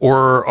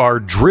or are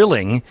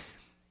drilling,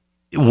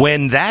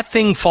 when that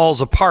thing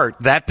falls apart,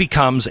 that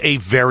becomes a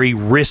very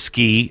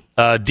risky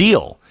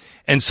deal.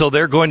 And so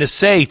they're going to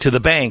say to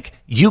the bank,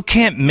 you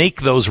can't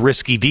make those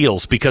risky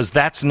deals because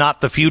that's not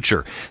the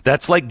future.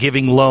 That's like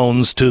giving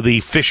loans to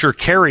the Fisher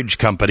Carriage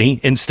Company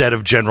instead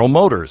of General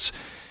Motors.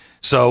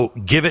 So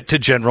give it to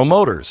General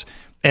Motors.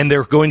 And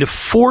they're going to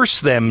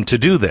force them to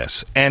do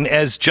this. And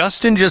as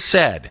Justin just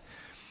said,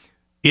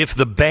 if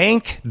the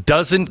bank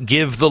doesn't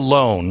give the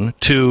loan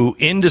to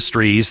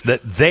industries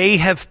that they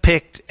have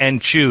picked and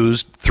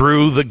choose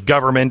through the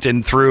government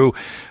and through,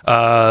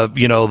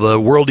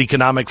 the World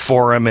Economic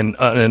Forum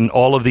and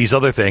all of these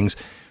other things,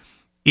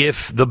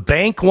 if the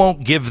bank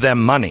won't give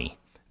them money,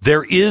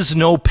 There is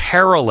no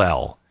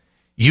parallel.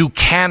 You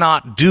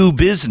cannot do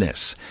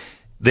business.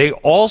 They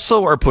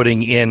also are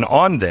putting in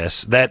on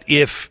this that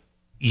if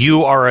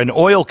you are an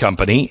oil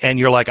company and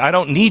you're like, I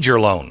don't need your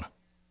loan,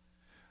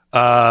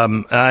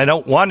 I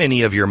don't want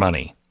any of your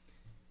money.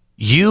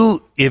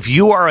 If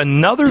you are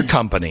another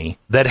company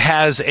that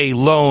has a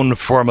loan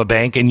from a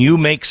bank and you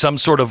make some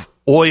sort of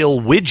oil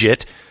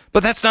widget,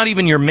 but that's not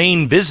even your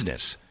main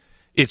business,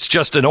 it's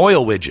just an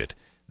oil widget,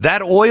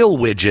 that oil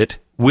widget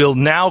will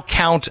now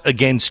count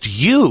against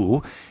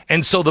you.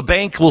 And so the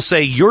bank will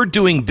say, you're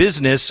doing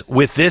business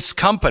with this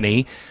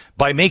company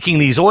by making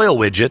these oil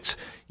widgets.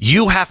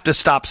 You have to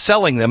stop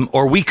selling them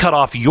or we cut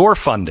off your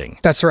funding.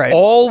 That's right.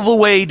 All the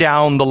way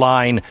down the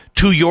line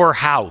to your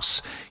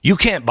house. You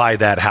can't buy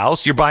that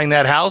house. You're buying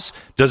that house.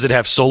 Does it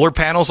have solar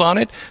panels on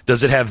it?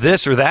 Does it have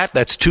this or that?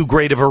 That's too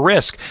great of a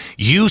risk.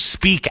 You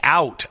speak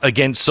out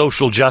against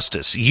social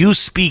justice. You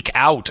speak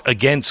out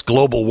against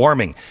global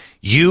warming.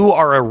 You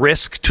are a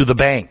risk to the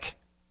bank.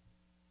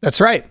 That's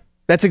right.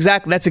 That's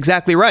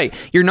exactly right.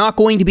 You're not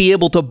going to be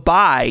able to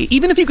buy,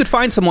 even if you could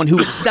find someone who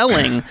is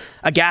selling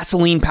a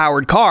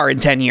gasoline-powered car in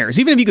 10 years,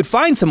 even if you could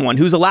find someone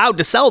who's allowed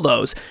to sell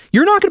those,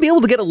 you're not going to be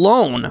able to get a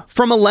loan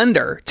from a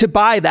lender to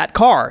buy that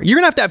car. You're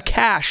going to have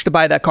cash to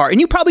buy that car. And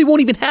you probably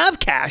won't even have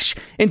cash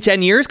in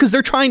 10 years because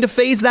they're trying to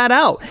phase that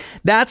out.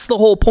 That's the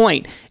whole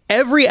point.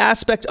 Every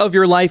aspect of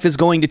your life is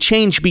going to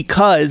change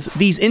because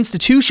these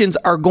institutions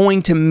are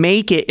going to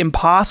make it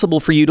impossible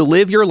for you to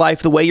live your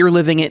life the way you're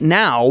living it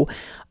now.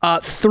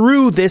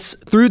 Through this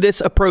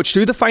approach,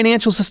 through the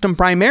financial system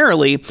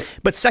primarily,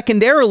 but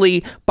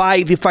secondarily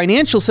by the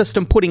financial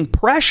system putting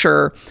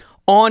pressure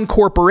on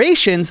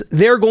corporations,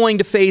 they're going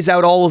to phase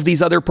out all of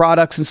these other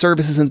products and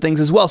services and things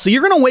as well. So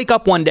you're going to wake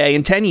up one day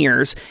in 10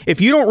 years, if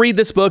you don't read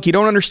this book, you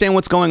don't understand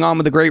what's going on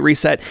with the Great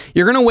Reset,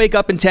 you're going to wake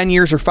up in 10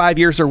 years or 5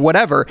 years or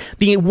whatever.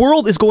 The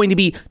world is going to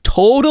be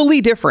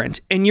totally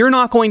different, and you're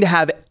not going to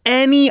have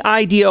any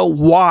idea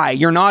why.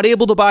 You're not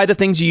able to buy the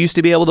things you used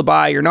to be able to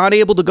buy. You're not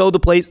able to go the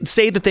place,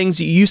 say the things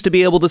you used to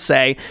be able to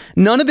say.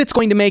 None of it's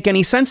going to make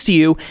any sense to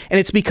you. And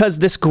it's because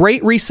this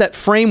Great Reset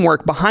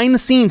framework behind the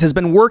scenes has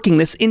been working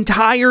this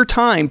entire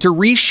time to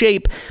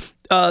reshape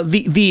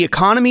the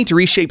economy, to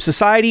reshape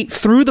society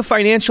through the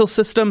financial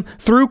system,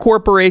 through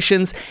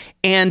corporations,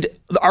 and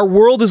our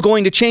world is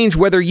going to change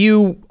whether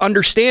you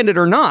understand it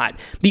or not.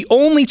 The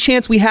only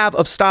chance we have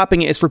of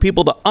stopping it is for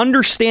people to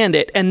understand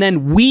it, and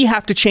then we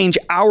have to change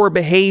our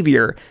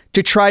behavior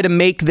to try to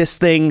make this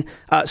thing,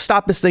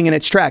 stop this thing in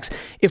its tracks.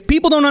 If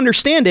people don't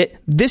understand it,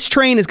 this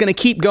train is going to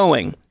keep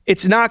going.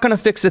 It's not going to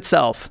fix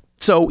itself.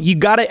 So you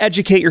got to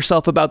educate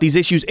yourself about these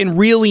issues and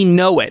really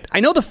know it.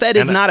 I know the Fed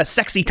is not a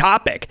sexy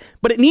topic,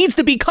 but it needs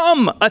to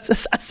become a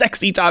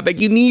sexy topic.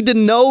 You need to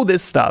know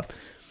this stuff.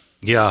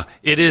 Yeah,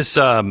 it is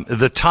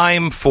the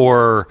time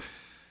for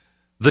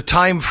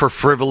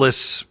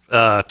frivolous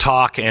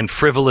talk and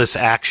frivolous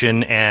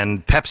action,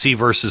 and Pepsi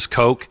versus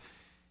Coke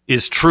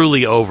is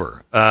truly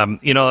over.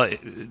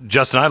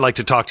 Justin, I'd like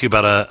to talk to you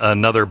about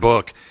another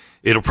book.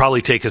 It'll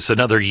probably take us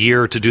another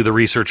year to do the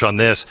research on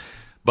this,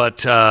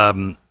 but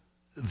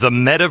the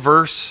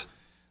metaverse,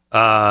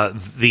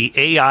 the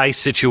AI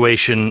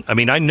situation. I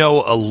mean, I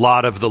know a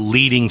lot of the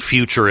leading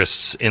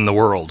futurists in the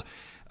world,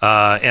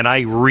 and I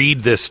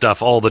read this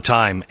stuff all the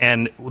time.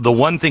 And the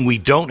one thing we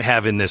don't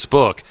have in this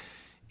book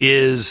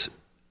is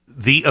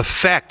the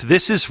effect.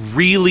 This is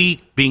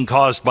really being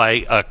caused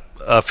by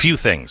a few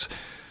things.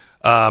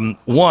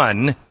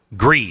 One,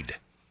 greed.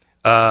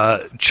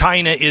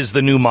 China is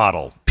the new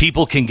model.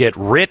 People can get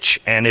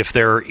rich, and if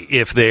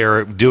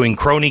they're doing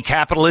crony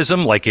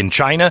capitalism like in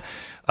China,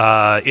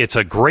 it's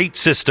a great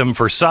system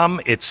for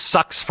some. It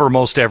sucks for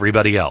most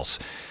everybody else.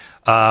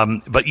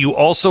 But you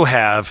also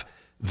have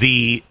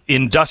the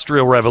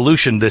industrial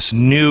revolution, this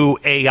new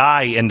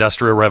AI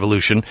industrial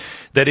revolution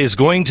that is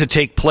going to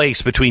take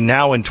place between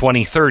now and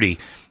 2030.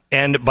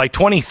 And by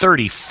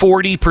 2030,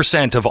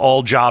 40% of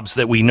all jobs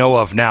that we know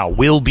of now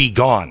will be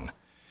gone.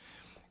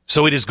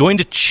 So it is going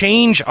to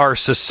change our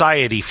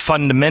society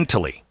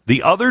fundamentally.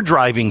 The other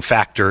driving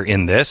factor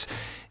in this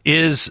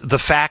is the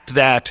fact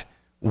that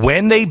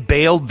when they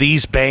bailed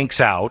these banks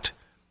out,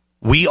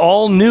 we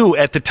all knew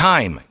at the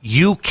time,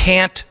 you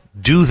can't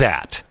do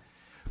that.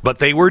 But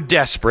they were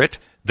desperate.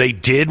 They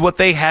did what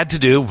they had to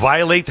do,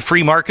 violate the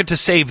free market to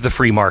save the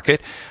free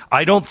market.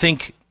 I don't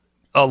think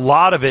a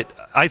lot of it,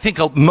 I think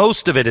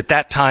most of it at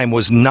that time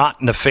was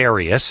not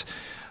nefarious.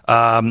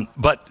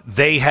 But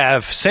they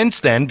have since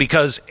then,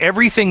 because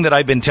everything that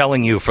I've been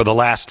telling you for the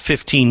last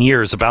 15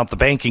 years about the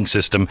banking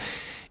system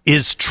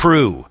is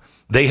true.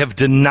 They have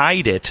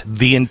denied it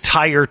the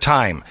entire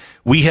time.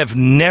 We have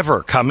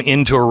never come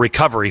into a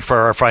recovery for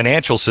our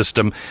financial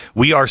system.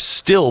 We are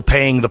still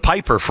paying the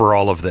piper for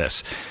all of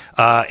this.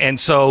 And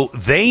so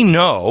they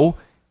know,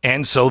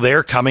 and so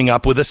they're coming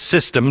up with a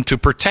system to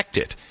protect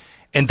it.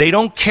 And they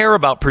don't care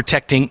about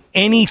protecting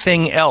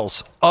anything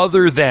else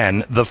other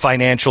than the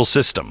financial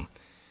system.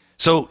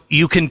 So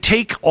you can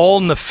take all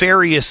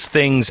nefarious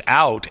things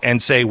out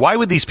and say, why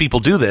would these people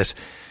do this?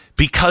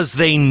 Because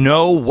they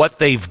know what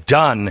they've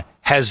done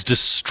has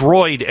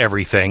destroyed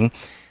everything.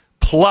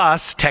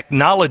 Plus,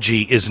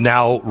 technology is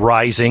now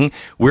rising.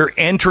 We're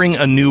entering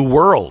a new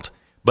world,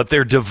 but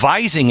they're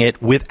devising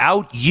it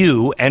without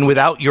you and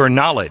without your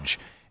knowledge.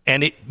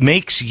 And it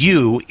makes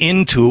you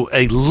into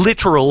a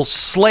literal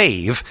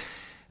slave,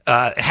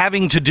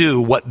 having to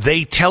do what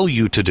they tell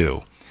you to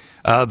do.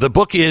 The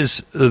book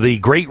is The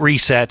Great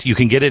Reset. You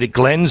can get it at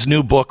Glenn's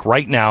new book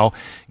right now.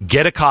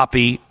 Get a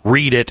copy,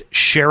 read it,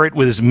 share it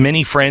with as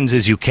many friends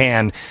as you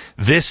can.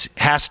 This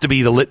has to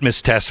be the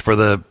litmus test for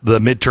the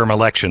midterm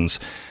elections,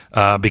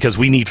 because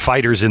we need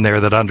fighters in there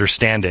that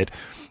understand it.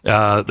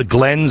 The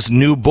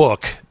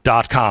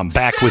glensnewbook.com.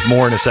 Back with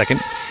more in a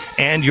second.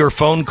 And your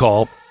phone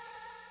call.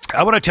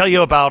 I want to tell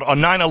you about, on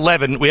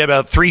 9/11, we had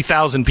about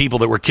 3,000 people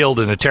that were killed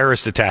in a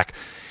terrorist attack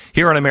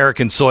here on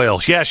American soil.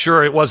 Yeah,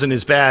 sure, it wasn't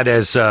as bad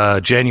as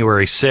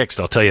January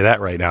 6th, I'll tell you that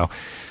right now.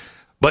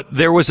 But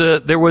there was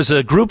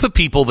a group of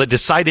people that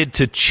decided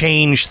to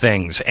change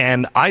things,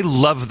 and I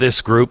love this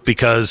group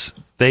because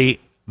they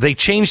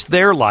changed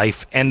their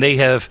life, and they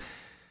have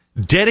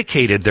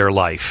dedicated their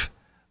life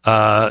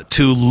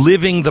to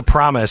living the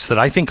promise that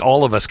I think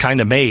all of us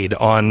kind of made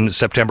on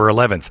September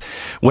 11th.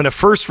 When a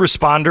first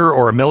responder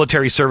or a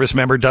military service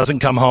member doesn't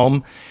come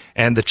home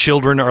and the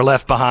children are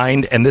left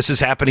behind, and this is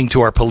happening to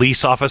our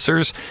police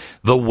officers,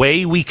 the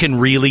way we can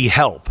really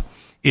help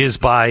is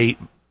by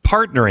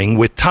partnering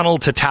with Tunnel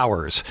to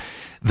Towers.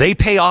 They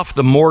pay off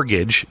the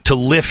mortgage to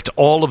lift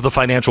all of the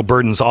financial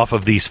burdens off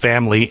of these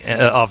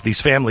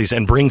families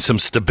and bring some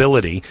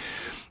stability.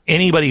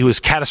 Anybody who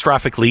is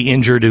catastrophically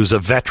injured, who's a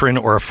veteran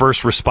or a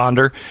first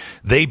responder,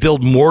 they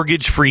build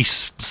mortgage-free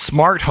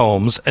smart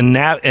homes,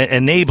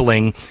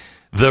 enabling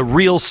the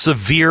real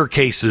severe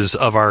cases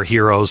of our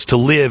heroes to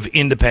live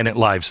independent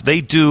lives.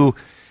 They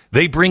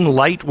bring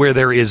light where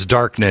there is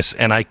darkness,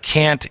 and I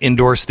can't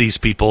endorse these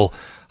people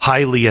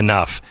highly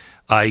enough.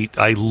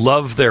 I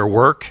love their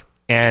work,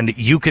 and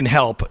you can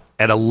help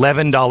at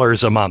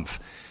 $11 a month.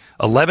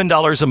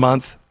 $11 a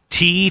month,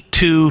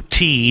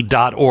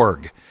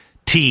 T2T.org.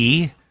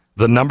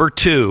 The number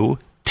 2,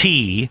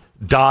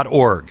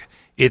 T.org.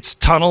 It's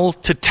Tunnel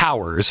to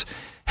Towers.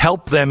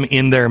 Help them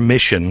in their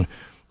mission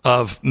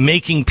of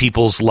making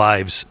people's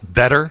lives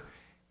better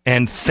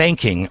and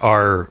thanking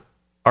our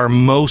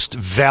most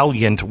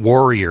valiant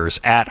warriors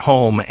at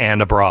home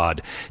and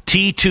abroad.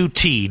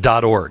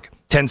 T2T.org.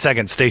 10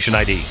 seconds, station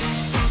ID.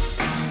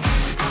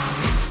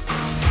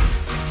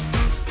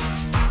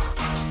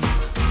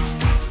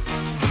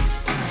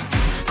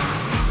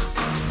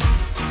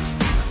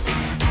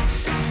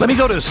 Let me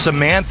go to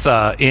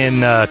Samantha in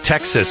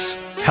Texas.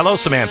 Hello,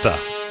 Samantha.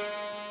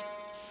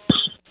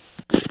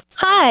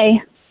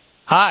 Hi.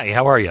 Hi,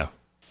 how are you?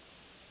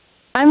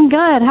 I'm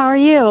good. How are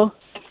you?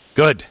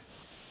 Good.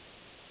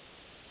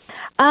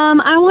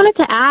 I wanted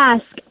to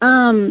ask,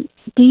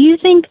 do you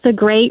think the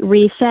Great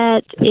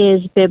Reset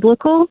is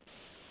biblical?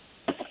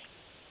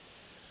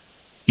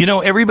 You know,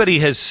 everybody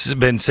has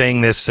been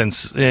saying this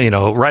since,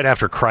 right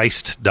after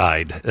Christ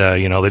died,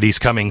 that he's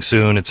coming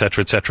soon, et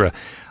cetera, et cetera.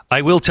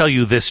 I will tell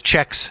you, this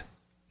checks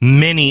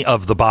many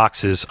of the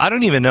boxes. I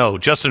don't even know.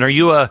 Justin, are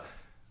you a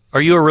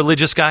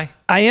religious guy?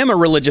 I am a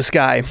religious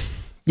guy.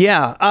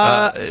 Yeah.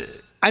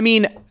 I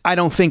mean, I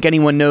don't think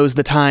anyone knows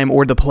the time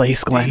or the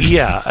place, Glenn.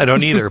 Yeah, I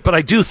don't either. But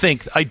I do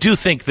think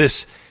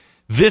this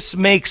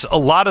makes a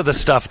lot of the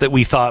stuff that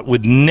we thought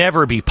would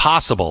never be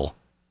possible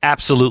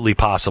absolutely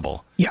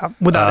possible. Yeah,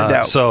 without a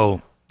doubt.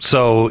 So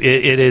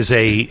it is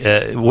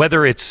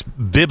whether it's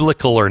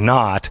biblical or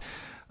not.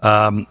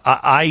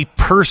 I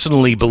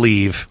personally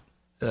believe,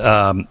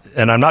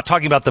 and I'm not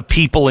talking about the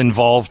people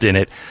involved in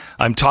it,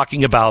 I'm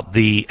talking about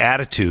the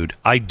attitude.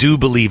 I do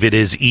believe it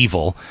is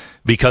evil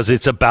because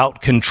it's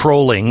about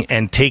controlling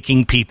and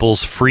taking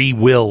people's free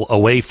will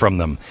away from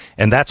them.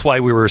 And that's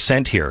why we were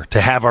sent here, to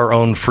have our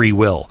own free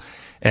will.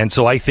 And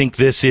so I think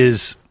this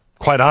is,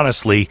 quite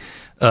honestly,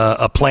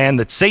 a plan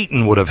that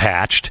Satan would have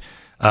hatched.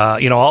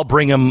 I'll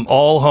bring them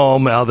all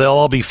home. They'll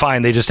all be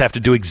fine. They just have to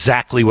do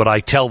exactly what I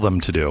tell them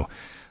to do.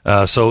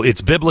 So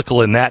it's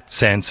biblical in that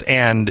sense,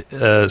 and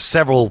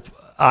several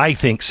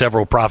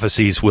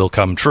prophecies will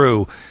come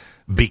true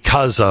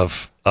because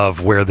of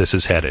where this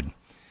is headed.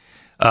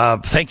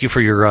 Thank you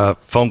for your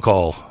phone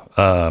call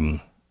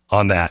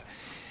on that.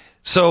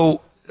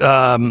 So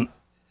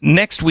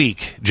next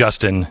week,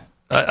 Justin,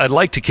 I'd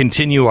like to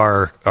continue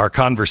our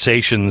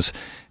conversations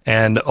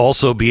and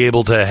also be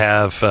able to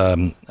have,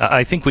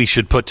 I think we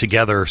should put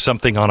together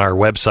something on our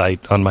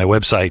website, on my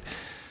website,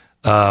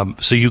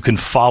 so you can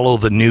follow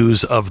the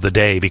news of the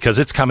day, because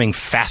it's coming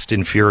fast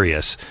and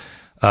furious.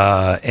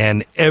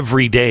 And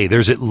every day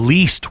there's at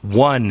least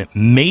one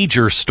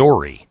major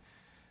story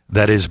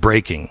that is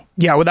breaking.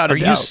 Yeah, without a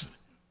doubt.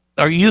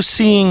 Are you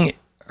seeing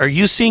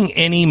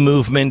any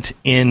movement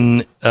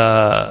in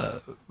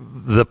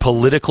the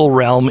political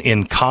realm,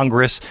 in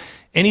Congress?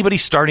 Anybody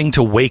starting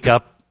to wake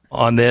up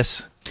on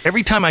this?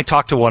 Every time I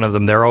talk to one of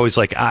them, they're always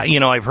like,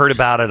 I've heard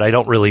about it. I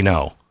don't really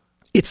know.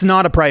 It's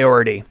not a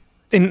priority.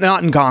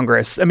 Not in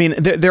Congress. I mean,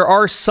 there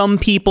are some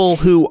people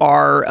who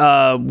are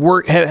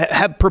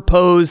have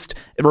proposed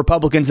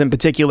Republicans in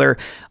particular,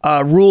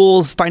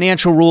 rules,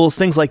 financial rules,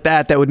 things like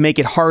that would make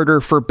it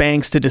harder for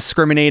banks to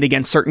discriminate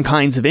against certain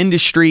kinds of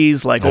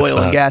industries like oil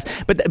and gas.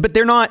 But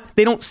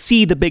they don't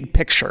see the big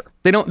picture.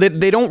 They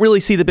don't really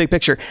see the big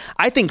picture.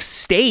 I think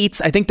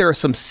there are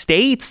some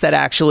states that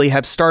actually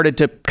have started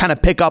to kind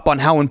of pick up on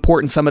how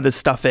important some of this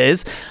stuff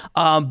is.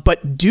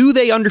 But do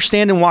they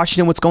understand in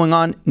Washington what's going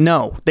on?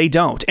 No, they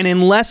don't. And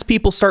unless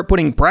people start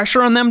putting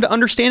pressure on them to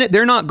understand it,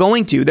 they're not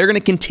going to. They're going to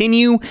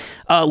continue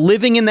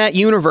living in that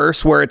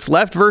universe where it's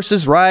left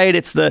versus right.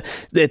 It's the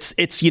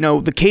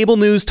cable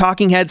news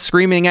talking heads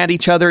screaming at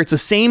each other. It's the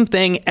same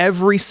thing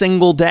every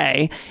single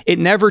day. It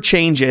never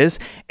changes,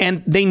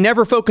 and they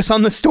never focus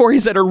on the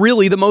stories that are really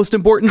the most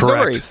important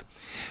stories.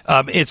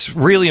 It's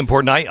really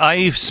important.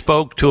 I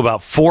spoke to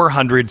about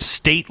 400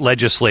 state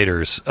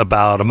legislators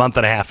about a month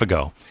and a half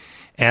ago,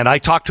 and I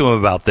talked to them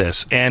about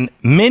this, and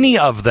many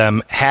of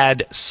them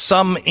had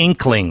some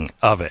inkling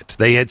of it.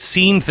 They had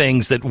seen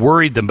things that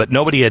worried them, but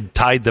nobody had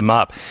tied them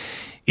up.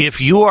 If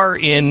you are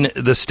in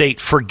the state,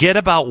 forget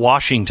about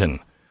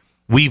Washington.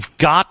 We've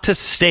got to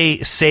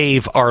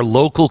save our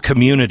local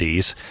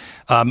communities.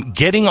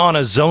 Getting on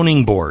a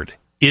zoning board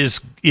is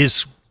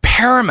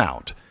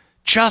paramount.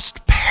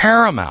 Just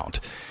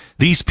paramount.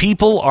 These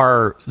people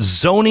are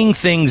zoning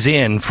things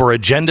in for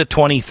Agenda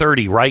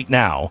 2030 right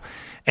now,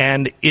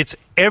 and it's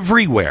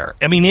everywhere.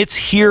 I mean, it's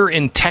here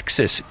in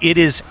Texas. It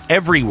is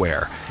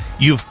everywhere.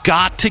 You've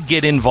got to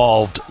get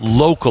involved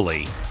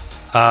locally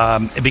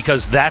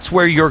because that's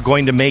where you're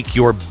going to make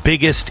your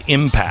biggest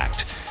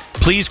impact.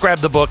 Please grab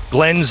the book,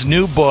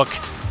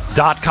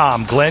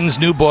 glensnewbook.com,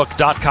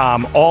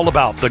 glensnewbook.com, all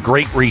about the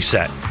Great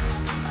Reset.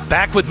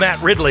 Back with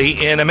Matt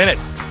Ridley in a minute.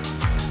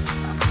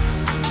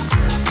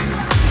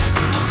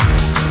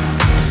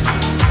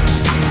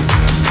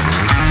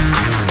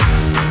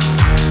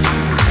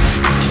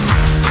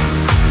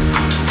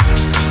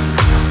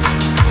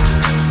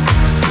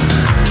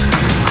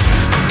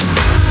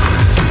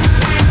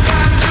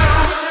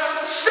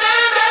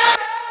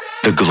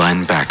 The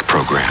Glenn Beck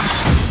Program.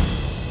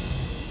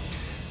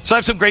 So I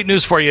have some great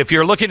news for you. If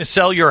you're looking to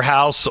sell your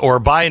house or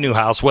buy a new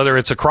house, whether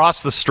it's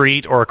across the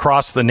street or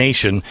across the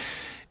nation,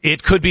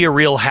 it could be a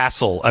real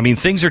hassle. I mean,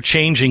 things are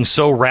changing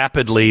so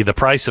rapidly, the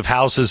price of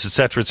houses, et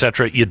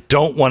cetera, you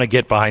don't want to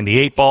get behind the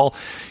eight ball.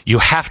 You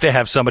have to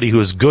have somebody who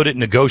is good at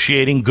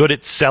negotiating, good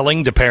at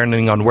selling,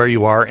 depending on where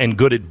you are, and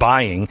good at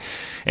buying.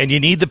 And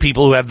you need the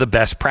people who have the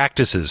best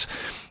practices.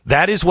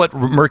 That is what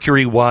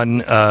Mercury Real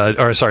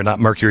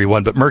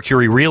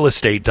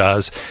Estate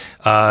does.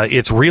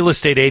 It's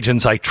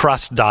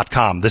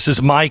realestateagentsitrust.com. This is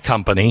my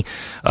company.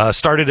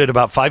 Started it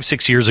about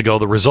 5-6 years ago.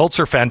 The results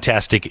are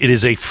fantastic. It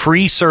is a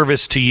free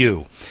service to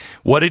you.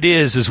 What it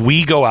is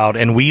we go out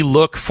and we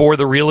look for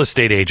the real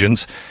estate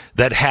agents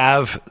that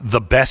have the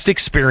best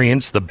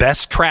experience, the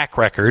best track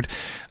record,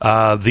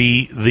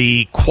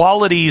 the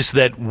qualities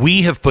that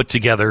we have put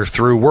together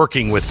through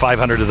working with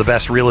 500 of the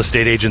best real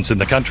estate agents in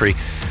the country,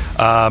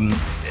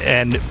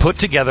 and put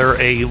together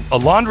a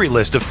laundry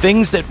list of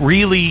things that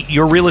really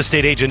your real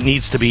estate agent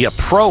needs to be a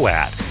pro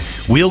at.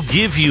 We'll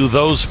give you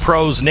those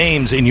pros'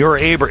 names in your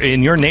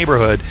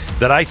neighborhood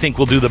that I think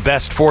will do the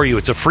best for you.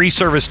 It's a free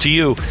service to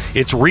you.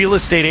 It's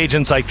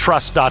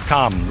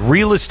realestateagentsitrust.com.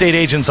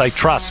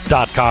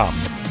 Realestateagentsitrust.com.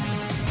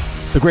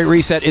 The Great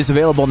Reset is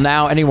available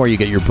now anywhere you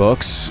get your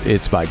books.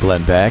 It's by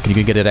Glenn Beck, and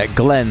you can get it at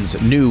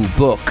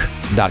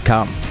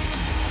glensnewbook.com.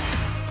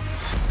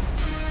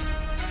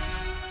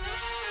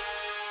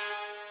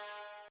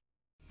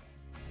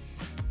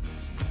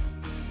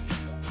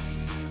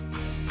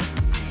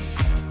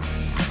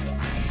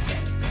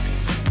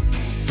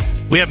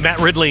 We have Matt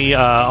Ridley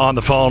on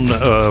the phone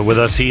with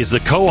us. He's the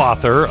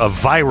co-author of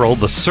Viral,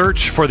 The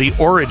Search for the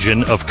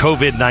Origin of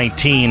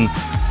COVID-19.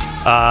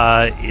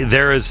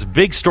 There is a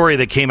big story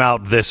that came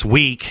out this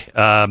week.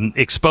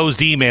 Exposed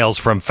emails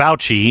from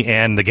Fauci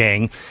and the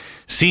gang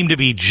seem to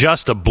be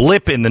just a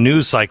blip in the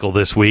news cycle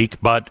this week,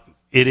 but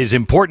it is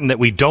important that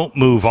we don't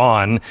move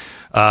on.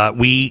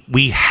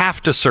 We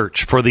have to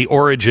search for the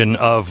origin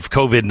of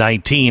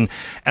COVID-19,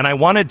 and I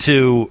wanted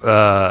to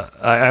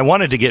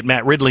get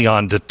Matt Ridley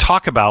on to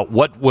talk about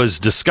what was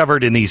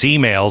discovered in these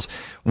emails.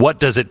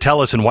 What does it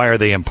tell us, and why are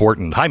they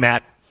important? Hi,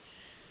 Matt.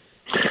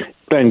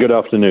 Ben, good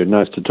afternoon.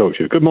 Nice to talk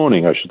to you. Good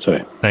morning, I should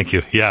say. Thank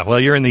you. Yeah, well,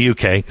 you're in the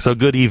UK, so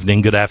good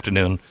evening, good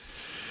afternoon.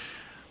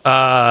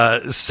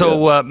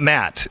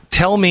 Matt,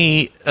 tell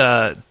me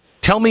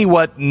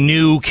what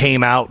new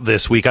came out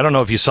this week. I don't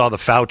know if you saw the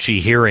Fauci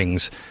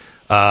hearings,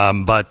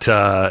 but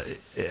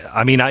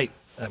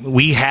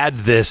we had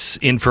this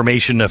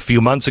information a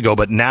few months ago,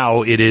 but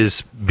now it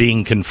is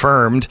being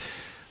confirmed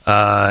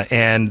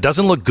and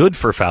doesn't look good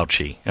for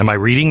Fauci. Am I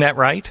reading that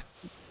right?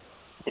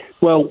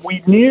 Well,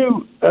 we've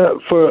known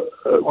for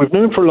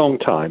a long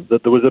time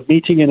that there was a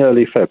meeting in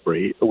early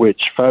February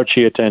which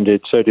Fauci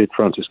attended, so did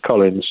Francis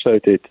Collins, so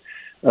did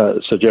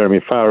Sir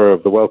Jeremy Farrar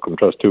of the Wellcome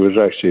Trust, who was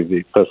actually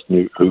the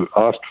person who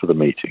asked for the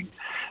meeting,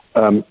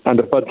 and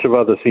a bunch of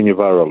other senior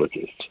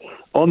virologists.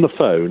 On the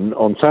phone,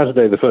 on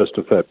Saturday, the 1st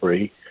of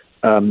February,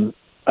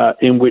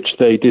 in which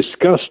they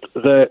discussed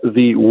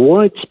the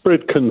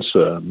widespread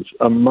concerns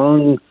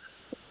among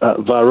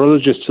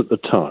virologists at the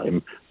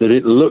time that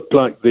it looked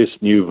like this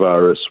new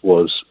virus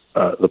was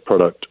the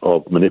product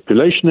of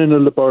manipulation in a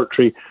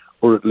laboratory,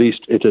 or at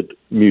least it had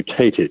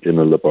mutated in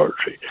a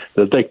laboratory,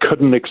 that they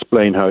couldn't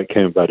explain how it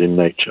came about in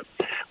nature.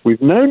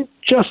 We've known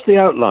just the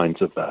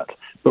outlines of that,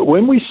 but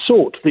when we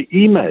sought the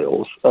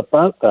emails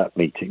about that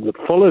meeting, that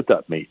followed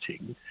that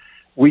meeting,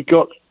 we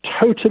got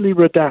totally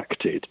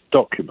redacted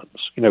documents,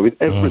 with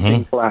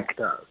everything blacked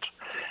out.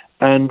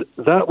 And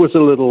that was a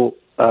little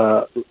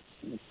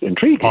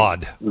intriguing,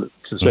 odd,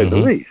 to say the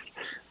least.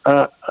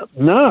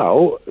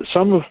 Now,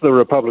 some of the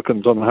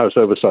Republicans on the House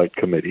Oversight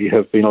Committee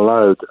have been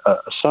allowed a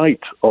sight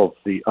of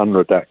the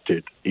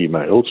unredacted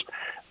emails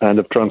and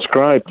have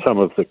transcribed some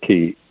of the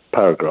key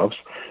paragraphs,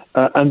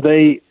 and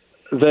they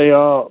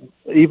are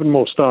even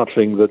more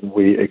startling than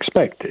we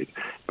expected,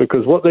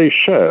 because what they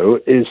show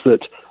is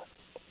that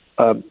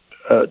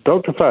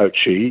Dr.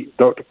 Fauci,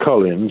 Dr.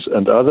 Collins,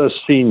 and other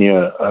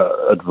senior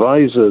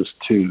advisors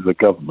to the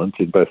government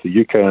in both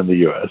the UK and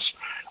the US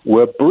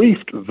were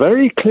briefed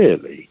very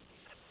clearly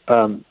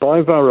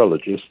by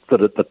virologists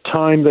that at the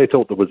time they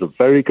thought there was a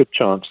very good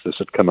chance this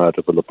had come out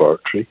of a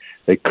laboratory.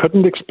 They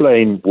couldn't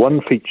explain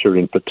one feature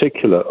in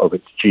particular of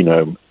its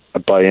genome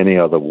by any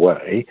other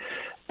way,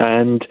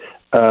 and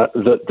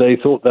that they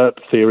thought that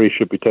theory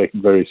should be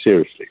taken very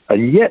seriously.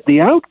 And yet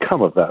the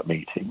outcome of that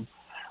meeting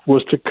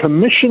was to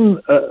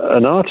commission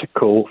an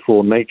article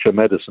for Nature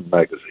Medicine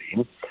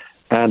magazine,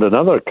 and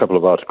another couple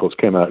of articles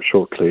came out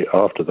shortly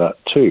after that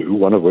too,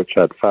 one of which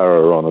had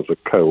Farrer on as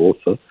a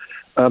co-author,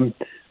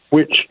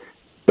 which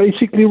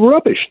basically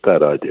rubbished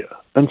that idea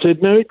and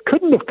said, no, it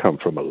couldn't have come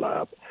from a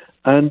lab.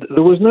 And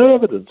there was no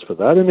evidence for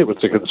that, and it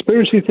was a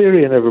conspiracy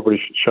theory, and everybody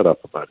should shut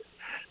up about it.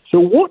 So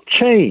what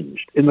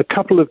changed in the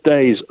couple of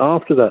days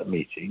after that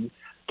meeting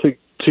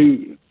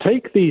to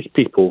take these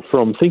people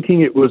from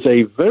thinking it was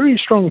a very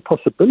strong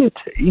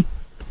possibility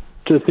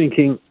to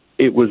thinking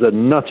it was a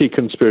nutty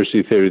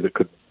conspiracy theory that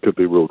could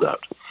be ruled out?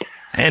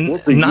 And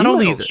what the not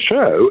only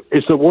show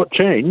is that what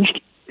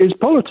changed is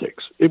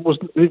politics. It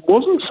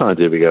wasn't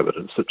scientific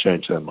evidence that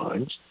changed their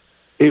minds.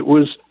 It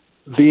was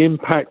the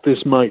impact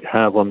this might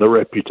have on the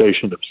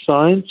reputation of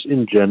science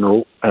in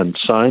general and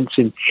science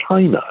in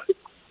China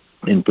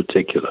in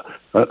particular.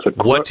 That's a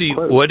what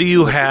do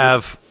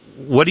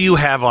you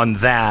have on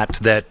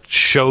that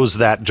shows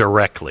that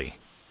directly?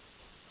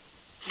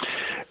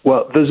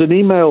 Well, there's an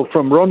email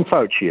from Ron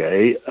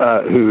Fauci,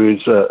 who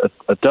is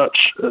a Dutch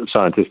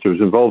scientist who was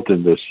involved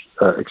in this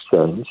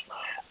exchange,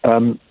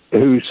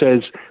 who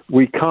says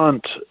we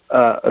can't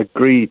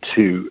agree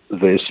to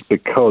this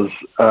because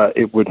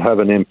it would have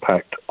an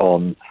impact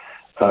on.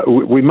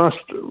 We must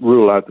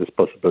rule out this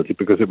possibility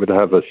because it would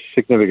have a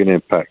significant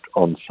impact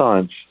on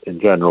science in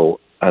general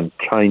and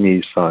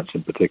Chinese science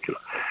in particular.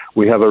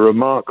 We have a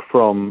remark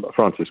from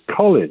Francis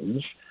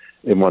Collins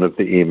in one of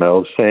the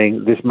emails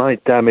saying this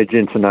might damage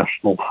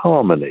international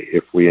harmony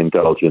if we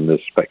indulge in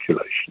this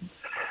speculation.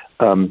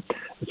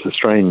 It's a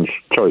strange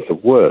choice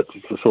of words.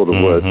 It's the sort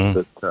of words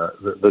that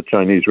the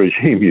Chinese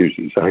regime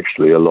uses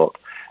actually a lot.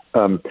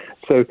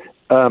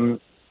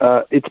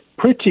 It's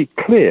pretty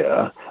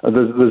clear.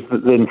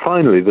 Then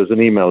finally, there's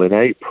an email in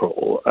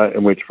April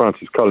in which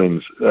Francis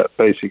Collins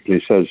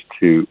basically says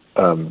to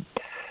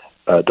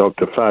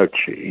Dr.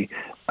 Fauci,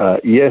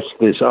 yes,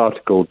 this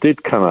article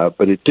did come out,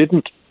 but it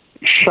didn't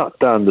shut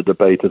down the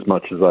debate as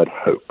much as I'd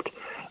hoped.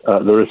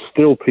 There are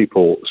still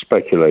people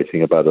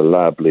speculating about a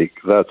lab leak.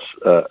 That's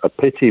a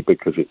pity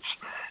because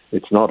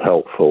it's not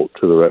helpful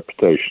to the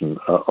reputation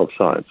of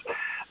science.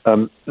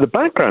 The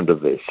background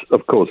of this,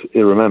 of course,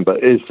 you remember,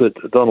 is that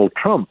Donald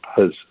Trump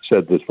has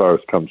said this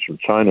virus comes from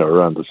China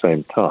around the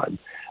same time,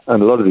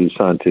 and a lot of these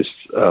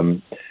scientists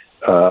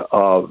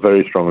are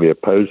very strongly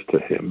opposed to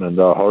him and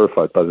are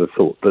horrified by the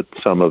thought that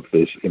some of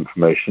this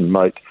information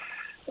might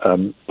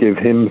give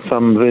him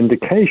some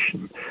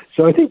vindication.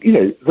 So I think,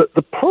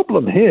 the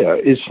problem here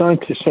is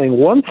scientists saying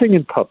one thing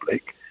in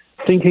public,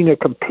 thinking a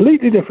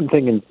completely different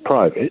thing in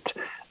private,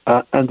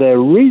 and their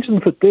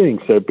reason for doing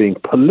so being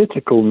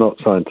political, not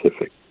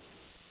scientific.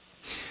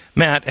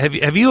 Matt,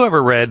 have you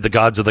ever read The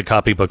Gods of the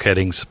Copybook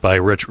Headings by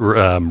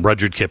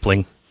Rudyard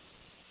Kipling?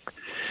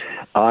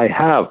 I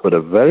have, but a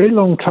very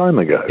long time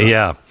ago.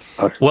 Yeah.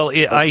 Well,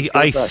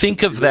 I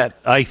think of that.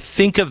 I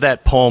think of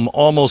that poem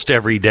almost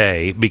every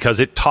day because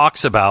it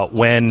talks about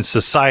when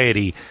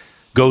society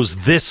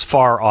goes this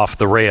far off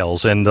the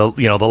rails, and the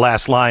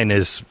last line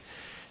is,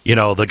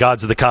 the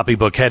gods of the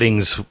copybook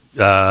headings,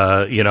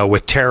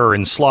 with terror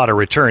and slaughter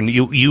return.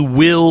 You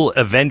will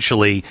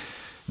eventually,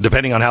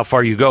 depending on how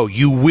far you go,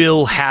 you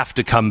will have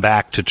to come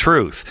back to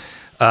truth.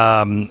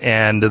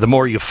 And the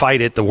more you fight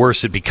it, the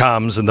worse it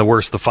becomes, and the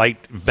worse the fight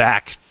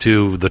back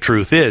to the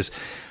truth is.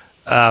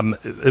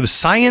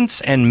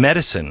 Science and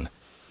medicine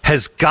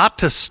has got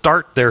to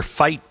start their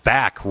fight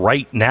back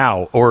right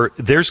now, or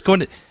they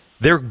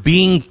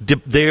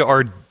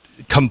are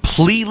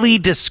completely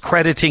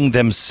discrediting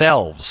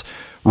themselves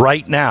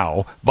right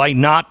now by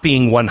not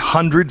being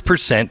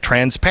 100%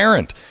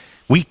 transparent.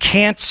 We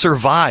can't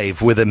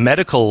survive with a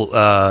medical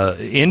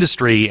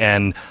industry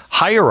and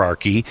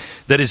hierarchy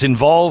that is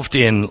involved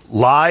in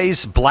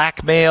lies,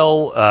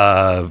 blackmail,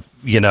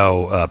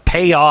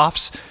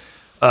 payoffs,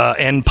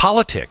 and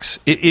politics.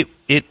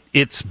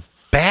 It's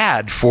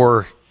bad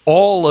for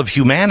all of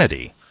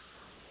humanity.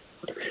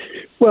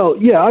 Well,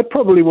 yeah, I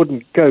probably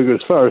wouldn't go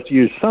as far as to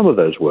use some of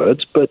those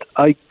words, but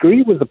I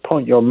agree with the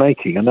point you're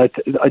making, and I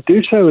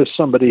do so as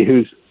somebody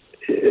who's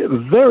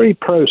very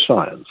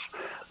pro-science.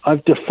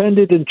 I've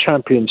defended and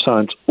championed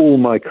science all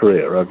my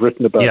career. I've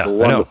written about the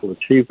wonderful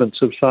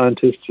achievements of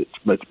scientists.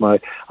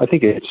 I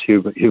think it's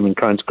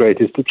humankind's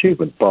greatest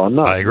achievement, bar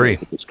none. I agree.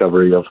 The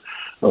discovery of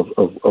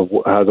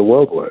how the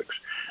world works.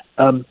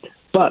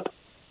 But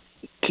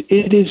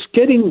it is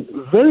getting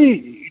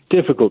very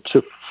difficult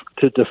to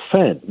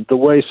defend the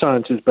way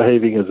science is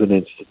behaving as an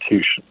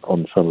institution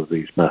on some of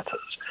these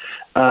matters.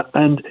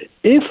 And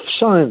if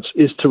science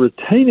is to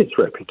retain its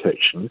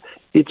reputation,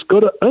 it's got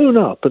to own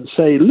up and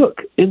say,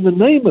 look, in the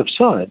name of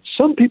science,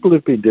 some people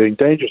have been doing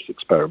dangerous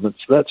experiments.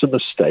 That's a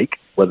mistake,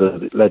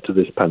 whether it led to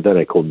this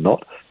pandemic or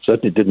not.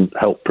 Certainly didn't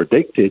help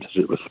predict it as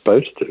it was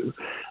supposed to.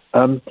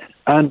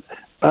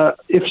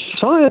 If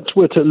science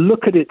were to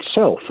look at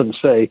itself and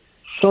say,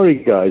 sorry,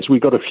 guys, we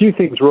got a few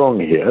things wrong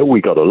here. We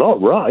got a lot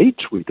right.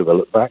 We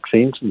developed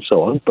vaccines and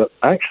so on, but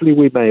actually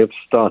we may have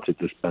started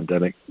this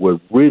pandemic. We're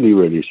really,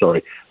 really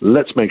sorry.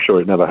 Let's make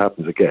sure it never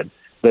happens again.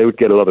 They would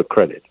get a lot of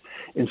credit.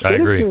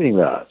 Instead of doing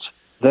that,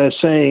 they're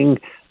saying,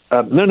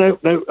 no,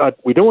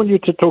 we don't want you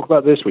to talk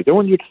about this. We don't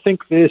want you to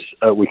think this.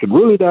 We can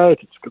rule it out.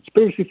 It's a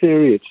conspiracy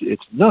theory.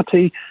 It's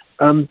nutty.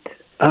 And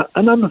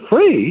I'm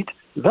afraid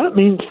that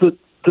means that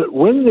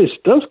when this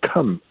does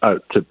come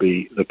out to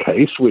be the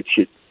case, which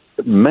it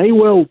may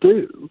well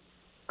do,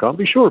 can't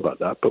be sure about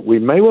that, but we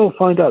may well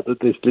find out that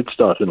this did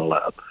start in a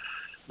lab,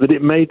 that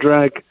it may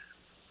drag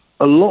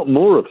a lot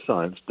more of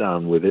science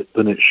down with it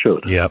than it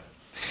should. Yep.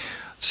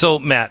 So,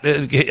 Matt,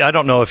 I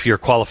don't know if you're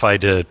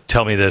qualified to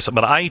tell me this,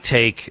 but I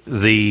take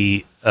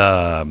the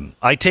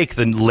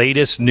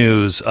latest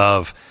news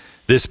of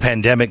this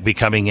pandemic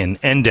becoming an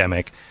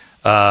endemic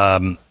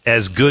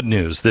as good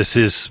news. This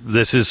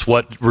is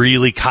what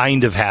really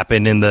kind of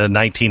happened in the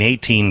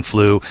 1918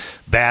 flu.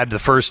 Bad the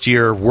first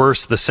year,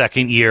 worse the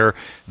second year.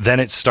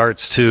 Then it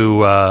starts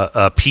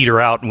to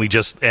peter out, and we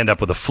just end up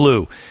with a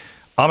flu.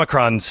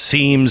 Omicron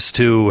seems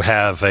to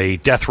have a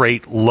death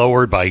rate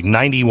lowered by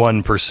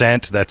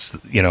 91%. That's,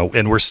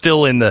 and we're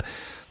still in the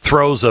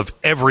throes of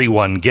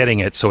everyone getting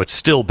it, so it's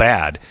still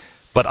bad.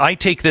 But I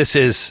take this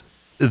as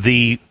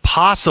the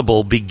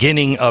possible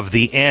beginning of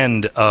the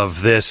end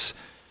of this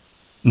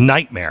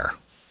nightmare.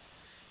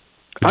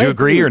 Would you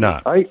agree or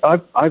not?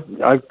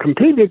 I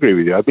completely agree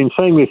with you. I've been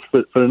saying this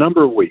for a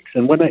number of weeks,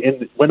 and when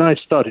I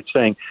started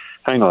saying,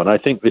 hang on, I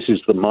think this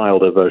is the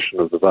milder version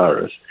of the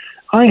virus,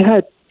 I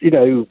had,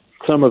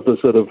 some of the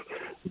sort of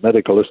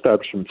medical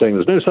establishment saying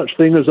there's no such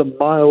thing as a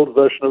mild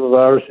version of the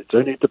virus. It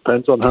only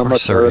depends on how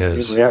much our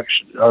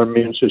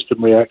immune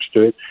system reacts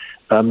to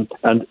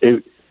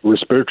it.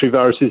 Respiratory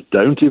viruses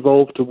don't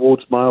evolve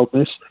towards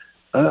mildness.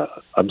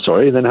 I'm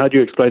sorry, then how do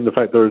you explain the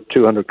fact there are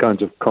 200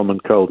 kinds of common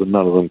cold and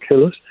none of them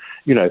kill us?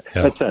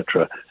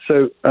 Etc.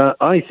 So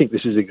I think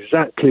this is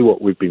exactly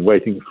what we've been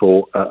waiting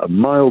for, a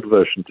mild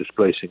version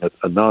displacing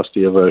a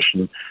nastier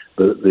version,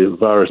 the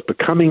virus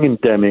becoming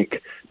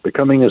endemic,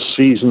 becoming a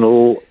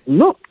seasonal,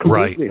 not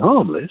completely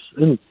harmless,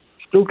 and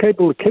still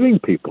capable of killing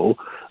people,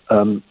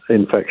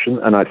 infection.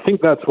 And I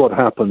think that's what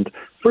happened,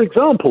 for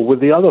example, with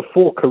the other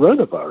 4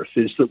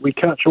 coronaviruses that we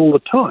catch all the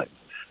time.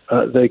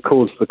 They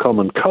cause the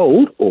common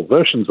cold, or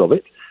versions of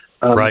it.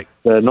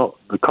 They're not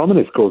the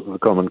commonest cause of the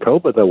common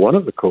cold, but they're one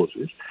of the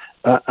causes.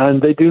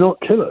 And they do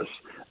not kill us.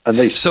 And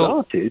they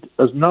started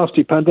as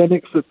nasty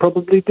pandemics that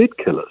probably did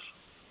kill us.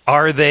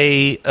 Are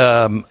they,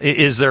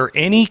 is there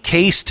any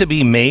case to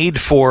be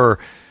made for,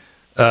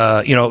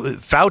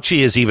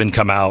 Fauci has even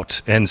come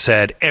out and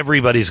said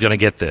everybody's going to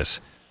get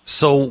this.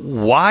 So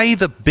why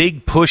the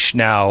big push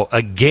now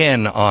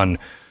again on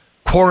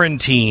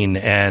quarantine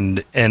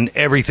and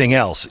everything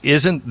else?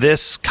 Isn't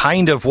this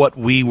kind of what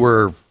we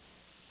were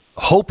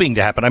hoping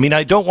to happen? I mean,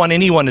 I don't want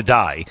anyone to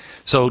die,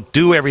 so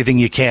do everything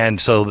you can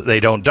so that they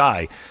don't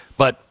die.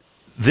 But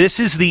this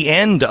is the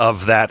end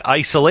of that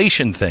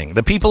isolation thing.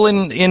 The people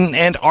in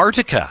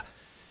Antarctica,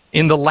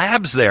 in the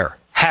labs there,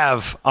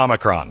 have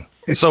Omicron.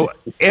 So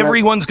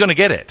everyone's going to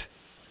get it.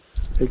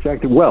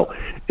 Exactly. Well,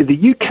 the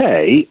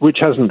UK, which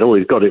hasn't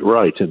always got it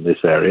right in this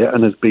area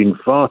and has been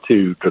far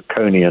too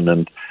draconian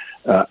and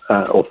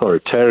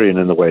authoritarian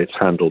in the way it's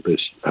handled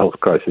this health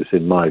crisis,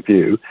 in my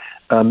view,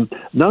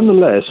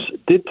 nonetheless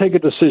did take a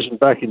decision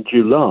back in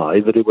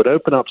July that it would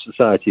open up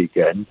society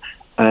again,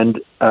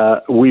 and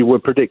we were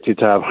predicted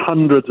to have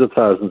hundreds of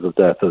thousands of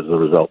deaths as a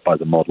result by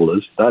the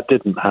modelers. That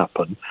didn't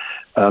happen.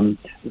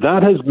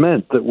 That has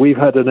meant that we've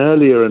had an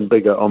earlier and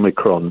bigger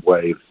Omicron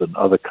wave than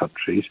other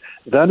countries.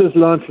 That has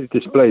largely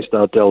displaced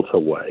our Delta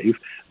wave.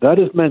 That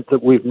has meant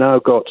that we've now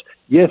got,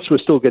 yes, we're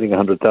still getting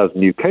 100,000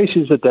 new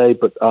cases a day,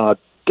 but our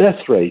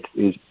death rate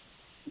is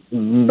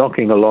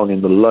knocking along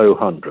in the low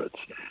hundreds.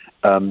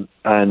 and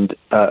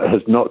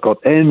has not got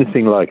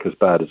anything like as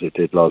bad as it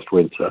did last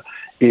winter.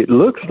 It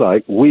looks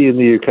like we in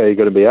the UK are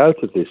going to be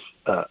out of this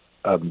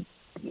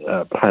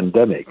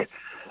pandemic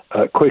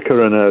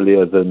quicker and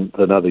earlier than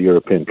other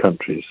European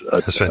countries.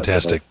 That's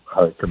fantastic.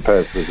 How it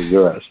compares with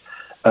the US.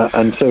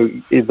 And so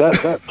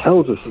that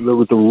tells us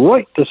that the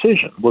right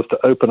decision was to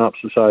open up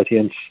society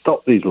and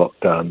stop these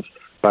lockdowns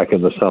back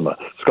in the summer.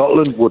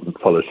 Scotland wouldn't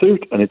follow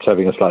suit, and it's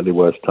having a slightly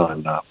worse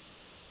time now.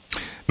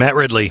 Matt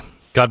Ridley,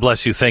 God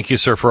bless you. Thank you,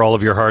 sir, for all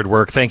of your hard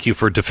work. Thank you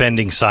for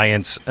defending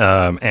science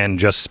and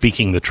just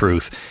speaking the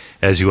truth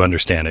as you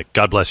understand it.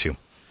 God bless you.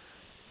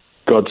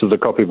 Gods of the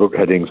copybook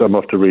headings. I'm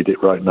off to read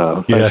it right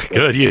now. Thanks,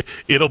 good.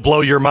 It'll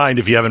blow your mind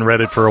if you haven't read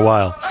it for a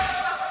while.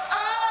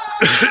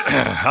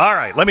 All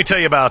right, let me tell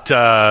you about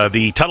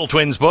the Tuttle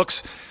Twins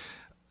books.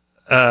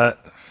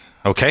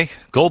 Okay,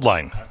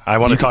 Goldline. I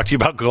want to talk to you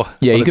about gold.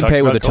 Yeah, you can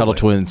pay with the Tuttle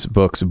Twins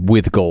books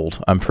with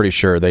gold. I'm pretty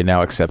sure they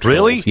now accept gold.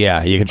 Really?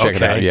 Yeah, you can check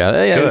it out.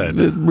 Yeah,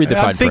 good. Read the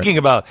fine print.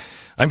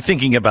 I'm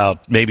thinking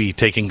about maybe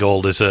taking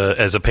gold as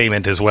a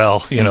payment as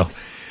well. You know,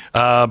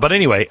 but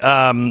anyway,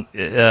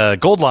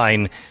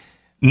 Goldline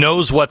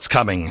knows what's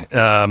coming,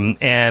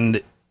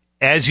 and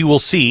as you will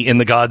see in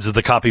the Gods of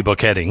the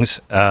Copybook headings,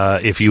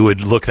 if you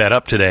would look that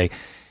up today.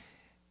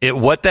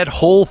 What that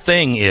whole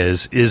thing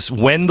is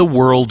when the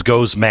world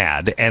goes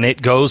mad, and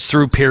it goes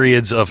through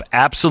periods of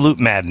absolute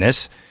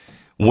madness.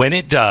 When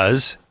it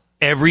does,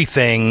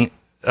 everything,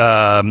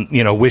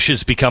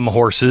 wishes become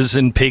horses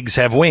and pigs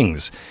have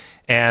wings,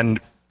 and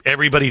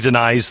everybody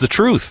denies the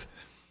truth.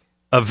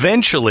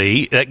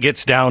 Eventually, that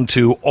gets down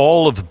to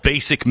all of the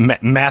basic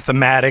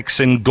mathematics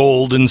and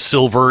gold and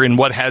silver and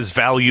what has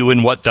value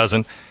and what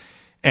doesn't.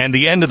 And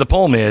the end of the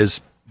poem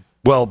is,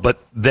 well, but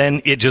then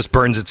it just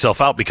burns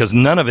itself out because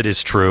none of it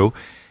is true,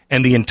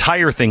 and the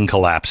entire thing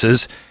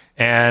collapses,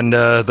 and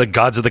the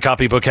Gods of the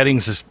Copybook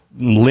headings just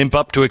limp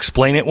up to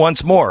explain it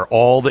once more.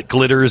 All that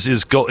glitters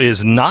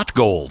is not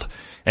gold,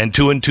 and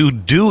 2 and 2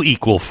 do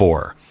equal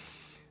 4.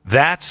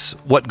 That's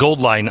what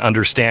Goldline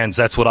understands.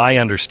 That's what I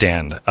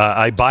understand.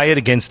 I buy it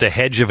against a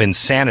hedge of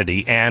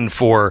insanity and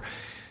for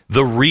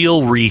the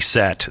real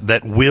reset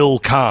that will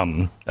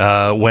come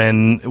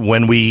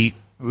when we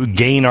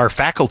gain our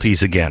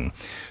faculties again.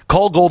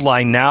 Call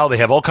Goldline now. They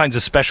have all kinds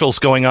of specials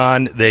going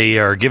on. They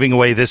are giving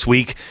away this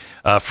week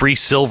free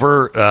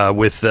silver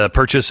with the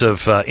purchase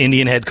of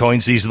Indian head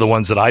coins. These are the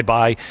ones that I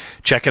buy.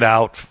 Check it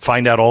out.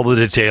 Find out all the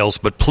details.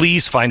 But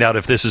please find out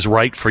if this is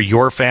right for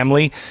your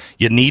family.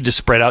 You need to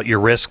spread out your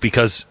risk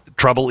because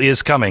trouble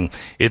is coming.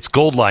 It's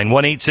Goldline,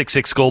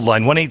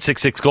 1-866-GOLDLINE,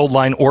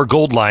 1-866-GOLDLINE, or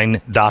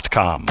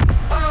goldline.com.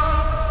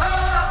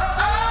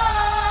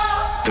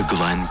 The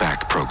Glenn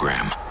Beck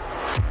Program.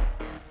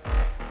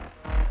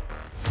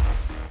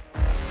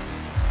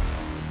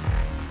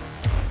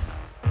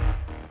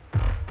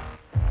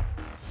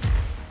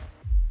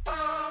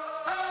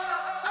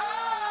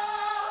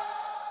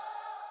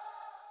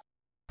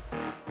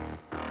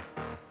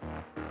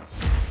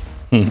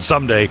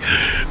 Someday.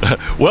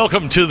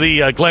 Welcome to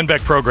the Glenn Beck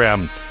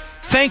Program.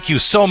 Thank you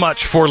so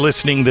much for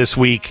listening this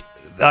week.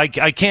 I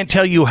can't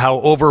tell you how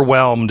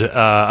overwhelmed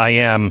I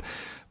am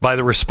by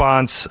the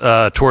response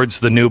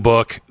towards the new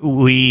book.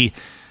 We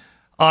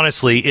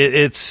honestly,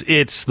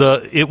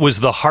 it was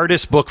the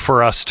hardest book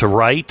for us to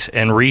write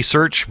and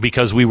research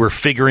because we were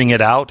figuring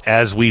it out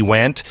as we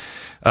went.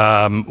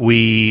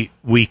 We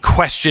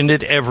questioned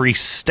it every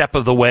step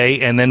of the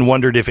way and then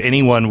wondered if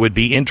anyone would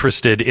be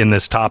interested in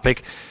this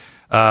topic.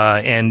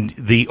 And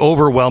the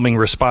overwhelming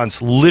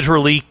response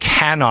literally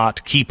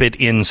cannot keep it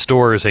in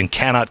stores and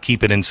cannot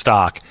keep it in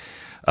stock.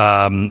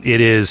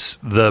 It is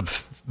the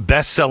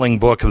best-selling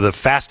book, the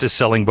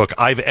fastest-selling book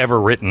I've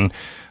ever written,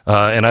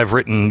 and I've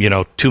written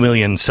 2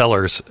 million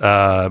sellers,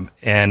 and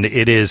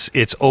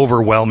it's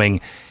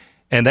overwhelming,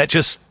 and that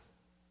just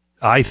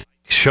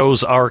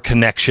shows our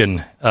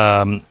connection.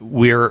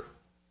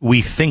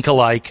 We think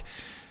alike.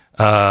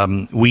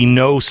 We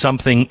know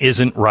something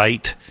isn't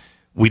right.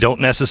 We don't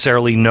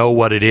necessarily know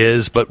what it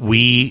is, but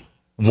we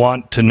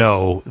want to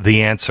know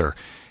the answer.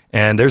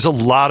 And there's a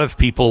lot of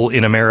people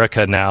in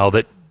America now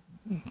that,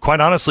 quite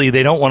honestly,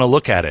 they don't want to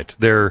look at it.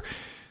 They're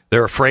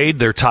afraid,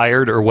 they're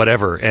tired, or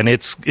whatever. And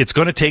it's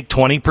going to take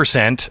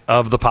 20%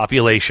 of the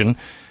population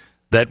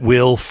that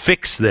will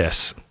fix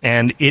this,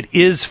 and it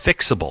is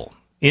fixable.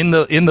 In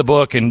the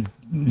book, and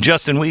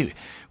Justin,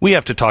 we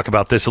have to talk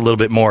about this a little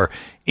bit more.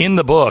 In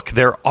the book,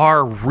 there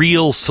are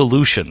real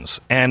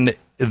solutions, and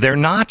they're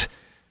not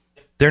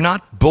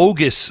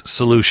bogus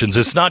solutions.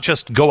 It's not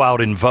just go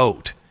out and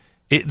vote.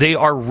 They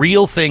are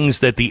real things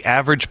that the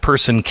average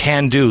person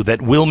can do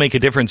that will make a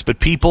difference, but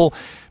people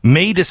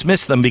may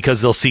dismiss them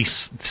because they'll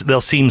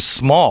seem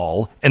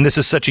small, and this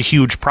is such a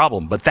huge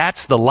problem. But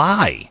that's the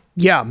lie.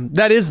 Yeah,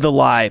 that is the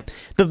lie.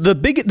 The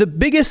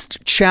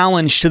biggest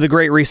challenge to the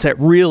Great Reset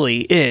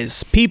really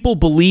is people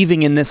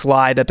believing in this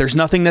lie that there's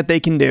nothing that they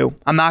can do.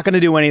 I'm not going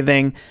to do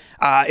anything.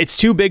 It's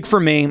too big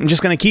for me. I'm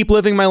just going to keep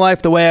living my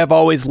life the way I've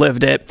always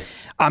lived it.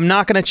 I'm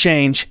not going to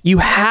change. You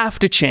have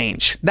to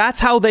change. That's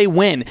how they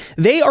win.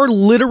 They are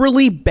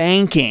literally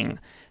banking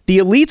The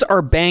elites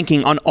are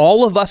banking on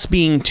all of us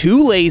being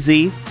too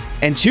lazy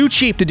and too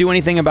cheap to do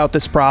anything about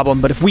this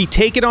problem. But if we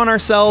take it on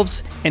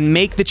ourselves and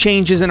make the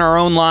changes in our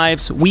own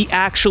lives, we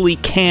actually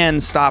can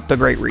stop the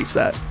Great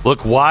Reset.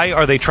 Look, why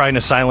are they trying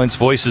to silence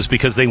voices?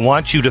 Because they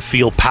want you to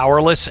feel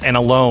powerless and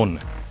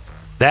alone.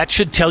 That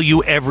should tell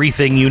you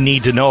everything you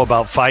need to know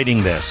about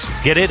fighting this.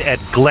 Get it at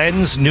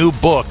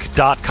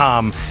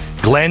glensnewbook.com.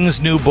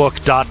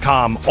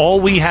 glensnewbook.com.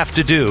 All we have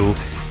to do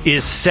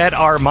is set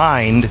our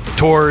mind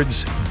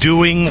towards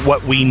doing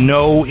what we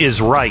know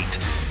is right.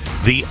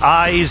 The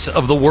eyes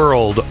of the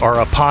world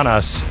are upon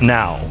us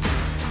now.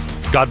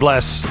 God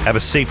bless. Have a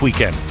safe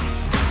weekend.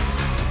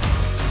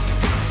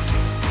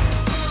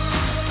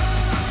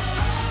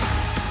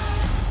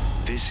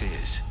 This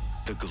is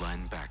the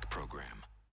Glenn Beck